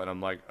show, and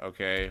I'm like,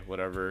 okay,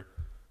 whatever.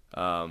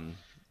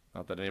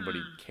 Not that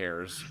anybody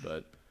cares,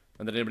 but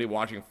not that anybody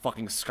watching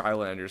fucking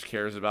Skylanders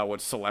cares about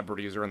what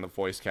celebrities are in the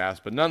voice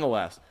cast, but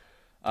nonetheless.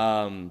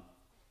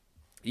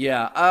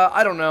 Yeah,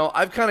 I don't know.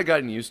 I've kind of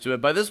gotten used to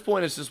it. By this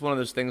point, it's just one of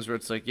those things where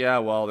it's like, yeah,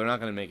 well, they're not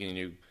going to make any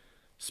new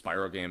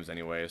Spyro games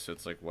anyway, so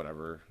it's like,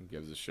 whatever, who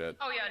gives a shit.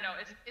 Oh yeah, no,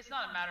 it's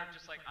not a matter of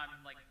just like,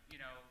 I'm like, you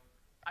know,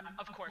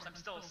 of course I'm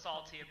still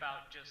salty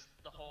about just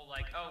the whole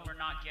like, oh, we're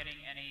not getting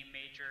any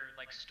major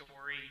like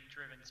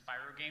story-driven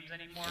Spyro games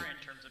anymore in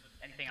terms of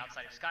anything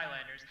outside of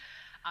Skylanders.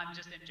 I'm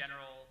just in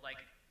general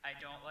like, I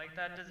don't like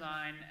that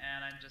design,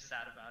 and I'm just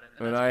sad about it.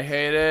 And I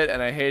hate it,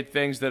 and I hate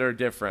things that are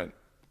different.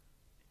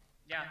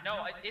 Yeah,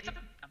 no, I'm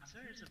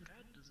sorry, it's a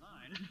bad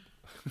design.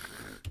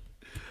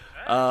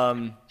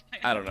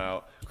 I don't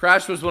know.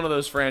 Crash was one of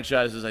those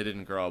franchises I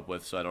didn't grow up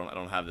with, so I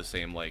don't have the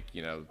same like,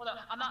 you know. Well, no,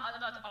 I'm not.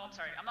 Oh, I'm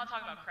sorry. I'm not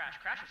talking about Crash.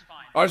 Crash was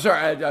fine. Oh,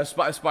 sorry.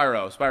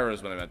 Spyro. Spyro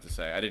is what I meant to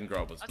say. I didn't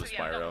grow up with the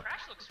Yeah, Spyro. no,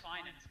 Crash looks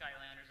fine in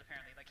Skylanders.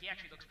 Apparently, like he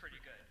actually looks pretty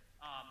good.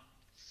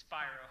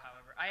 Spyro,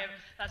 however,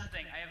 that's the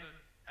thing. I have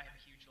a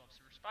huge love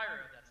for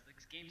Spyro. That's the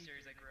game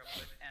series I grew up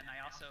with, and I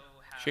also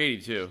have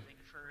Shady too. something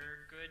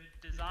for good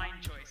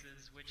design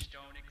choices, which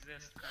don't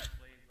exist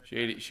currently.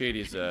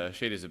 Shady's a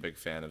big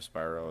fan of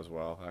Spyro as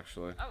well,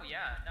 actually. Oh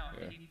yeah, no,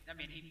 Yeah. he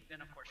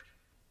and of course,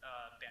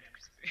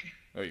 Banjo-Kazooie.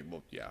 Oh,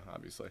 well, yeah,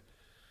 obviously.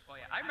 Well,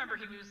 yeah, I remember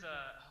he was.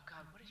 Oh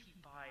God, what did he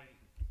buy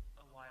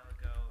a while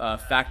ago?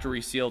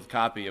 Factory sealed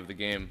copy of the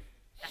game.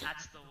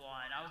 That's the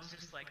one. I was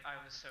just like, I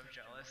was so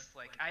jealous.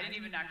 Like, I didn't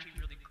even actually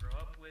really grow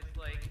up with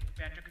like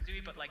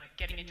Banjo-Kazooie, but like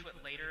getting into it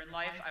later in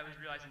life, I was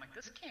realizing like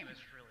this game is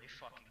really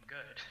fucking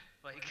good.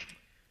 Like.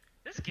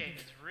 this game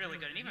is really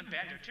good. And even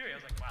Banjo-Tooie, I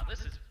was like, wow,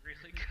 this is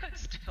really good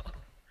still.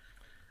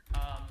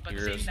 But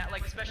seeing that,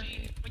 like,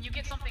 especially when you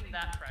get something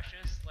that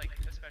precious, like,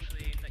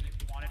 especially that you've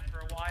wanted for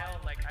a while,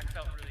 like, I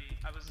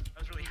was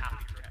really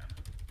happy for him.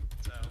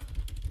 So,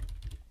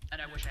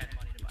 and I wish I had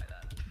money to buy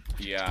that.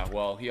 Yeah,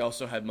 well, he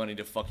also had money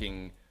to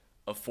fucking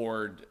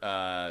afford,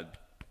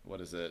 what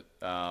is it,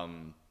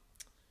 going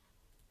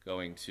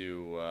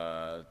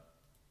to,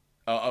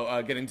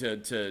 getting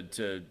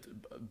to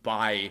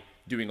buy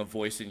doing a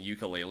voice in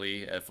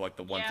ukulele for like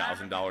the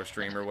 $1,000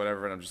 stream or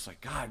whatever, and I'm just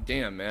like, god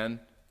damn, man.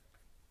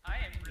 I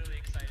am really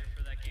excited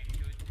for that game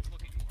too. It's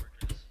looking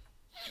gorgeous.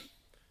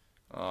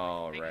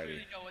 Alrighty. They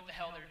clearly know what the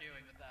hell they're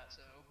doing with that,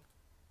 so.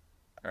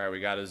 Alright, we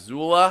got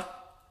Azula.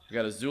 We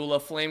got Azula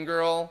Flame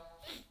Girl.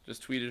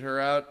 Just tweeted her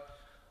out.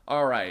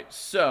 Alright,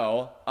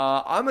 so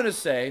I'm gonna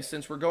say,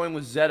 since we're going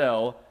with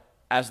Zeto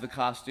as the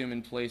costume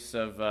in place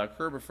of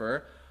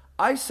Kerbifer,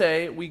 I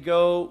say we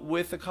go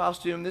with the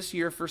costume this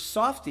year for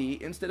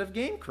Softy instead of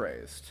Game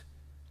Crazed.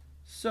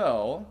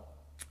 So,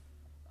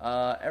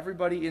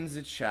 everybody in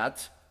the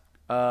chat,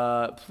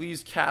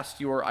 please cast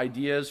your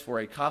ideas for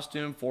a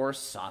costume for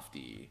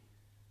Softy.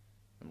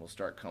 And we'll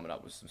start coming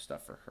up with some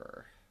stuff for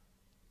her.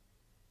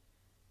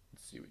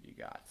 Let's see what you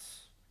got.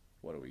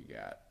 What do we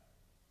got?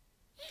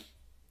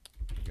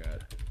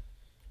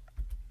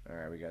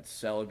 Alright, we got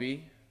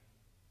Celebi.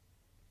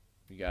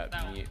 We got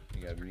Mew.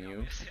 We got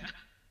Mew.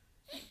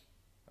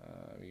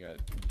 We got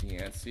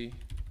Deancey.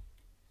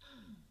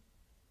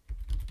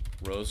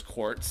 Rose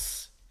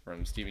Quartz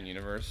from Steven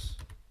Universe.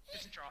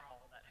 Just draw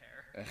all of that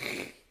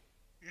hair.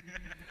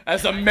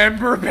 As a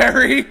member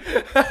berry.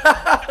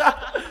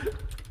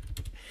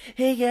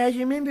 Hey guys,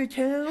 remember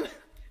Tom?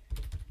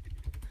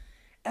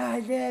 I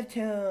love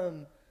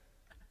Tom.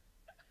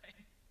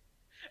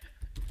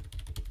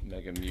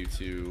 Mega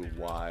Mewtwo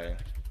Y.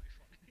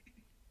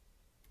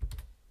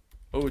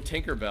 Oh,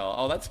 Tinkerbell.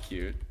 Oh, that's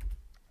cute.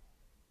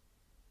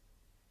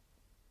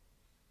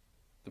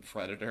 The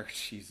Predator.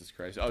 Jesus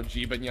Christ. Oh,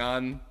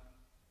 Jibanyan.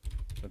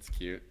 That's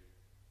cute.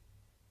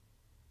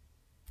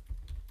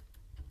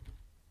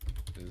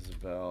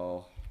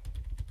 Isabel.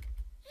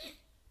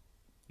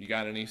 You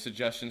got any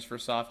suggestions for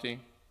Softy?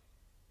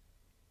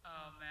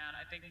 Oh man,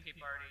 I think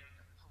people already.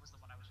 What was the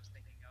one I was just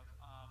thinking of?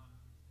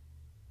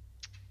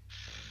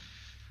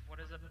 What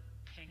is a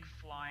pink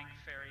flying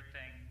fairy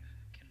thing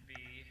can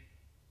be?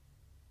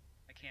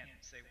 I can't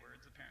say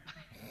words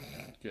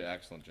apparently. Good,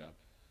 excellent job.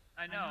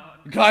 I know.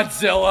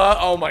 Godzilla.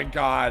 Oh my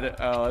god.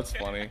 Oh, that's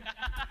funny.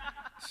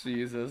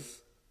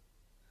 Jesus.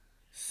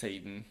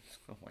 Satan.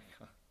 Oh my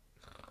god.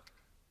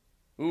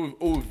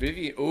 Ooh,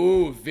 Vivian.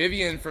 Ooh,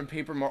 Vivian from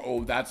Paper Mario.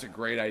 Oh, that's a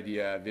great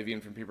idea.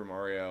 Vivian from Paper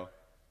Mario.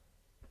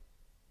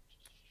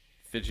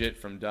 Fidget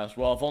from Dust.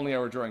 Well, if only I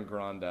were drawing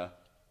Granda.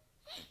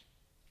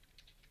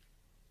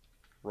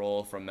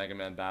 Roll from Mega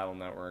Man Battle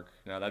Network.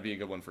 Now that'd be a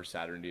good one for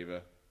Saturn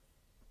Diva.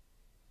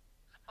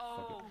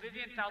 Oh,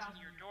 Vivian Thousand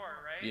Year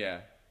Door, right?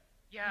 Yeah.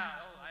 Yeah.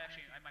 Oh, I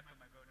might put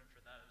my vote in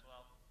for that as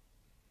well.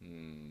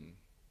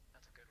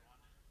 That's a good one.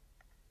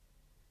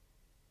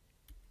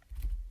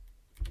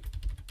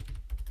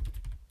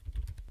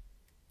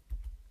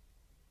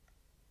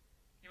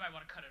 You might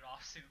want to cut it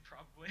off soon,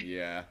 probably.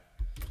 Yeah.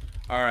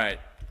 All right.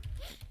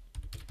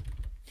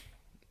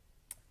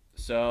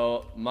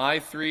 So my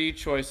three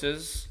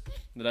choices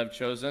that I've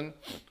chosen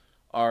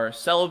are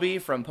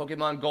Celebi from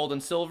Pokemon Gold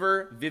and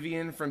Silver,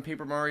 Vivian from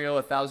Paper Mario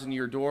A Thousand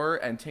Year Door,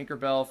 and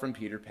Tinkerbell from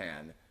Peter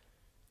Pan.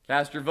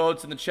 Cast your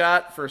votes in the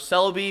chat for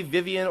Celebi,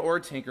 Vivian, or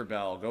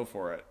Tinkerbell. Go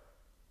for it.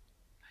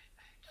 I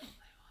totally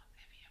want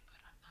Vivian, but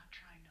I'm not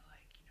trying to,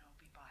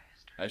 be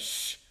biased.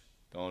 Shh.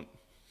 Don't.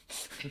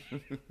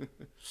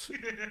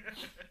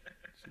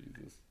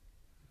 Jesus.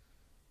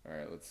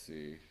 Alright, let's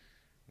see.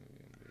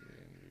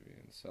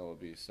 Vivian.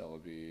 Celebi.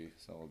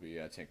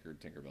 Yeah,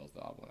 Tinkerbell's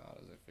the odd one out,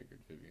 as I figured.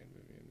 Vivian.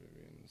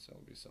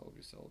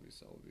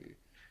 Celebi.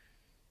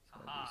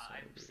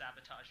 I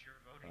sabotaged your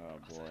voting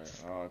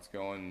process. Boy. Oh,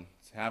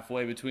 it's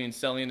halfway between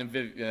Celian and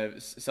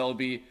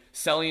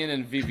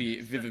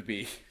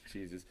Vivibi.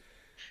 Jesus.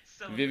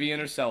 Vivian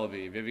or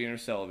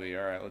Celebi.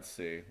 Alright, let's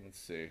see.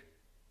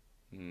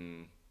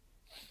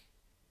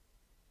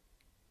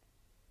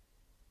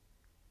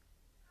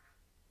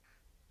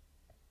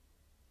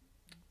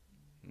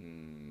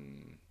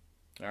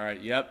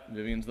 Alright, yep,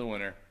 Vivian's the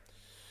winner.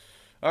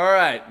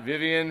 Alright,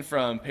 Vivian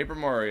from Paper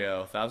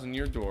Mario, Thousand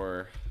Year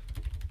Door.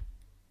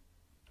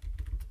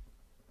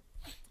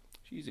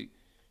 She's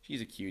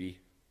a cutie.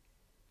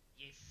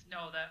 Yes. No,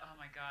 oh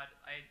my god.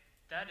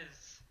 That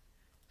is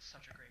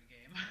such a great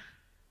game.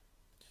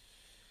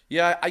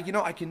 Yeah, I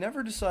can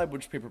never decide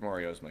which Paper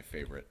Mario is my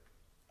favorite.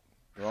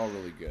 They're all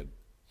really good.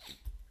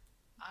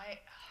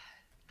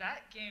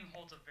 That game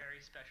holds a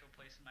very special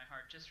place in my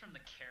heart, just from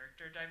the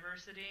character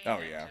diversity. Oh,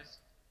 and yeah. Just,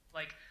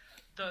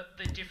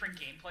 the different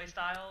gameplay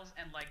styles,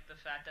 and the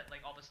fact that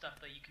all the stuff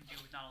that you can do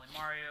with not only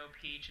Mario,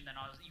 Peach, and then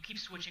you keep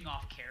switching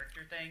off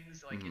character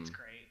things. It's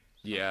great.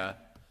 Yeah.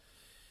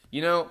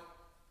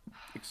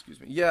 Excuse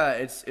me. Yeah,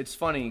 it's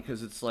funny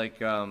because it's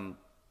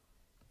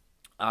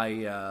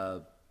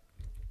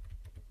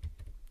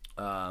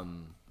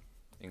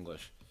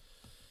English.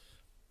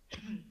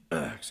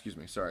 Excuse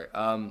me. Sorry.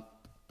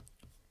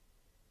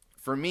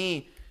 For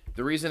me,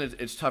 the reason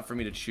it's tough for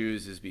me to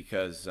choose is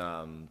because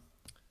I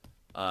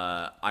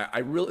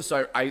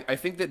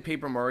think that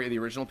Paper Mario, the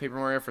original Paper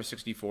Mario for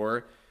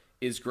 64,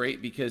 is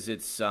great because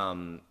it's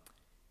very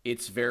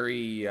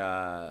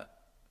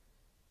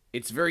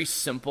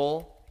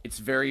simple. It's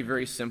very,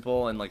 very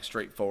simple and like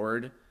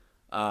straightforward,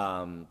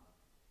 and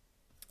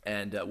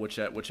which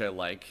I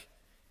like,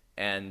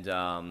 and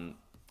then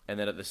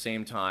at the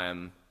same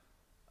time,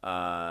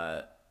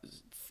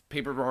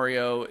 Paper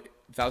Mario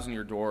Thousand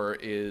Year Door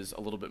is a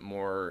little bit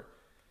more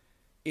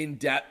in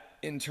depth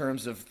in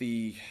terms of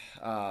the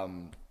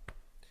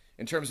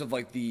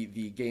like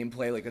the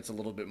gameplay. Like it's a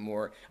little bit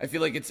more. I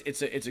feel like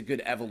it's a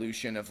good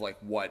evolution of like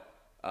what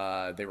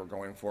they were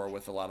going for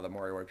with a lot of the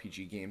Mario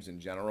RPG games in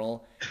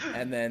general.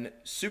 And then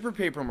Super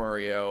Paper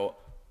Mario,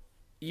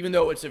 even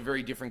though it's a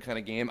very different kind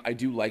of game, I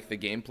do like the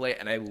gameplay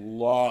and I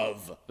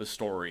love the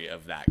story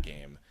of that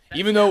game.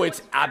 Even though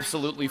it's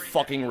absolutely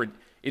fucking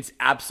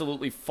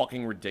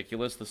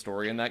ridiculous, the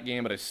story in that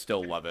game, but I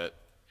still love it.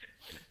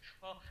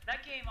 Well,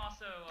 that game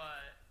also,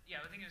 I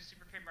think it was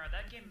Super Paper Mario.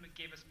 That game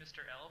gave us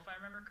Mr. L, if I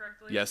remember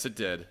correctly. Yes, it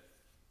did.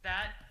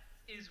 That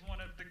is one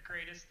of the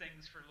greatest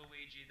things for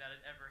Luigi that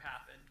had ever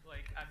happened.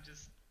 Like, I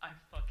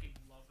fucking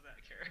love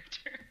that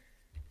character.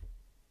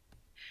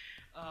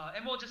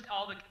 And well, just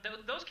all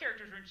those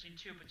characters were interesting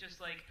too, but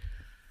just like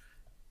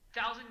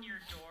Thousand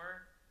Year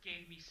Door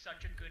gave me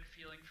such a good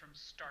feeling from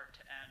start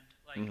to end.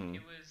 Like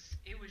it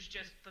was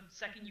just the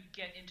second you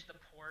get into the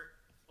port,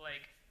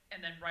 like,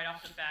 and then right off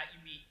the bat you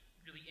meet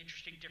really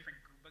interesting different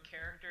Goomba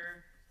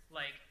character.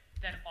 Like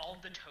then all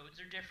the Toads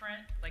are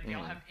different. Like they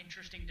all have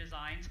interesting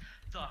designs.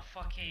 The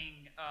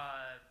fucking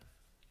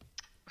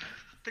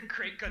the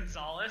Great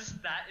Gonzalez,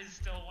 that is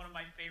still one of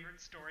my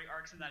favorite story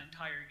arcs in that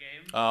entire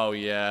game. Oh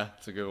yeah,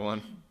 it's a good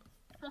one.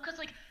 Well, because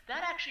like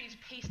that actually is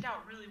paced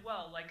out really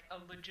well, like a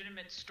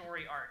legitimate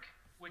story arc.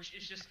 Which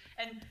is just,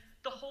 and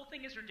the whole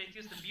thing is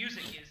ridiculous. The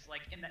music is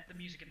like the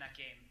music in that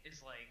game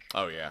is like,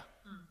 oh yeah,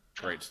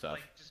 great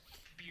stuff. Like just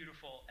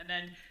beautiful. And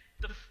then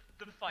the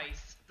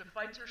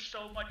fights are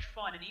so much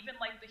fun, and even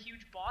like the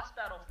huge boss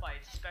battle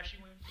fights,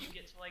 especially when you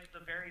get to like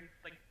the giant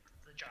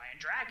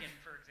dragon,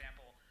 for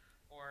example.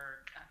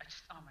 Or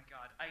oh my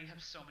god, I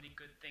have so many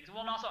good things.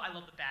 Well, and also I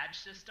love the badge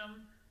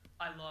system.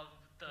 I love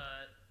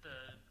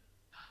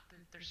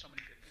there's so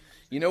many good things.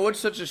 You know what's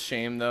such a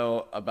shame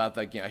though about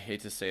that game? I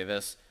hate to say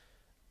this.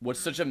 What's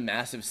such a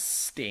massive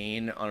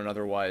stain on an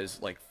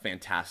otherwise like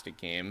fantastic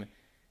game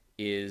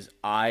is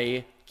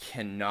I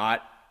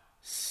cannot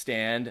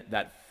stand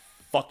that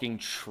fucking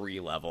tree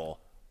level.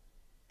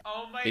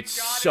 Oh my god.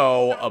 It's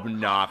so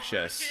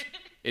obnoxious.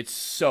 It's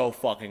so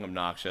fucking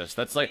obnoxious.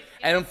 That's like,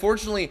 and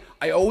unfortunately,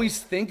 I always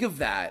think of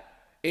that.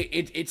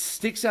 It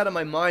sticks out of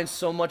my mind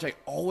so much. I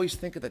always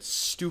think of that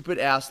stupid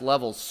ass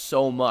level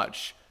so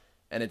much,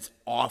 and it's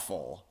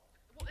awful.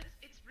 Well,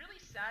 it's really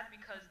sad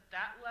because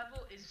that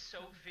level is so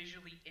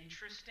visually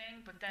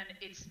interesting, but then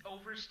it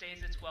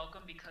overstays its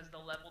welcome because the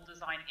level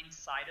design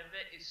inside of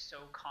it is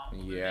so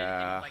convoluted.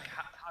 Yeah. And like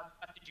how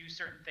to do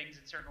certain things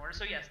in certain order.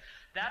 So yes,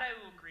 that I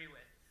will agree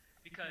with,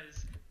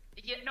 because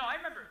I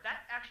remember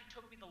that actually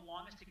took me the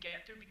longest to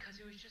get through because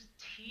it was just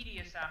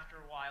tedious after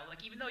a while.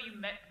 Like even though you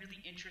met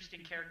really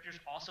interesting characters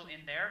also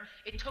in there,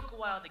 it took a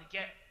while to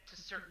get to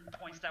certain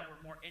points that were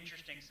more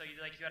interesting. So you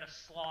had to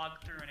slog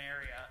through an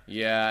area.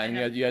 Yeah,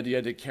 and you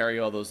had to carry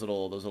all those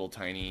little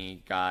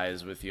tiny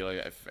guys with you.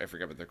 Like, I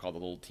forget what they're called, the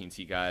little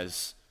teensy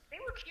guys. They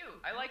were cute.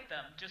 I like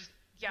them. Just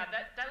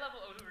that level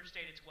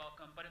overstayed its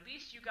welcome, but at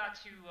least you got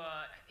to.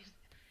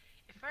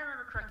 If I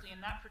remember correctly, in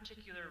that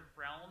particular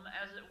realm,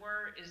 as it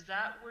were, is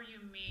that where you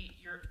meet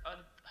your?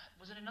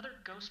 Was it another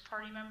Ghost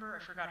Party member? I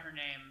forgot her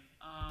name.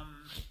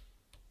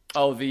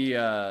 Oh, the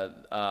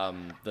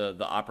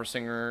opera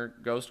singer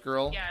ghost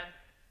girl.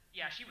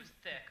 Yeah, she was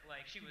thick.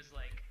 She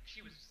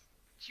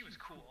was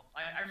cool.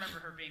 I remember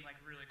her being like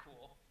really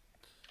cool.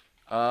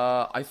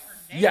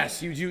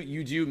 Yes,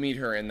 you do meet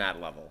her in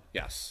that level.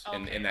 Yes,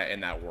 okay.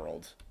 in that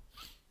world.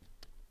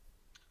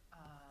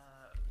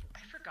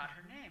 I forgot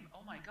her name.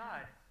 Oh my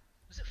god.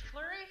 Was it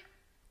Flurry?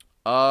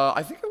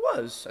 I think it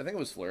was. I think it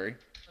was Flurry.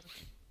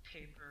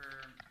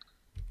 Paper.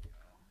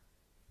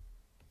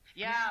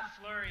 Yeah,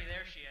 Flurry.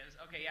 There she is.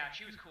 Okay, yeah,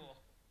 she was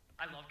cool.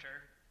 I loved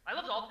her. I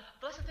loved all.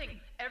 But that's the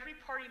thing. Every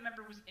party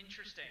member was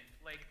interesting.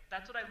 Like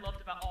that's what I loved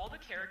about all the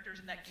characters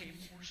in that game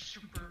were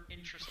super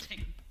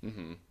interesting.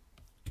 Mm-hmm.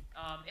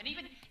 And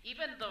even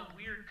the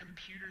weird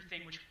computer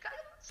thing, which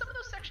some of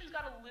those sections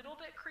got a little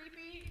bit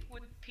creepy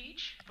with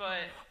Peach,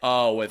 but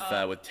with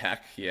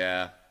Tech,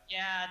 yeah.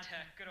 Yeah,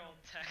 Tech, good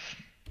old Tech.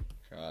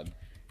 God.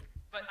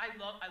 But I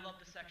love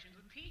the sections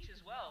with Peach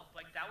as well.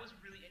 Like that was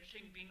really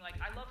interesting. Being like,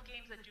 I love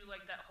games that do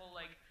like that whole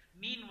like.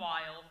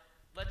 Meanwhile,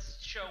 let's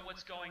show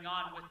what's going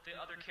on with the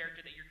other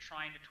character that you're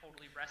trying to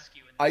totally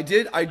rescue. I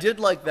did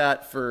like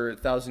that for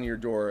Thousand Year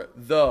Door,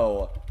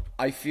 though.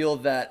 I feel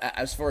that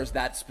as far as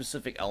that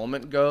specific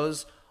element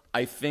goes,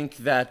 I think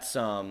that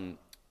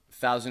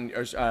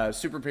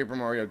Super Paper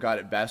Mario got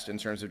it best in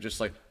terms of just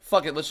like,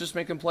 fuck it, let's just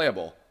make them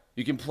playable.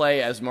 You can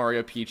play as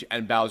Mario, Peach,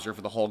 and Bowser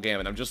for the whole game,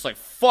 and I'm just like,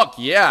 fuck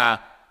yeah,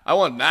 I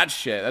want that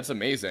shit. That's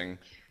amazing.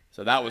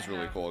 So that was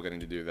really cool getting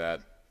to do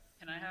that.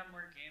 Can I have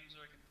more games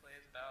where I can play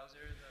as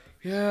Bowser?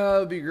 Yeah, that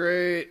would be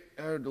great.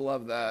 I would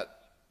love that.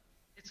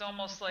 It's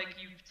almost like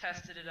you've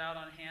tested it out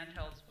on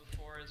handhelds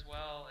before as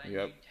well, and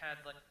Yep. you had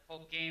like a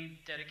whole game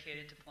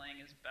dedicated to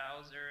playing as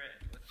Bowser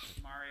with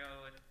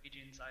Mario and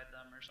Luigi inside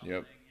them or something.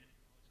 Yep.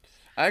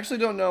 I actually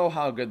don't know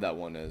how good that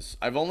one is.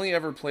 I've only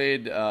ever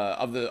played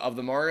of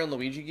the Mario and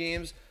Luigi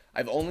games.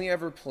 I've only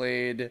ever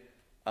played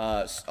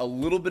a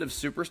little bit of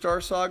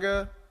Superstar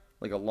Saga,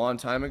 like a long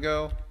time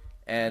ago,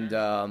 and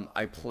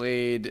I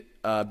played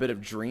a bit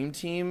of Dream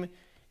Team.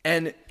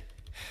 And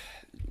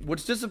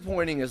what's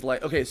disappointing is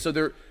like, okay, so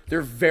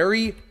they're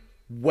very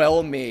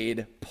well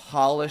made,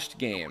 polished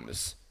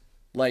games.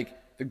 Like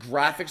the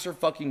graphics are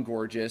fucking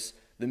gorgeous.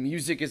 The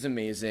music is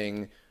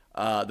amazing.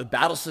 The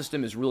battle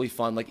system is really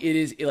fun. Like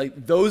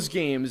like those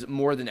games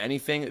more than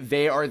anything,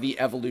 they are the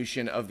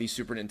evolution of the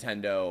Super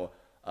Nintendo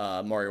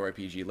Mario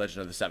RPG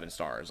Legend of the Seven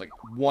Stars, like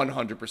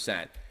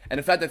 100%. And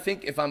in fact, I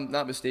think if I'm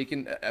not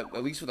mistaken,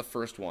 at least for the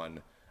first one,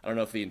 I don't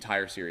know if the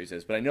entire series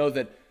is, but I know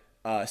that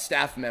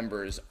staff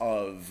members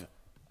of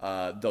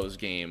those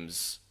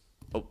games.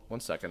 Oh, 1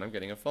 second, I'm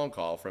getting a phone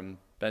call from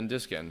Ben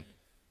Diskin.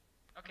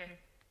 Okay.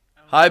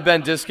 Hi,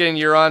 Ben Diskin.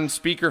 You're on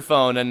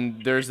speakerphone,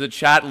 and there's the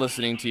chat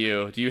listening to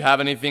you. Do you have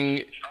any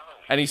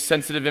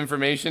sensitive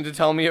information to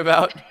tell me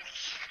about? Well, I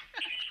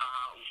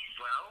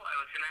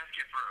was going to ask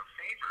you for a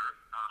favor.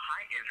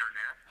 Hi,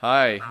 Internet.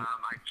 Hi.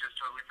 I just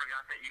totally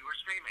forgot that you were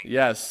streaming.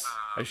 Yes,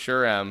 I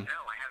sure am. No,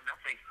 I have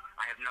nothing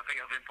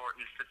of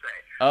importance to say.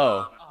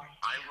 Oh.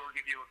 I will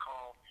give you a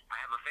call. I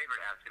have a favor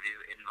to ask of you.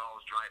 It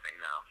involves driving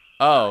now.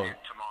 Oh.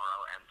 Tomorrow,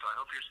 and so I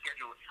hope your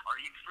schedule. Are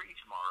you free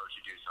tomorrow to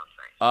do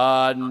something?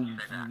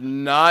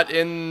 Not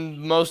in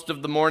most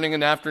of the morning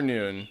and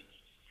afternoon.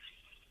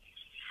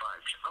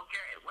 Fudge.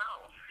 Okay,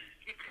 well,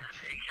 you can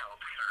take help,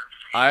 sir.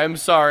 I'm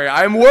sorry.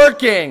 I'm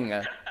working.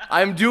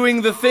 I'm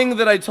doing the thing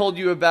that I told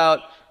you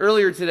about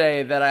earlier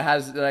today that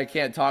I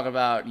can't talk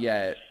about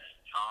yet.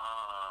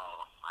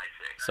 Oh, I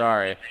see.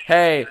 Sorry.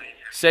 Hey,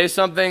 say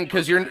something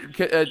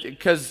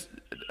because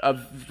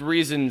of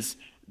reasons.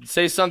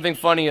 Say something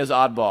funny as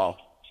Oddball.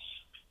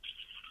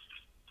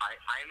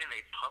 I'm in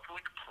a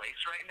public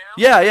place right now.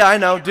 Yeah, I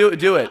know. Do it.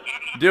 Do it.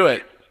 Do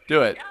it.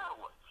 Do it.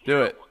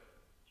 Do it.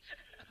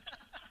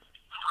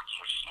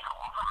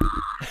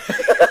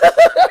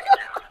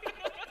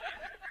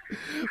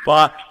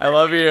 Bye. I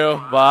love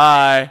you.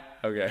 Bye.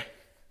 Okay.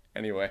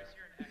 Anyway.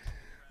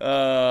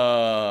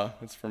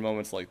 It's for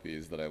moments like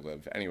these that I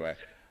live. Anyway.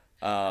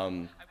 I want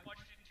you to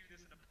do this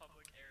in a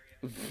public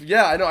area.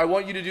 Yeah, I know. I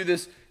want you to do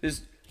this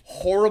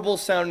horrible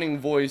sounding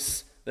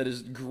voice that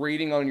is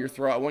grating on your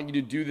throat. I want you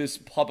to do this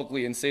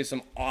publicly and say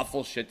some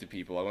awful shit to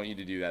people. I want you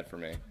to do that for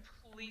me.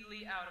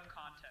 Completely out of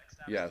context.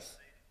 Absolutely. Yes.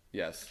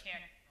 Yes.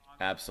 Can't go wrong.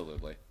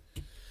 Absolutely.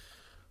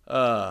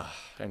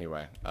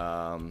 Anyway.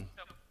 Mario,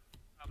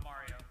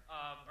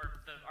 or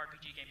the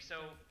RPG game.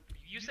 So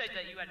you said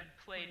that you hadn't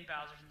played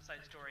Bowser's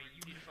Inside Story.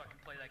 You need to fucking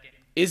play that game.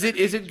 Is it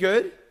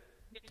good?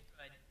 It's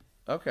good.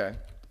 Okay.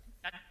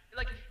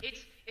 Like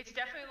it's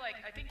definitely like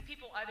I think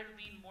people either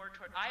lean more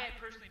toward. I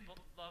personally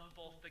love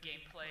both the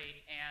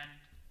gameplay and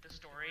the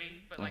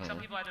story, but like some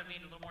people either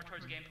lean a little more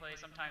towards gameplay.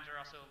 Sometimes they're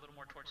also a little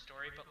more towards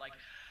story. But like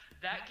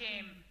that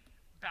game,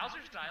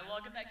 Bowser's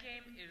dialogue in that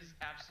game is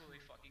absolutely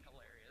fucking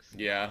hilarious.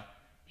 Yeah.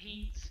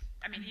 He's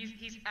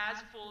as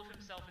full of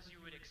himself as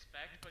you would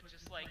expect, but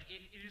just like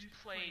it is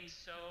played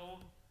so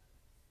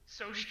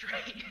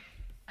straight.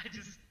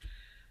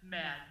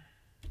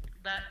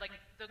 That like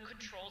the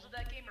controls of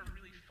that game are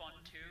really fun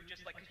too.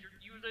 Just like 'cause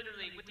you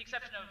literally, with the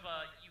exception of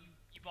you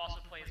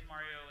also play as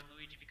Mario and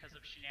Luigi because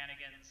of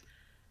shenanigans.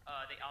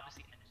 They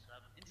obviously ended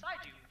up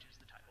inside you, which is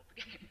the title of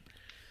the game.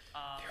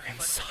 They're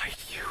inside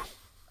you.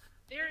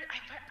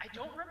 I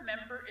don't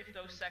remember if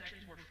those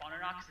sections were fun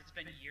or not because it's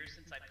been years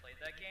since I played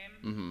that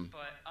game.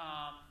 But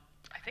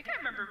I think I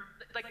remember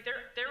like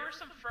there were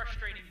some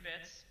frustrating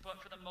bits, but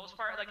for the most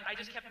part, like I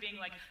just kept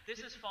being like, this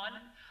is fun,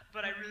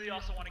 but I really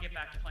also want to get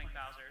back to playing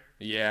Bowser.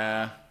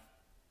 Yeah.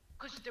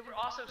 Because there were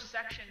also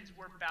sections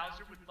where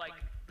Bowser would like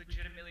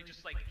legitimately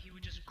just like he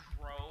would just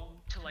grow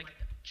to like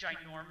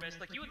ginormous.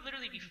 Like you would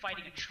literally be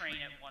fighting a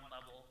train at one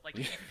level, like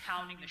you'd be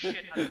pounding the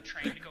shit out of the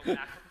train to go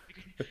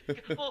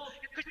backwards. Well,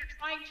 because you're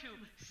trying to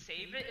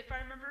save it, if I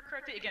remember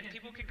correctly. Again,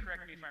 people can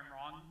correct me if I'm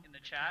wrong in the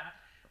chat,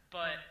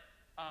 but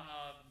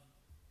I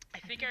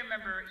think I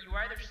remember you were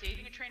either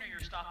saving a train or you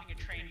were stopping a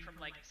train from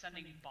like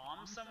sending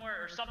bombs somewhere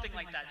or something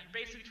like that. You're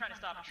basically trying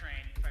to stop a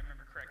train, if I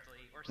remember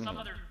correctly, or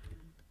some other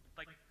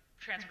like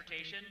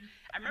transportation.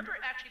 I remember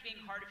it actually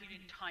being hard if you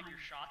didn't time your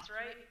shots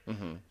right.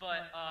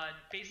 But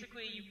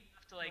basically you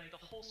have to like the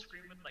whole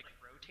screen would like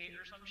rotate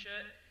or some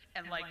shit,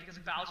 and like because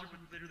Bowser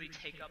would literally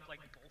take up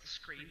like both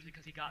screens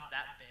because he got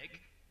that big,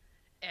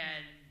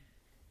 and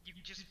you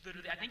just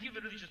literally, I think you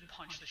literally just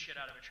punch the shit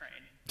out of a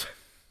train,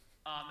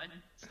 and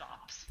it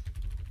stops.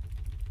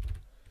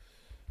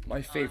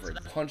 My favorite.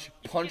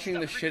 Punching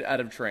the shit out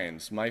of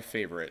trains. My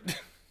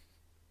favorite.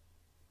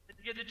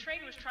 Yeah, the train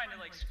was trying to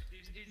like,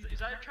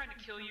 is either trying to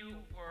kill you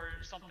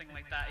or something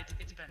like that.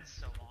 It's been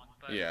so long,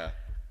 but yeah.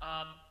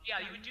 Yeah,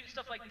 you would do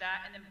stuff like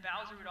that, and then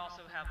Bowser would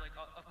also have like,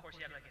 of course,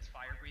 he had like his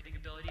fire breathing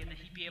ability, and then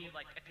he'd be able to,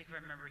 like, I think I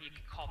remember he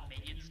could call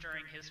minions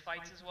during his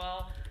fights as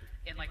well,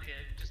 in like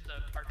just the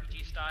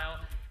RPG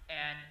style.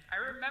 And I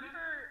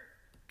remember,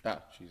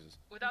 oh Jesus,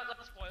 without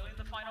like spoiling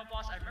the final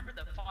boss, I remember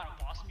the final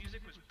boss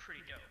music was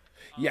pretty dope.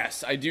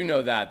 Yes, I do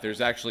know that.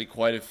 There's actually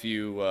quite a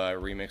few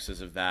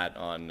remixes of that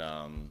on.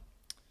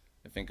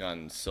 I think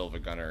on Silva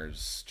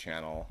Gunner's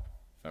channel,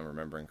 if I'm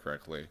remembering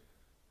correctly.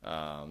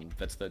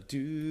 That's the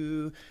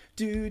do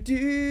do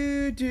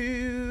do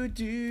do do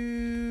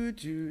do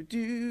do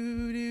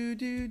do do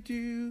do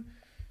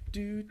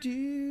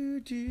do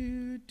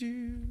do do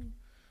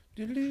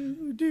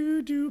do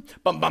do do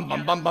bum bum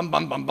bum bum bum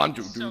bum bum bum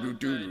do do do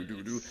do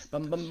do do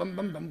bum bum bum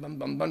bum bum bum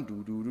bum bum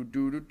do do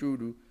do do do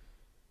do.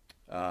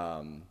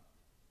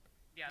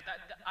 Yeah,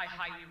 I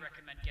highly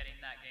recommend getting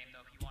that game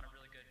though if you want a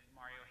really good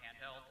Mario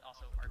handheld,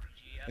 also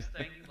RPG-esque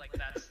thing. Like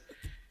that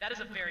is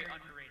a very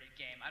underrated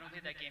game. I don't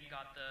think that game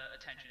got the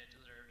attention it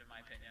deserved, in my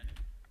opinion.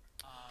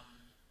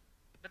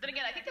 But then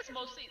again, I think that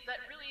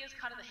really is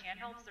kind of the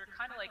handhelds. They're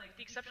kind of like, with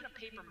the exception of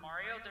Paper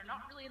Mario, they're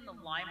not really in the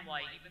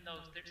limelight, even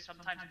though they're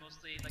sometimes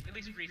mostly, like at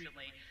least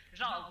recently,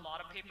 there's not a lot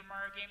of Paper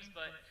Mario games,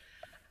 but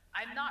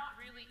I'm not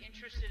really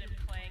interested in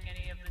playing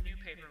any of the new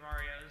Paper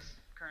Marios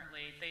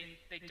currently.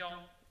 They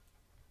don't,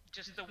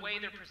 just the way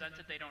they're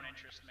presented, they don't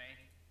interest me.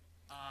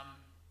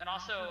 And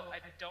also, I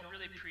don't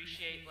really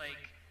appreciate,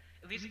 like,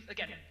 at least,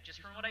 again,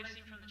 just from what I've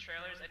seen from the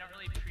trailers, I don't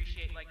really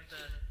appreciate, like,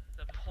 the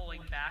pulling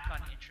back on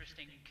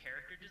interesting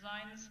character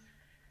designs.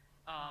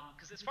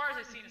 Because as far as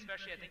I've seen,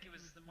 especially, I think it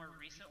was the more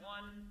recent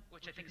one,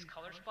 which I think is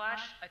Color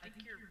Splash, I think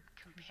your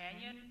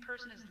companion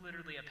person is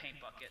literally a paint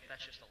bucket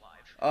that's just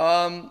alive.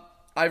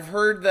 I've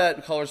heard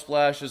that Color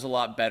Splash is a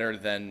lot better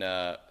than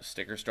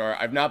Sticker Star.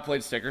 I've not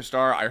played Sticker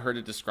Star. I heard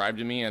it described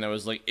to me, and I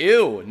was like,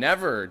 ew,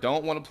 never.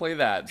 Don't want to play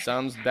that.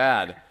 Sounds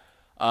bad.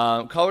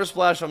 Color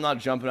Splash, I'm not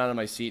jumping out of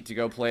my seat to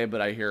go play,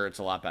 but I hear it's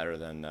a lot better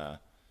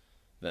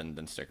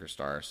than Sticker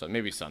Star. So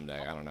maybe someday.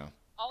 I don't know.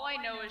 All I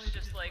know is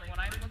just, like, when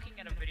I'm looking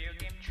at a video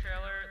game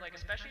trailer, like,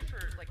 especially for,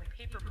 like,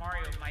 Paper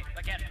Mario, my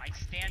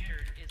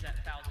standard is at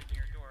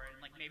 1,000-Year Door, and,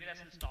 like, maybe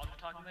that's nostalgia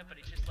talking about, but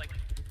it's just, like,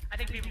 I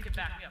think people can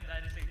back me up.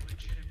 That is a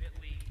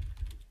legitimately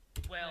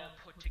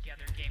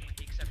well-put-together game, with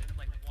the exception of,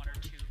 like, one or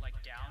two, like,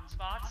 down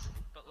spots.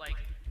 But, like,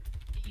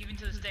 even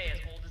to this day, as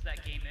old as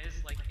that game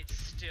is, like, it's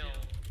still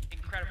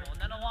incredible.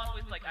 And then along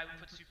with, like, I would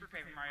put Super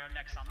Paper Mario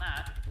next on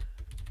that,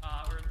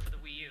 or for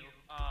the Wii U.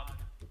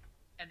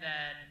 And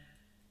then,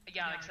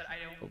 yeah, like I said, I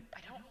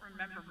don't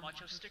remember much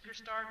of Sticker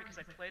Star because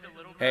I played a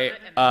little bit of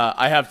it. And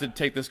I have to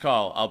take this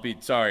call. I'll be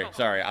sorry.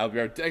 I'll be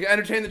right.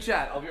 Entertain the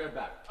chat. I'll be right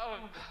back.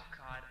 Oh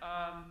God.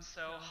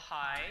 So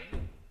hi. Hi.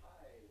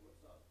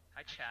 What's up?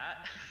 Hi,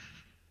 chat.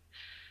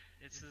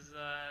 This is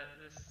the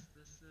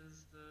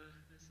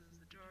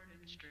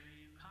Jordan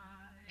stream.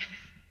 Hi.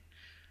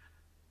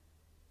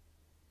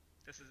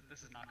 This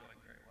is not going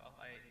very well.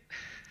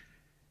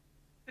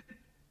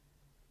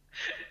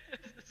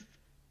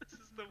 This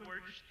is the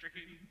worst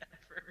stream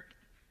ever.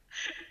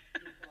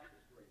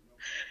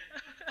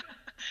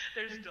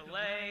 There's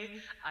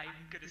delay. I'm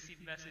gonna see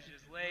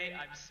messages late.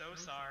 I'm so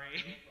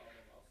sorry.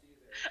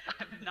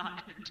 I'm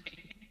not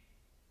entertaining.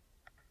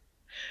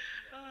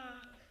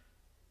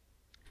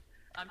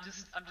 I'm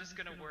just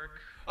gonna work.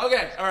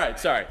 Okay. All right.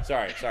 Sorry.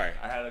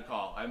 I had a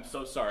call. I'm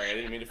so sorry. I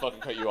didn't mean to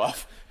fucking cut you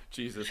off.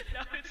 Jesus.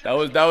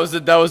 No, that was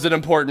an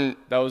important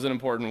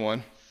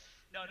one.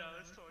 No,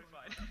 that's totally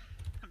fine.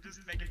 I'm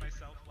just making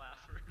myself laugh.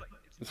 Like,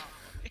 it's not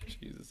funny.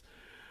 Jesus.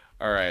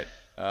 All right.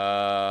 Oh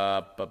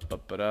my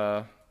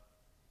god.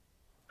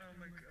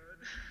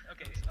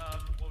 Okay.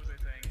 What was I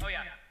saying? Oh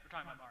yeah, we're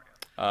talking about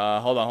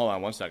Mario. Hold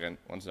on. 1 second.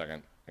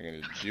 I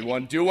can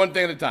do one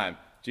thing at a time.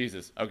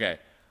 Jesus. Okay.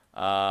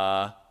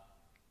 Are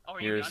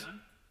you Here's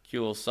done?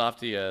 cute little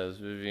softy as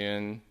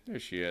Vivian. There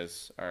she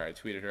is. All right,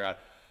 tweeted her out.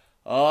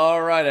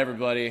 All right,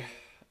 everybody.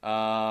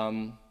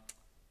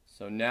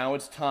 So now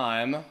it's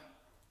time.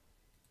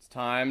 It's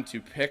time to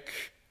pick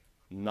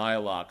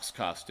Nyloc's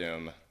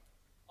costume.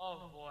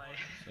 Oh boy.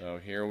 So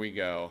here we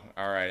go.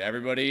 All right,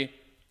 everybody,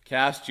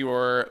 cast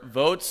your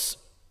votes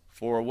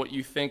for what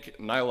you think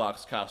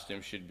Nyloc's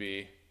costume should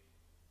be.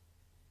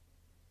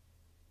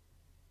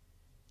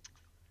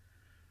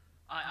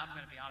 I'm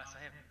gonna be honest.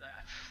 I have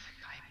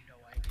no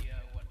idea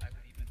what I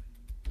would even.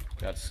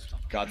 That's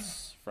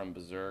Guts from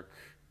Berserk.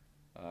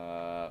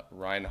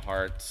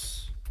 Reinhardt.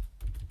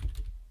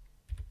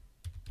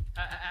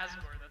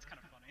 Asgore, that's kind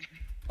of funny.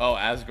 Oh,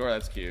 Asgore,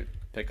 that's cute.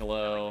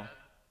 Piccolo.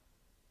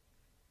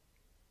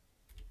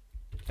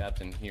 Like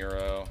Captain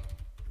Hero.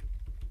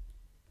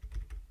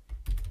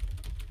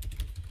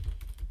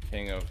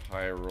 King of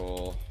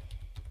Hyrule.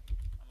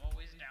 I'm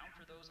always down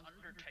for those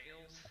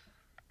Undertales.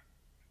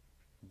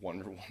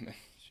 Wonder Woman.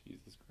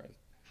 Jesus Christ.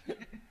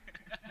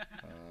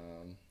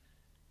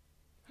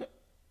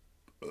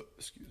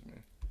 Excuse me.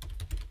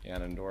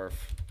 Ganondorf.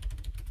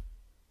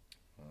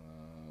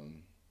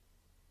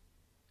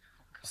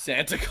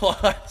 Santa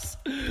Claus.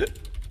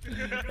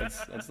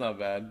 that's not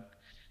bad.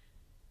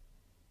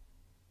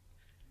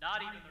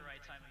 Not even the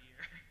right time of year.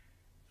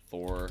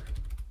 Thor.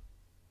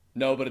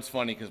 No, but it's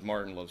funny because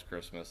Martin loves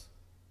Christmas.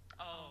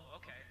 Oh,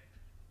 okay.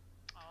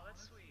 Oh,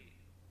 that's sweet.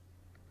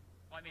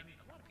 Well, I mean,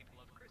 a lot of people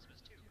love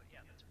Christmas too, but yeah,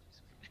 that's really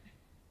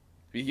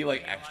sweet.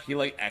 He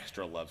like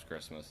extra loves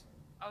Christmas.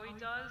 Oh, he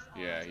does? Oh,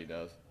 Yeah, he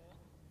does.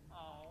 Cool.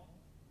 Oh.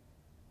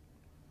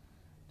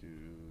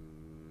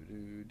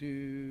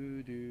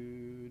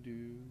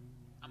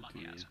 I'm on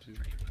the Asgore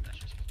train, but that's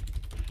just me.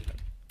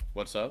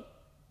 What's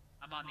up?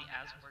 I'm on the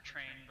Asgore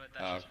train, but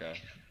that's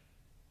just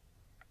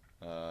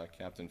me.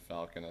 Captain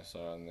Falcon I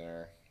saw in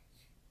there.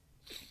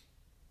 Let's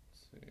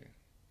see.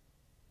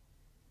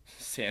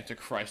 Santa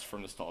Christ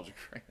from Nostalgia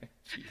Train.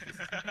 Jesus.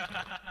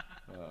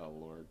 Oh,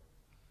 Lord.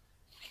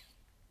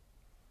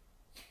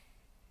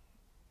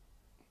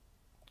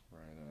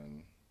 Right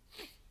on.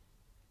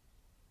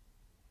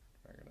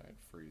 Dragonite,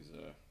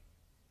 Frieza.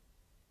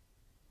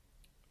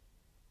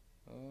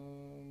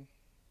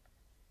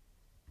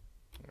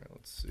 Alright,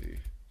 let's see.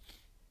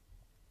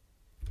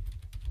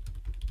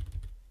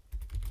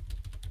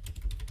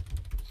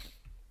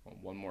 Well,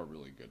 one more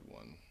really good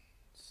one.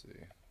 Let's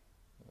see.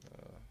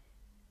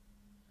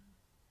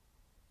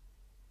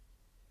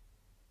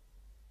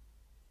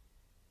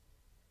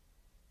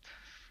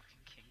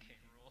 Fucking King K.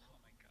 Rool. Oh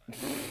my god.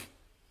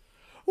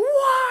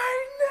 Why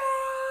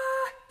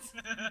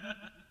not?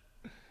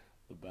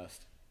 The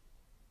best.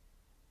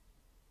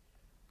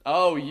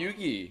 Oh,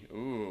 Yugi.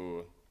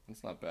 Ooh,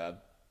 that's not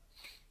bad.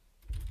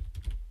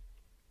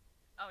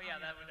 Oh yeah,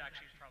 that would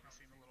actually probably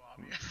seem a little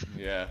obvious.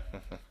 Yeah.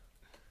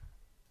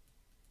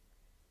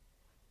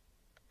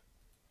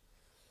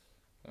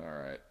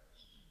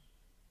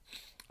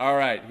 All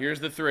right, here's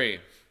the three.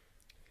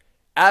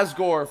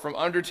 Asgore from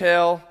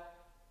Undertale,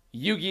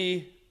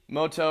 Yugi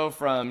Moto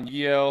from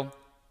Yu-Gi-Oh,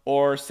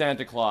 or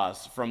Santa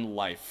Claus from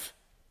Life.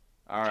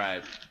 All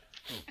right.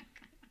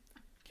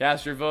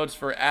 Cast your votes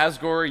for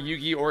Asgore,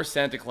 Yugi, or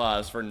Santa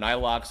Claus for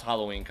Nyloc's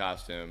Halloween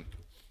costume.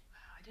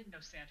 I didn't know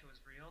Santa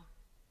was real.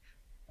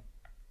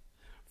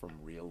 From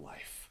real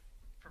life.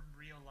 From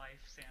real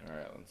life Santa. All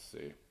right, let's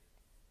see.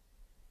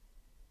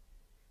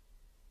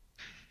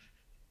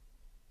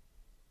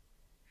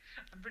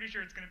 I'm pretty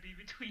sure it's going to be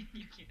between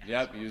Yugi and Asgore.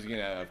 Yep, Yugi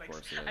and of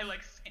course it is. I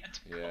like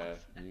Santa Claus.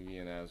 Yeah, Yugi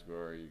and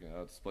Asgore. You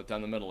can split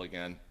down the middle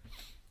again.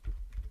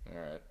 All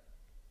right.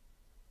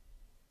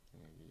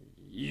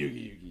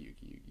 Yugi,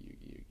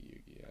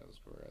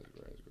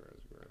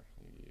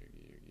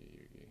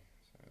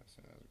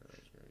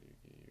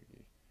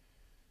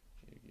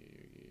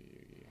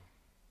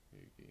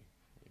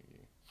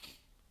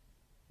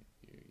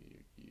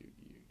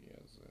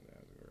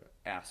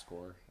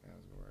 Asgore,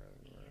 Yugi,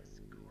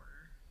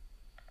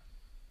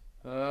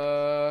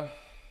 Asgore.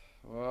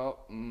 Well,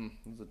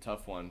 this is a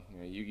tough one. You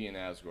know, Yugi and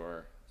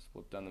Asgore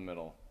split down the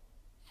middle.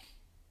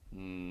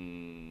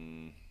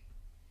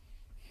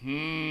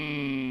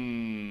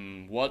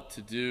 What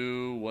to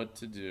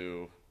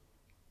do?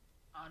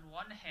 On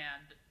one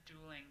hand,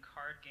 dueling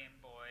card Game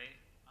Boy.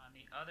 On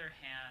the other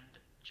hand,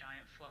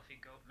 giant fluffy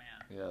goat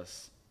man.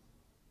 Yes.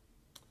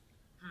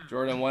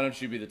 Jordan, why don't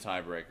you be the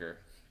tiebreaker?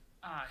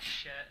 Ah,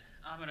 shit.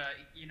 I'm gonna,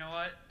 you know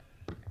what?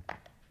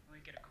 Let me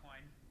get a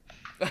coin.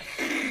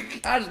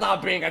 That's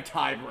not being a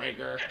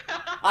tiebreaker.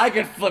 I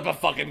could flip a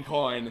fucking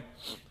coin.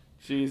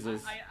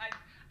 Jesus. I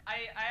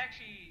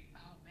actually,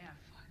 oh man,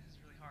 fuck, this is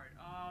really hard.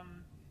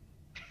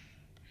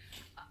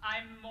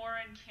 I'm more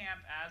in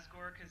camp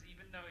Asgore, because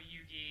even though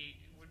Yugi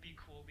would be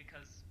cool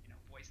because, you know,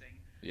 voicing.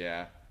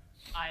 Yeah.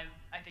 I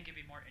think it'd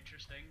be more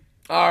interesting.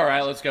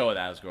 Alright, let's go with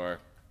Asgore.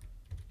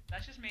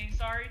 That's just me.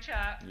 Sorry,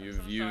 chat.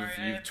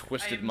 You've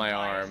twisted my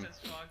arm.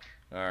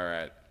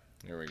 Alright,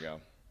 here we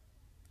go.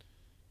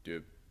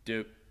 Doop.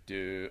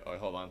 Oh,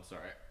 hold on,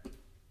 sorry. 1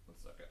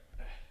 second.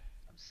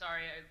 I'm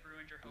sorry I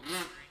ruined your home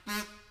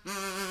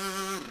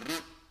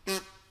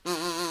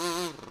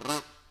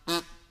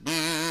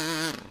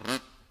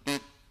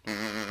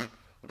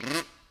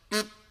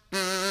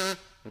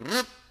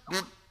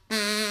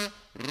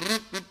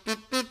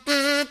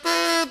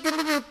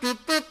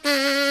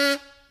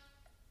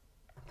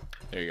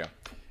There you go.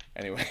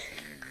 Anyway.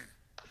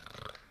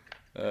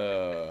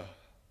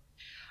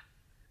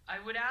 I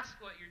would ask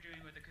what you're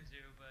doing with the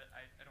kazoo, but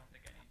I don't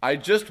think I need. I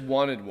just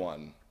wanted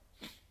one.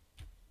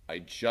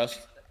 It's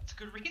a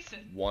good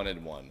reason.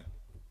 Wanted one.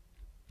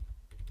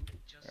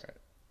 Just, all right.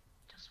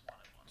 Just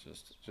wanted one.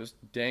 Just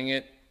dang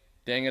it,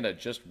 I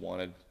just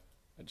wanted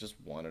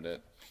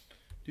it.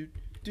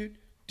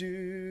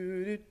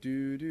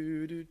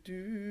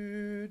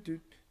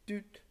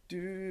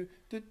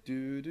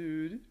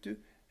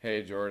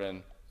 Hey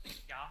Jordan.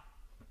 Yeah.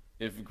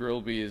 If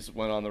Grillby's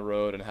went on the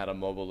road and had a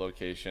mobile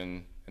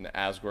location and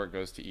Asgore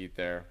goes to eat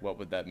there, what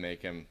would that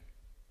make him?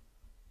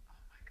 Oh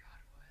my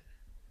god, what?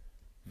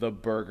 The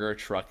Burger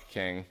Truck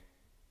King.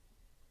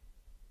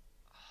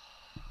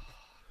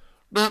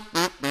 Oh.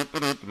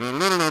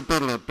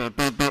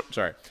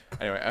 Sorry.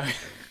 Anyway.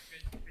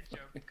 Good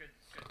joke. Good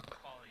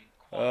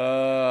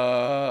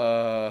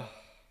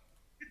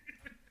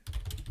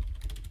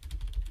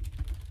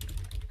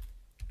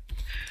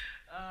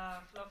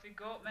Fluffy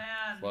goat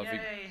man.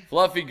 Yay.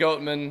 Fluffy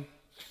Goatman.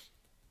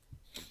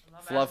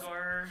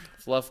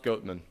 Fluff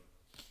Goatman.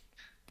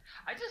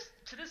 I just,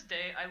 to this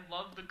day, I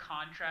love the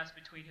contrast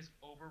between his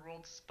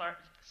overworld sprite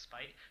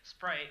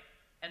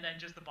and then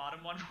just the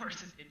bottom one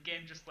versus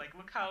in-game. Just like,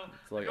 look how...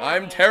 It's like,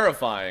 I'm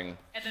terrifying.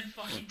 And then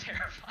fucking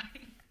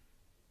terrifying.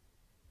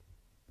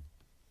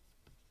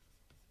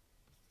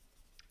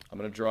 I'm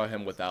gonna draw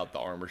him without the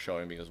armor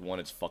showing because 1,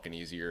 it's fucking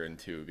easier, and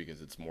 2,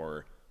 because it's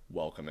more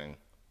welcoming.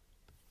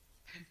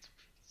 It's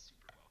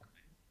super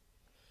welcoming.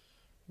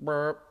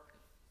 Burp.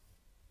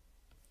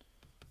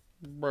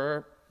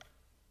 Burp.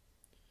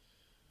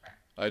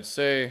 I'd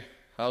say,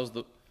 how's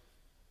the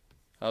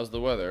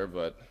weather,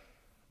 but,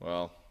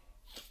 well,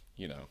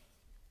 you know.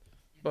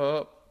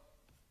 Burp.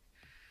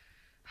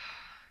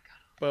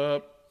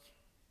 Burp.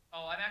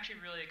 Oh, I'm actually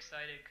really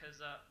excited because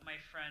my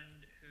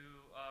friend who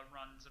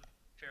runs a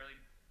fairly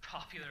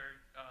popular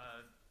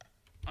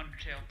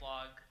Undertale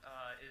blog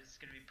is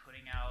going to be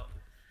putting out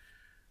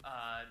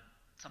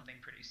something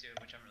pretty soon,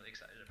 which I'm really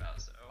excited about.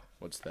 So.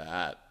 What's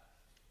that?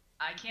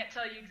 I can't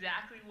tell you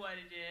exactly what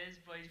it is,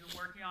 but he's been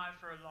working on it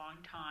for a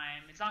long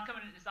time. It's not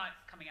coming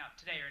out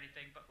today or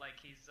anything, but like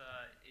he's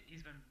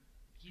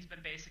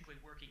been basically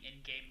working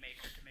in Game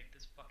Maker to make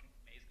this fucking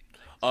amazing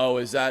thing. Oh,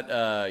 is that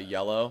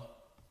yellow?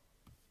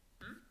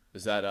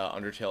 Is that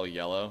Undertale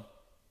yellow?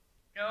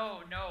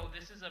 No,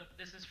 this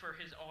is for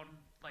his own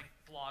like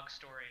blog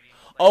story.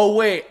 Like, oh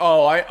wait,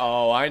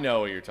 I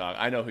know what you're talking.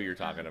 I know who you're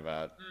talking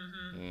about.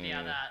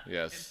 Yeah, that.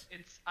 Yes.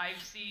 It's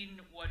I've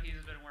seen what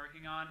he's been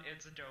working on.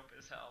 It's dope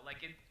as hell. Like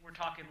we're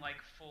talking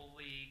like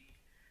fully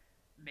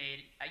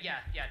made. Yeah,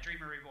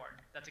 Dreamer Reborn.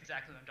 That's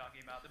exactly what I'm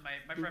talking about.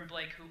 My friend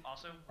Blake, who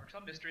also works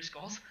on Mystery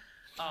Skulls,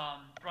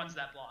 runs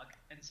that blog,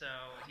 and so.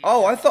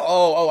 I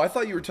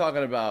thought you were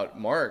talking about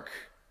Mark.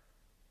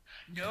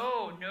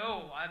 No,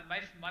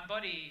 my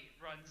buddy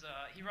runs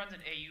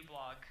an AU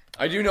blog.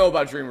 I do know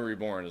about Dreamer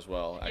Reborn as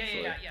well,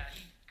 actually. Yeah.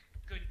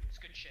 It's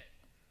good shit.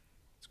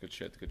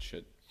 It's good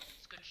shit.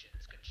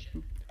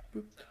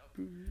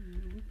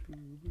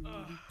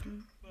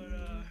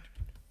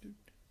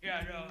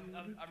 Yeah, no,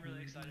 I'm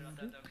really excited about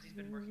that though, because he's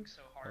been working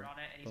so hard on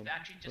it, and he's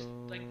actually just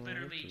like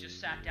literally just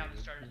sat down and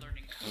started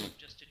learning code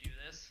just to do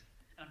this,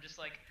 and I'm just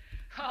like,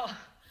 oh,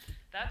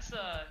 that's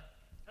a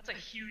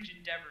huge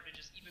endeavor to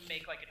just even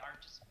make like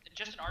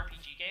just an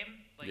RPG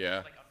game, like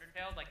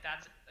Undertale, like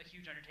that's a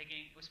huge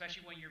undertaking,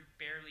 especially when you're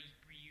barely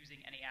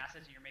reusing any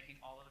assets and you're making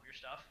all of your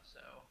stuff.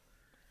 So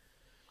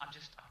I'm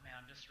just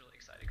really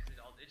excited because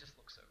it just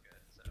looks so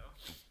good. So,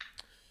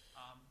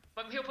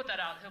 but he'll put that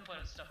out. He'll put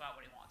his stuff out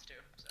when he wants to.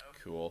 So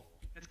cool.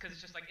 It's because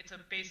it's just like it's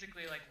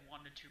basically like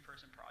 1 to 2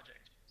 person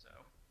project. So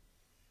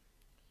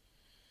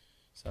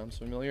sounds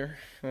familiar.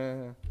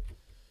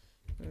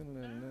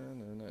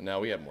 No,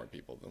 we had more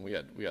people than we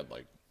had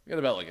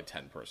about like a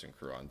 10-person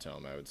crew on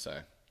Tome, I would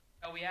say.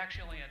 Oh, we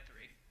actually only had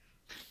 3.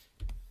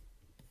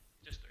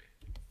 Just 3.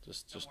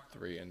 Just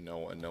 3 and no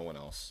one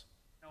else.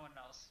 No one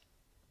else.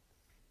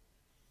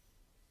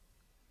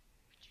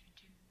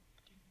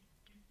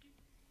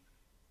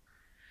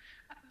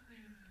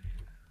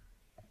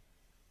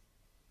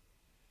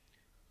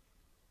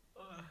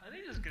 I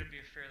think this is gonna be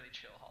a fairly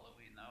chill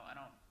Halloween, though. I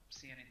don't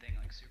see anything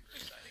like super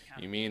exciting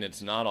happening. You mean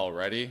it's not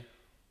already?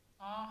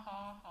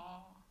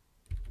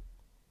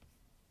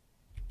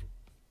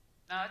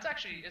 No, it's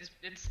actually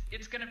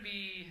it's gonna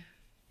be,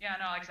 yeah,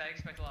 no, like I said, I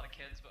expect a lot of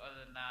kids, but other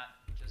than that,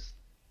 just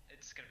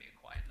it's gonna be a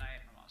quiet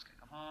night. My mom's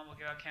gonna come home, we'll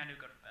give out candy,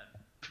 go to bed.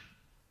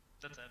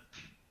 That's it.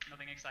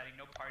 Nothing exciting,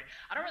 no party.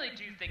 I don't really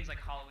do things like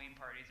Halloween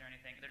parties or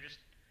anything.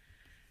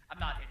 I'm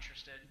not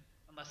interested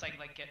unless I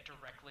like get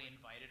directly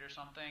invited or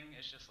something.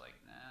 It's just like,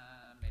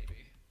 nah,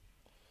 maybe.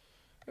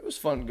 It was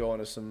fun going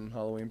to some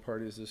Halloween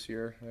parties this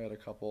year. I had a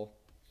couple.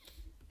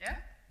 Yeah?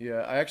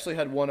 Yeah, I actually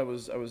had one I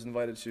was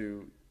invited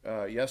to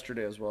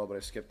yesterday as well, but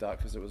I skipped out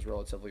because it was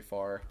relatively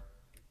far,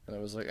 and I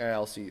was like,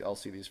 I'll see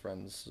these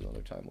friends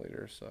another time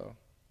later. So.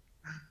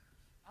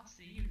 I'll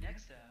see you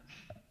next time.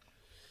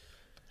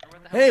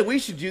 Hey, we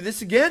should do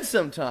this again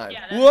sometime.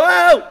 Yeah,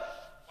 whoa! Wow,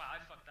 I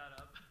fucked that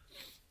up.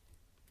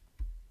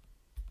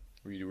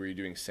 Were you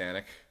doing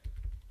Sonic?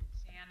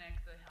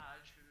 Sonic the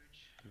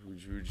Hedgehog.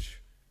 Huge.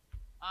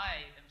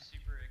 I am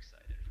super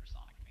excited for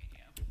Sonic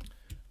Mania.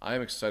 I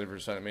am excited for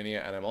Sonic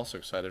Mania, and I'm also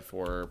excited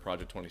for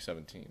Project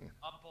 2017.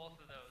 Both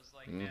of those,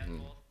 like, man,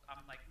 both.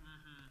 I'm like,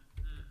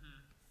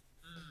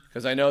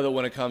 Because I know that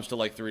when it comes to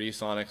like 3D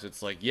Sonics,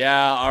 it's like,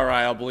 yeah, all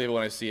right, I'll believe it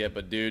when I see it,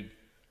 but dude,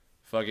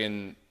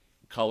 fucking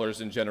Colors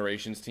and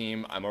Generations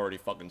team, I'm already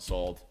fucking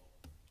sold.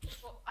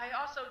 Well, I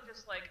also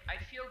just like, I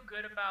feel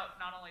good about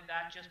not only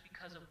that, just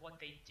because of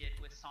what they did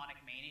with Sonic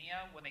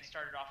Mania when they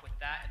started off with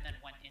that and then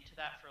went into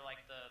that for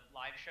like the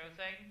live show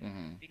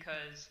thing,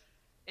 because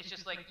it's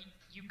just like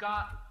you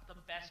got the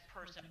best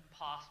person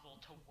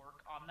possible to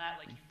work on that.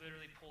 Like you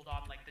literally pulled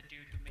on like the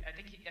dude who made, I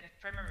think if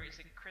I remember,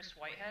 is it Chris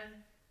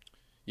Whitehead?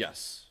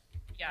 Yes.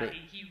 Yeah,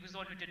 he was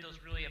the one who did those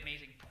really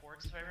amazing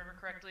ports, if I remember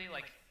correctly.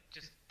 Like,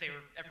 just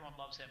everyone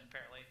loves him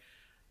apparently,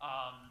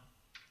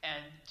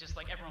 and just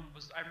like everyone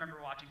was. I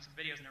remember watching some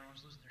videos and everyone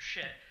was losing their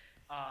shit.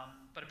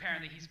 But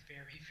apparently he's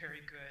very,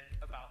 very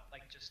good about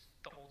like just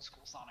the old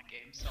school Sonic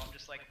games. So I'm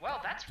just like, well,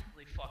 that's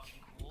really fucking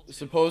cool. Too.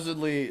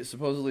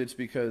 Supposedly it's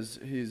because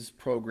his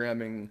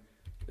programming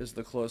is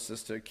the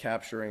closest to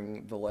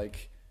capturing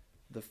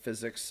the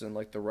physics and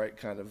like the right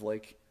kind of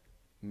like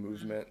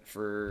movement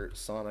for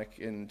Sonic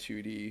in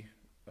 2D,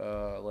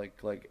 like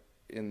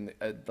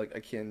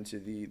akin to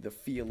the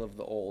feel of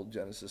the old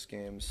Genesis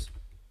games.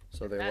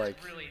 So they're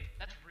that's really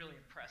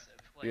impressive.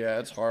 Like, yeah,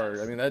 it's hard.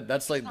 I mean,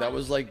 that's like that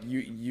was like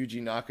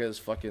Yuji Naka's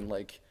fucking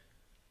like,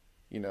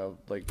 you know,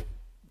 like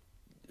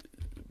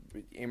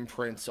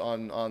imprints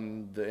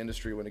on the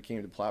industry when it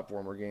came to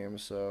platformer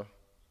games. So.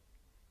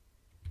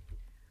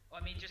 Well,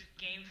 I mean, just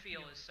game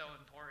feel is so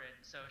important.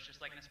 So it's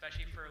just like, and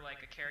especially for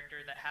like a character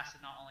that has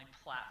to not only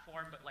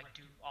platform but like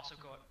also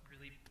go at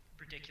really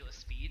ridiculous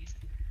speeds.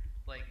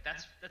 Like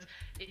that's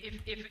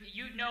if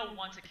you know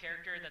once a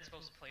character that's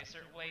supposed to play a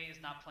certain way is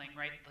not playing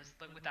right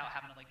without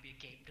having to like be a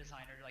game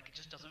designer, like it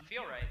just doesn't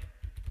feel right.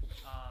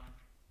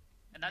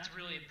 And that's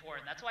really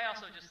important. That's why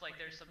also just like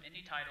there's some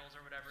indie titles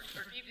or whatever,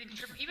 or even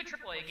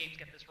AAA games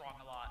get this wrong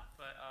a lot.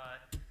 But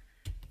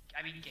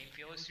I mean, game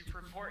feel is super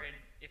important.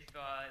 If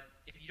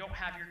you don't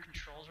have your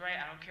controls right,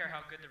 I don't care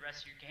how good the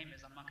rest of your game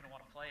is, I'm not gonna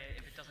want to play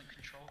it if it doesn't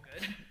control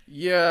good.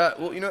 Yeah,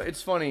 well, you know,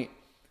 it's funny.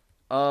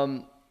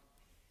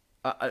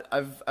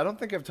 I don't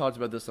think I've talked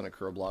about this on a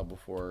Kerr blog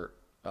before.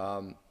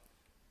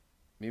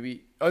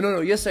 Maybe. Oh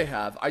no, yes I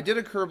have. I did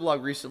a Kerr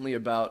blog recently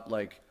about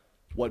like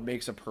what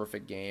makes a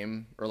perfect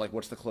game, or like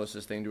what's the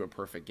closest thing to a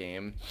perfect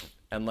game,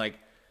 and like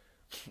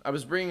I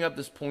was bringing up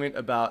this point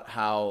about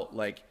how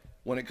like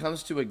when it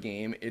comes to a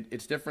game,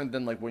 it's different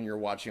than like when you're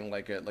watching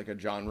like a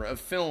genre of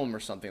film or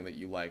something that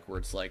you like, where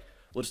it's like,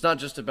 well, it's not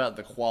just about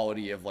the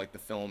quality of like the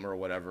film or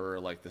whatever,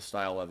 or like the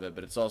style of it,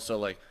 but it's also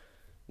like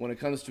when it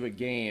comes to a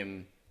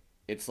game.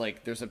 It's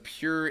like there's a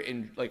pure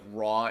like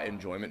raw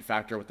enjoyment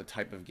factor with the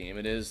type of game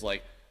it is.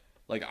 Like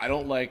I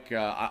don't like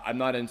I'm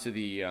not into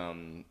the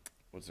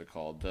what's it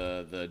called,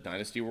 the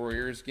Dynasty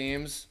Warriors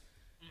games,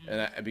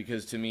 and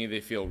because to me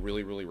they feel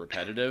really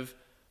repetitive.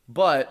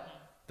 But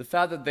the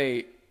fact that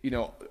they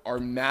are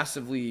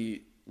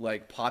massively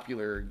like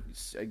popular,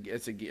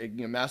 it's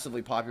a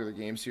massively popular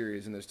game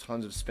series, and there's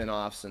tons of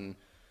spin-offs and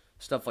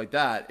stuff like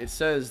that. It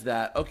says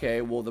that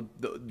okay, well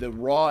the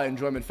raw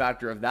enjoyment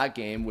factor of that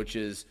game, which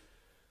is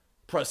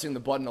pressing the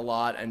button a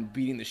lot and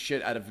beating the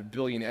shit out of a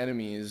billion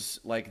enemies,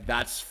 like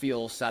that's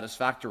feels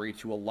satisfactory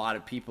to a lot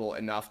of people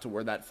enough to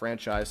where that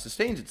franchise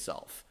sustains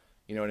itself.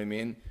 You know what I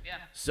mean? Yeah.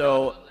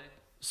 So, absolutely.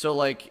 So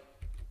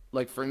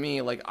like for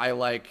me, like I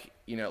like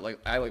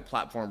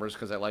platformers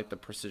because I like the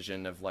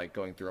precision of like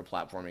going through a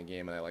platforming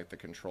game, and I like the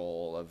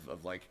control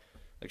of like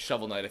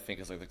Shovel Knight. I think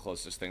is like the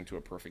closest thing to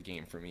a perfect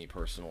game for me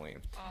personally.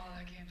 Oh,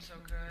 that game's so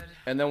good.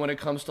 And then when it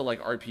comes to like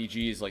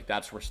RPGs, like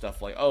that's where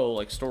stuff like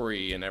like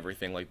story and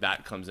everything like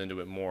that comes into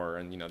it more,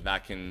 and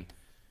that can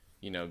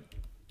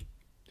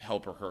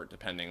help or hurt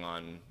depending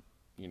on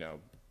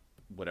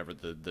whatever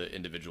the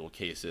individual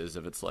case is.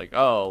 If it's like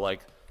well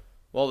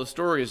the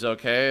story is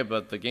okay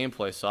but the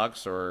gameplay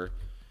sucks, or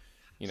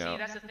See,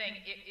 that's the thing.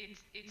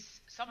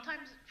 It's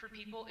sometimes for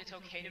people it's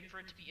okay for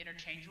it to be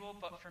interchangeable,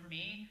 but for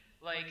me,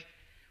 like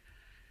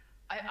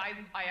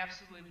I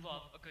absolutely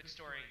love a good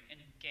story in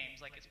games,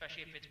 like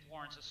especially if it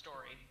warrants a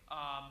story.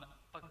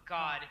 But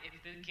God, if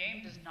the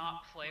game does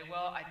not play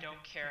well, I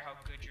don't care how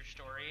good your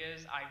story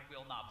is, I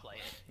will not play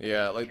it.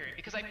 Yeah, like period.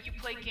 Because you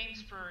play games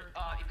for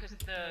because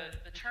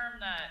the term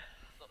that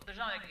there's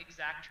not an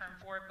exact term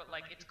for it, but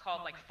like it's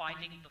called like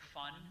finding the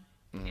fun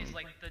is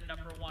like the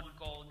number one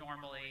goal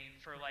normally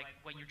for like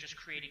when you're just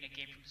creating a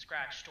game from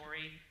scratch.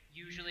 Story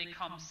usually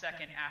comes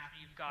second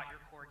after you've got your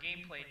core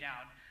gameplay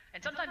down. And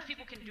sometimes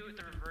people can do it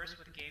the reverse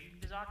with game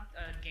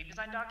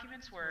design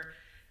documents, where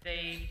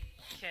they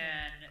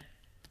can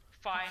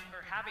find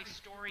or have a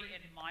story in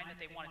mind that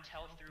they want to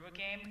tell through a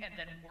game, and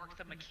then work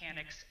the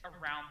mechanics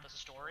around the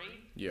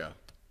story. Yeah.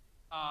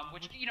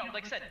 Which,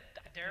 like I said,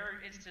 there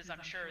are instances I'm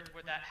sure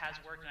where that has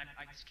worked, and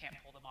I just can't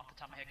pull them off the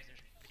top of my head because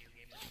there's video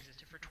games that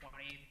existed for 20,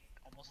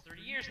 almost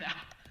 30 years now.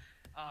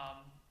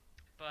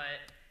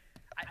 But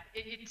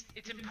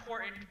it's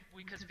important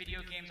because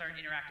video games are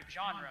an interactive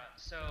genre,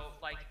 so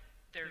like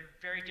they're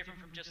very different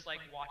from just like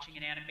watching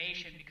an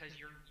animation, because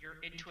you're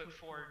into it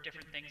for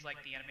different things like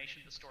the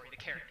animation, the story, the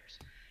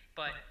characters.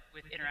 But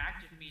with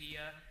interactive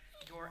media,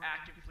 you're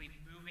actively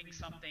moving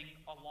something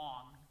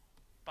along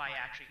by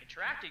actually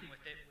interacting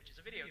with it, which is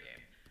a video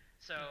game.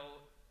 So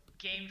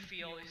game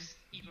feel is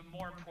even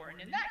more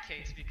important in that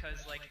case,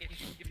 because like if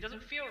it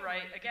doesn't feel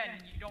right,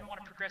 again, you don't want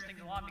to progress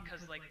things along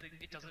because like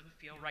it doesn't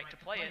feel right to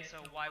play it, so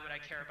why would I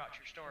care about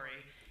your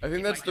story? I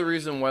think that's the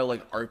reason why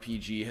like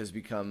RPG has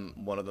become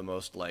one of the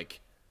most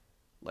like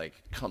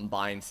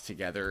combined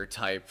together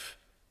type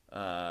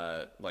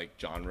like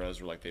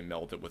genres, where like they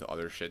meld it with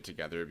other shit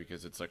together,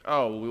 because it's like,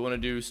 oh, we want to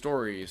do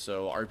story,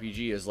 so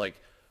RPG is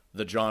like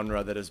the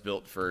genre that is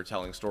built for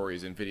telling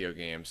stories in video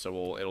games.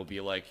 So it'll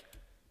be like,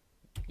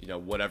 you know,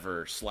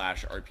 whatever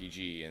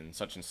 /RPG and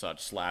such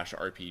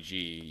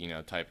 /RPG, you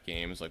know, type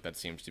games. Like that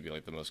seems to be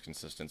like the most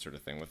consistent sort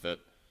of thing with it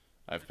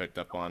I've picked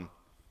up on.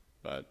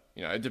 But,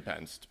 you know, it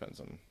depends.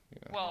 Depends on, you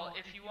know. Well,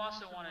 if you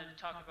also wanted to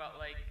talk about,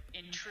 like,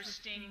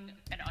 interesting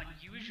and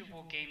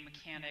unusual game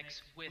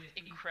mechanics with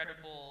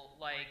incredible,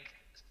 like,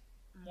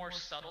 more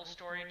subtle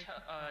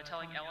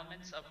storytelling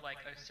elements of, like,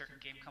 a certain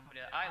game company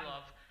that I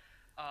love,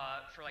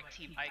 for, like,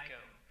 Team Ico,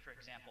 for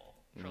example,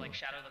 for, like,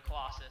 Shadow of the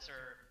Colossus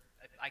or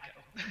Ico.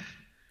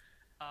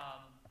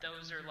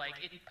 Those are, like,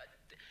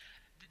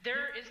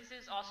 there is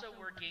this also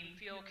where game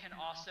feel can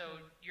also,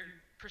 your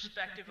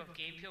perspective of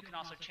game feel can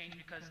also change,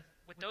 because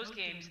with those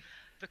games,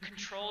 the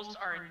controls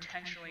are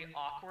intentionally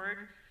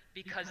awkward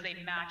because they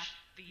match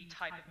the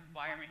type of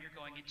environment you're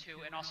going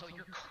into, and also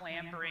you're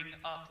clambering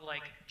up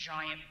like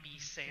giant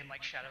beasts, say in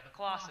like Shadow of the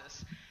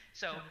Colossus.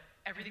 So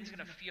everything's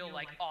gonna feel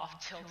like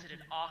off tilted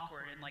and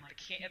awkward, and like the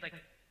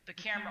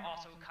camera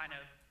also kind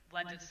of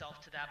lends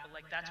itself to that. But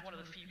like that's one of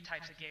the few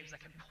types of games that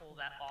can pull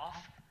that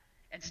off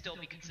and still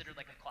be considered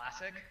like a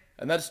classic.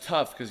 And that's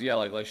tough because yeah,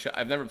 like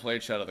I've never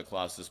played Shadow of the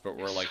Colossus, but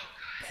we're like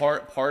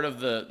part of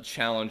the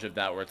challenge of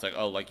that where it's like,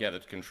 oh, like yeah, the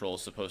control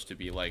is supposed to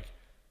be like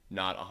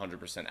not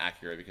 100%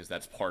 accurate because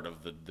that's part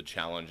of the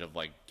challenge of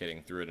like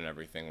getting through it and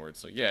everything. Where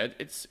it's like yeah,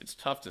 it's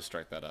tough to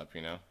strike that up,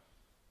 you know.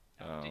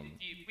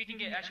 We can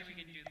do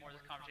more of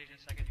this conversation in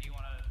a second. Do you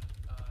want to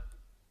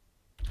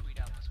tweet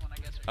out this one, I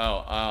guess?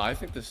 I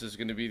think this is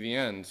going to be the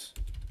end.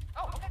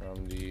 Oh, okay.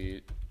 From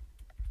the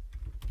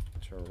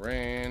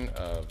terrain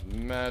of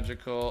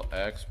magical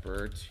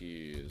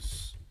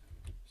expertise.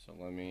 So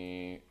let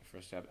me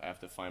first I have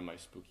to find my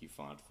spooky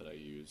font that I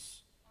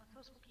use. Oh, it's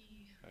so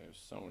spooky. I have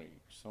so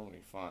many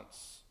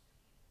fonts.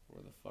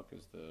 Where the fuck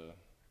is the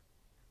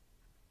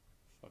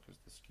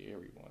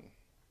scary one?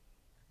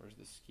 Where's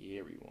the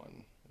scary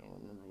one? I don't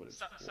remember what it's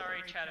called.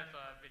 Sorry, chat, if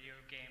video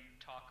game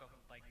talk of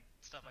like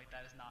stuff like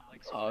that is not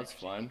like super it's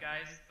fine,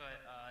 guys. But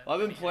I've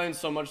been playing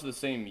so much of the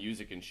same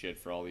music and shit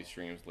for all these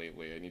streams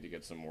lately. I need to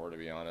get some more, to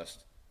be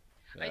honest.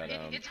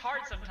 It's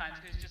hard sometimes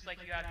because it's just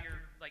like you have your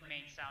like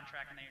main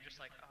soundtrack and then you're just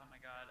like, oh my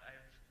god,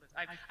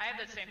 I have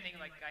that same thing.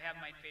 Like I have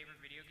my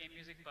favorite video game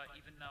music, but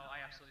even though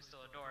I absolutely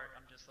still adore it,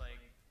 I'm just like,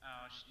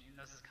 oh,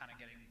 this is kind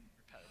of getting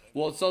repetitive.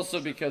 Well, it's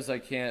also because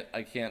I can't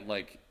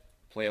like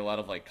play a lot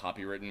of like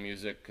copywritten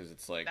music because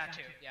it's like that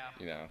too, yeah.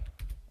 You know,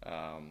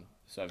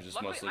 so I've just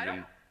Luckily,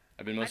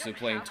 I've been mostly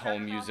playing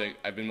tome music.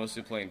 I've been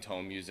mostly playing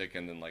tome music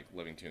and then like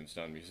Living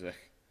Tombstone music.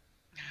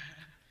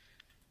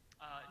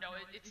 No,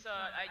 it's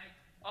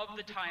of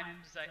the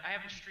times I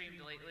haven't streamed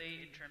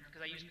lately in terms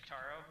because I use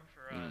Guitaro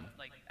for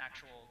like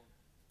actual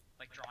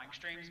like drawing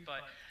streams,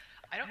 but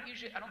I don't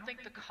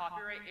think the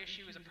copyright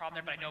issue is a problem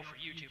there, but I know for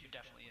YouTube it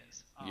definitely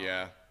is.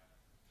 Yeah.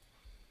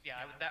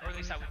 Yeah, or at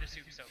least I would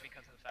assume so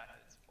because of the fact that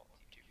it's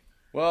YouTube.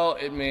 Well,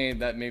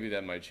 maybe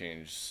that might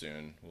change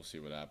soon. We'll see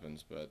what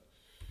happens, but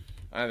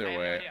either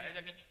way. Yeah,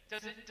 I mean,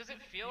 does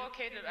it feel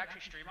okay to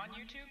actually stream on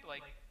YouTube?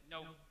 Like,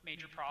 no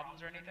major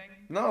problems or anything?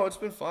 No, it's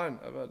been fine.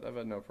 I've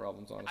had no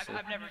problems, honestly.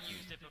 I've never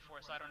used it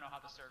before, so I don't know how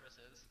the service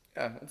is.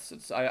 Yeah,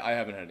 I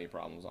haven't had any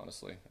problems,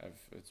 honestly.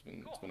 It's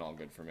been all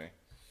good for me.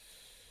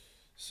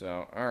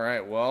 So, all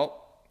right,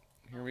 well,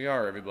 here we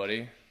are,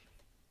 everybody.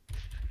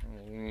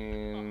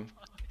 Halloween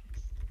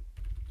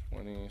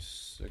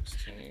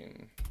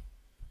 2016.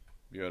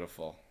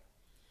 Beautiful.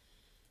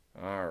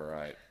 All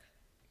right.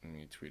 Let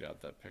me tweet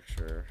out that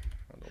picture.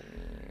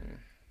 Halloween.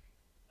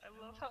 I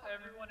love how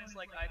everyone is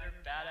like either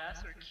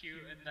badass or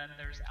cute, and then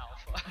there's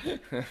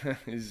Alpha.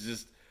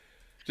 He's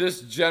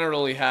just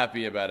generally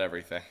happy about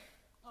everything.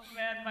 Oh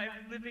man,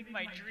 I'm living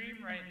my dream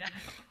right now.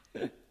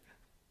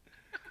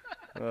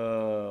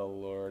 Oh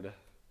Lord.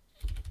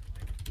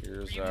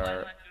 Here's our. Are you planning on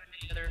doing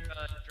any other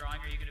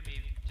drawing, or are you gonna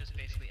be just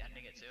basically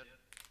ending it soon?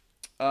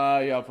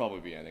 Yeah, I'll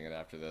probably be ending it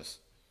after this.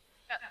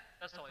 Yeah,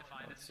 that's totally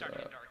fine. It's starting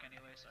to get dark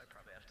anyway, so I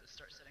probably have to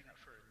start setting up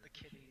for the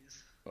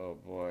kiddies. Oh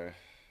boy.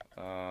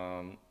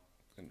 I'm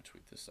gonna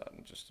tweet this out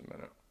in just a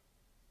minute.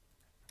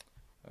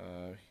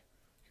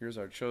 Here's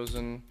our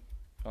chosen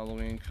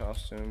Halloween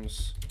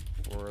costumes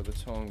for the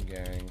Tome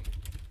Gang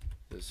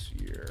this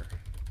year.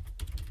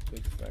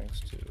 Big thanks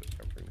to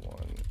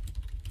everyone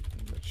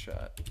in the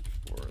chat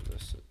for the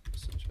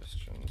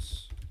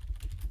suggestions.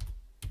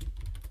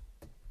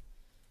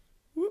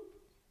 Whoop.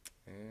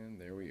 And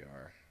there we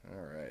are.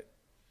 All right.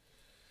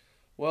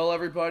 Well,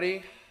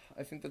 everybody,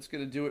 I think that's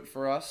going to do it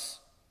for us.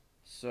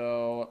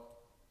 So,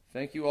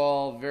 thank you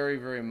all very,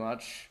 very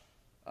much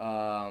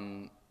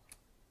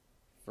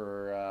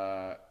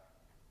for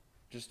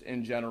just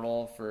in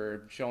general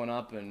for showing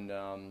up and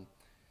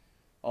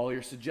all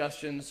your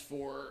suggestions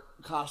for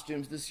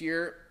costumes this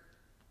year.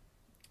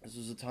 This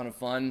was a ton of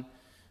fun.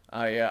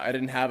 I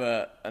didn't have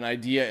an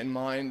idea in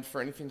mind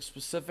for anything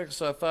specific,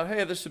 so I thought,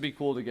 hey, this would be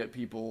cool to get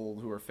people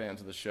who are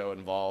fans of the show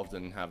involved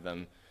and have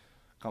them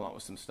come up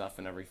with some stuff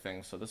and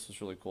everything. So this was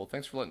really cool.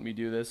 Thanks for letting me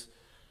do this.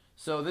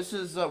 So this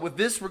is with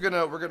this we're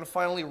gonna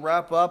finally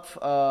wrap up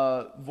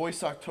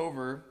Voice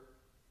October.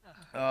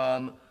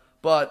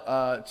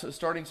 But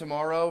starting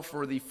tomorrow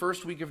for the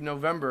first week of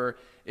November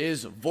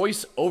is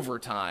Voice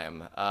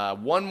Overtime.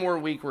 One more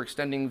week, we're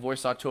extending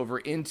Voice October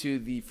into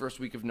the first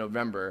week of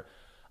November.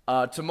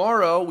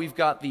 Tomorrow we've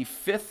got the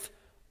 5th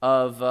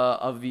of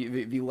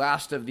the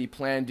last of the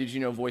planned Did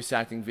You Know voice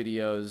acting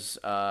videos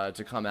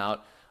to come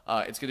out.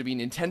 It's going to be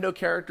Nintendo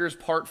Characters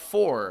Part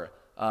 4,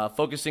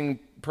 focusing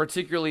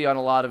particularly on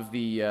a lot of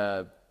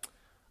the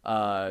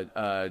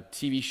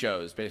TV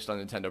shows based on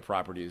Nintendo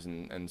properties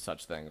and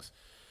such things.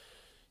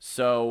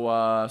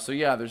 So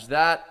yeah, there's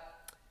that.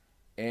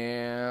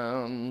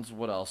 And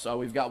what else? Oh,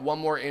 we've got one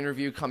more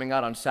interview coming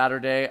out on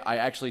Saturday. I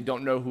actually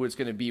don't know who it's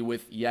going to be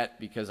with yet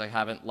because I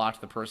haven't locked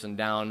the person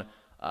down.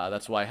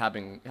 That's why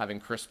having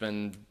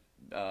Crispin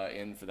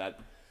in for that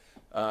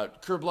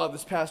Kerblog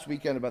this past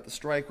weekend about the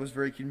strike was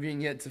very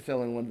convenient to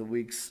fill in one of the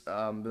weeks.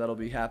 That'll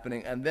be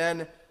happening. And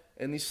then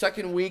in the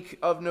second week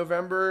of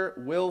November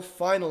will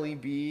finally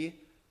be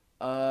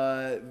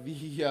the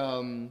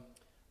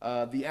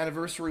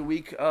anniversary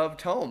week of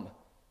Tome.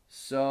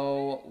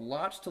 So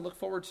lots to look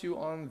forward to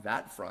on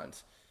that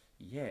front.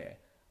 Yeah.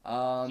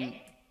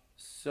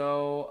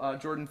 So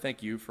Jordan,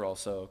 thank you for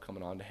also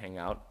coming on to hang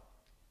out.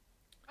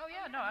 Oh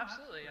yeah, no,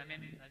 absolutely. I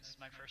mean, that's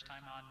my first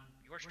time on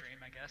your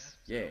stream, I guess.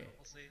 So yeah.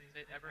 We'll see if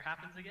it ever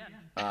happens again.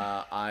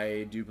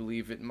 I do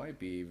believe it might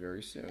be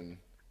very soon.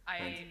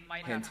 I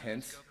might have to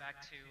just go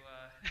back to.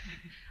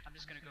 I'm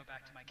just gonna go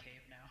back to my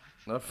cave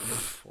now.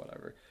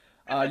 Whatever.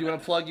 Do you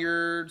want to plug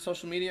your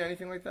social media,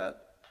 anything like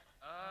that?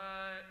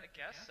 I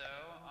guess so.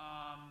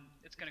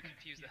 It's gonna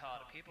confuse the hell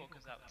out of people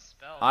because that would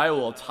spell. I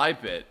will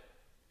type it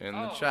in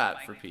the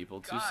chat for people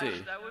to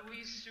see. That would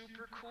be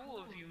super cool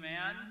of you,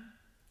 man.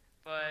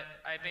 But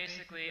I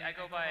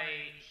go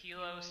by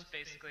Helos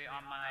basically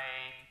on my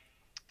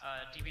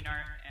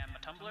DeviantArt and my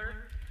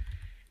Tumblr.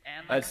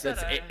 And like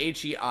that's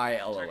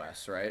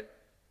H-E-I-L-O-S, right?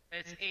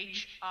 It's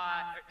H-E-I-L-O-S,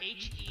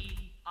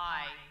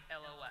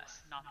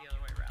 not the other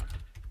way around.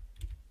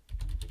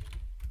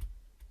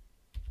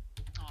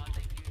 Oh,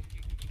 thank you.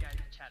 You guys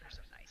in chat are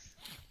so nice.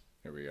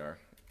 Here we are.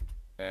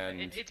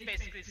 And it's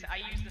basically, I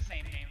use the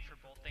same name for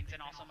both things,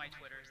 and also my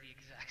Twitter is the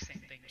exact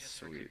same thing, just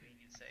for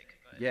convenience sake.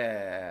 But,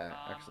 yeah,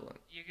 excellent.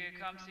 You could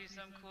come see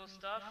some cool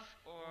stuff,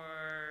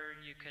 or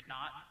you could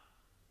not.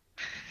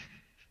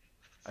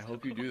 I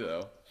hope you do,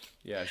 though.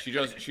 Yeah, she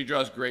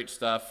draws great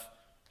stuff.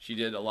 She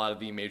did a lot of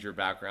the major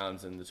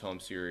backgrounds in the Tome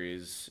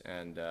series,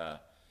 and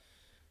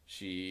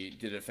she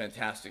did a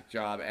fantastic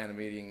job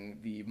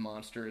animating the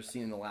monsters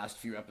seen in the last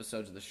few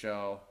episodes of the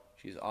show.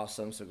 She's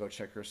awesome, so go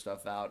check her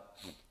stuff out.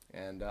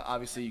 And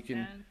obviously you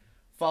can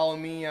follow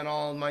me on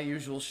all my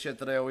usual shit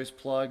that I always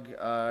plug.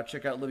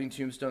 Check out Living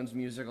Tombstone's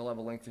music. I'll have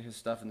a link to his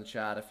stuff in the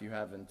chat if you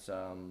haven't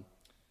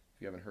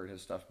heard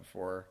his stuff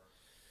before.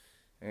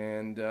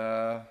 And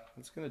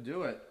that's gonna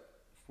do it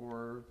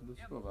for the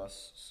two of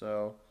us.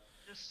 So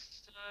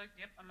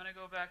I'm gonna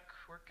go back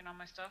working on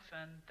my stuff,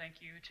 and thank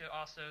you to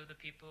also the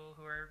people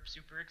who are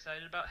super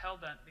excited about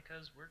Hellbent,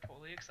 because we're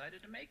totally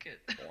excited to make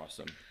it.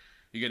 Awesome.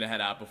 You gonna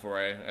head out before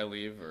I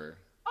leave, or?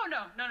 Oh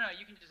no,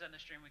 you can just end the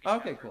stream. We can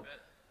okay, cool.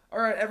 All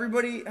right,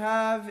 everybody,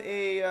 have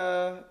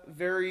a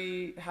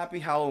very happy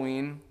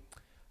Halloween.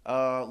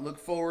 Look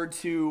forward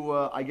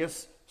to, I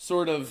guess,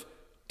 sort of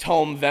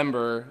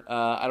Tome-vember.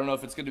 I don't know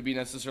if it's going to be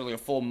necessarily a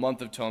full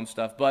month of Tome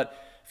stuff, but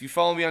if you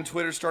follow me on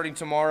Twitter starting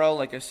tomorrow,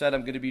 like I said,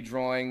 I'm going to be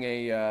drawing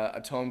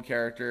a Tome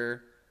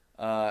character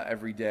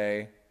every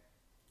day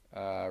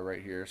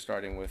right here,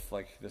 starting with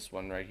like this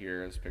one right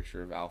here, this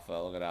picture of Alpha.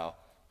 Look at how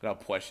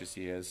precious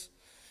he is.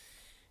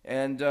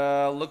 And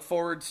look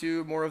forward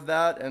to more of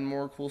that and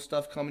more cool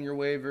stuff coming your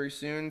way very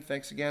soon.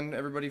 Thanks again,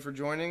 everybody, for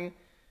joining,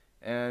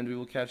 and we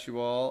will catch you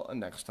all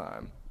next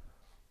time.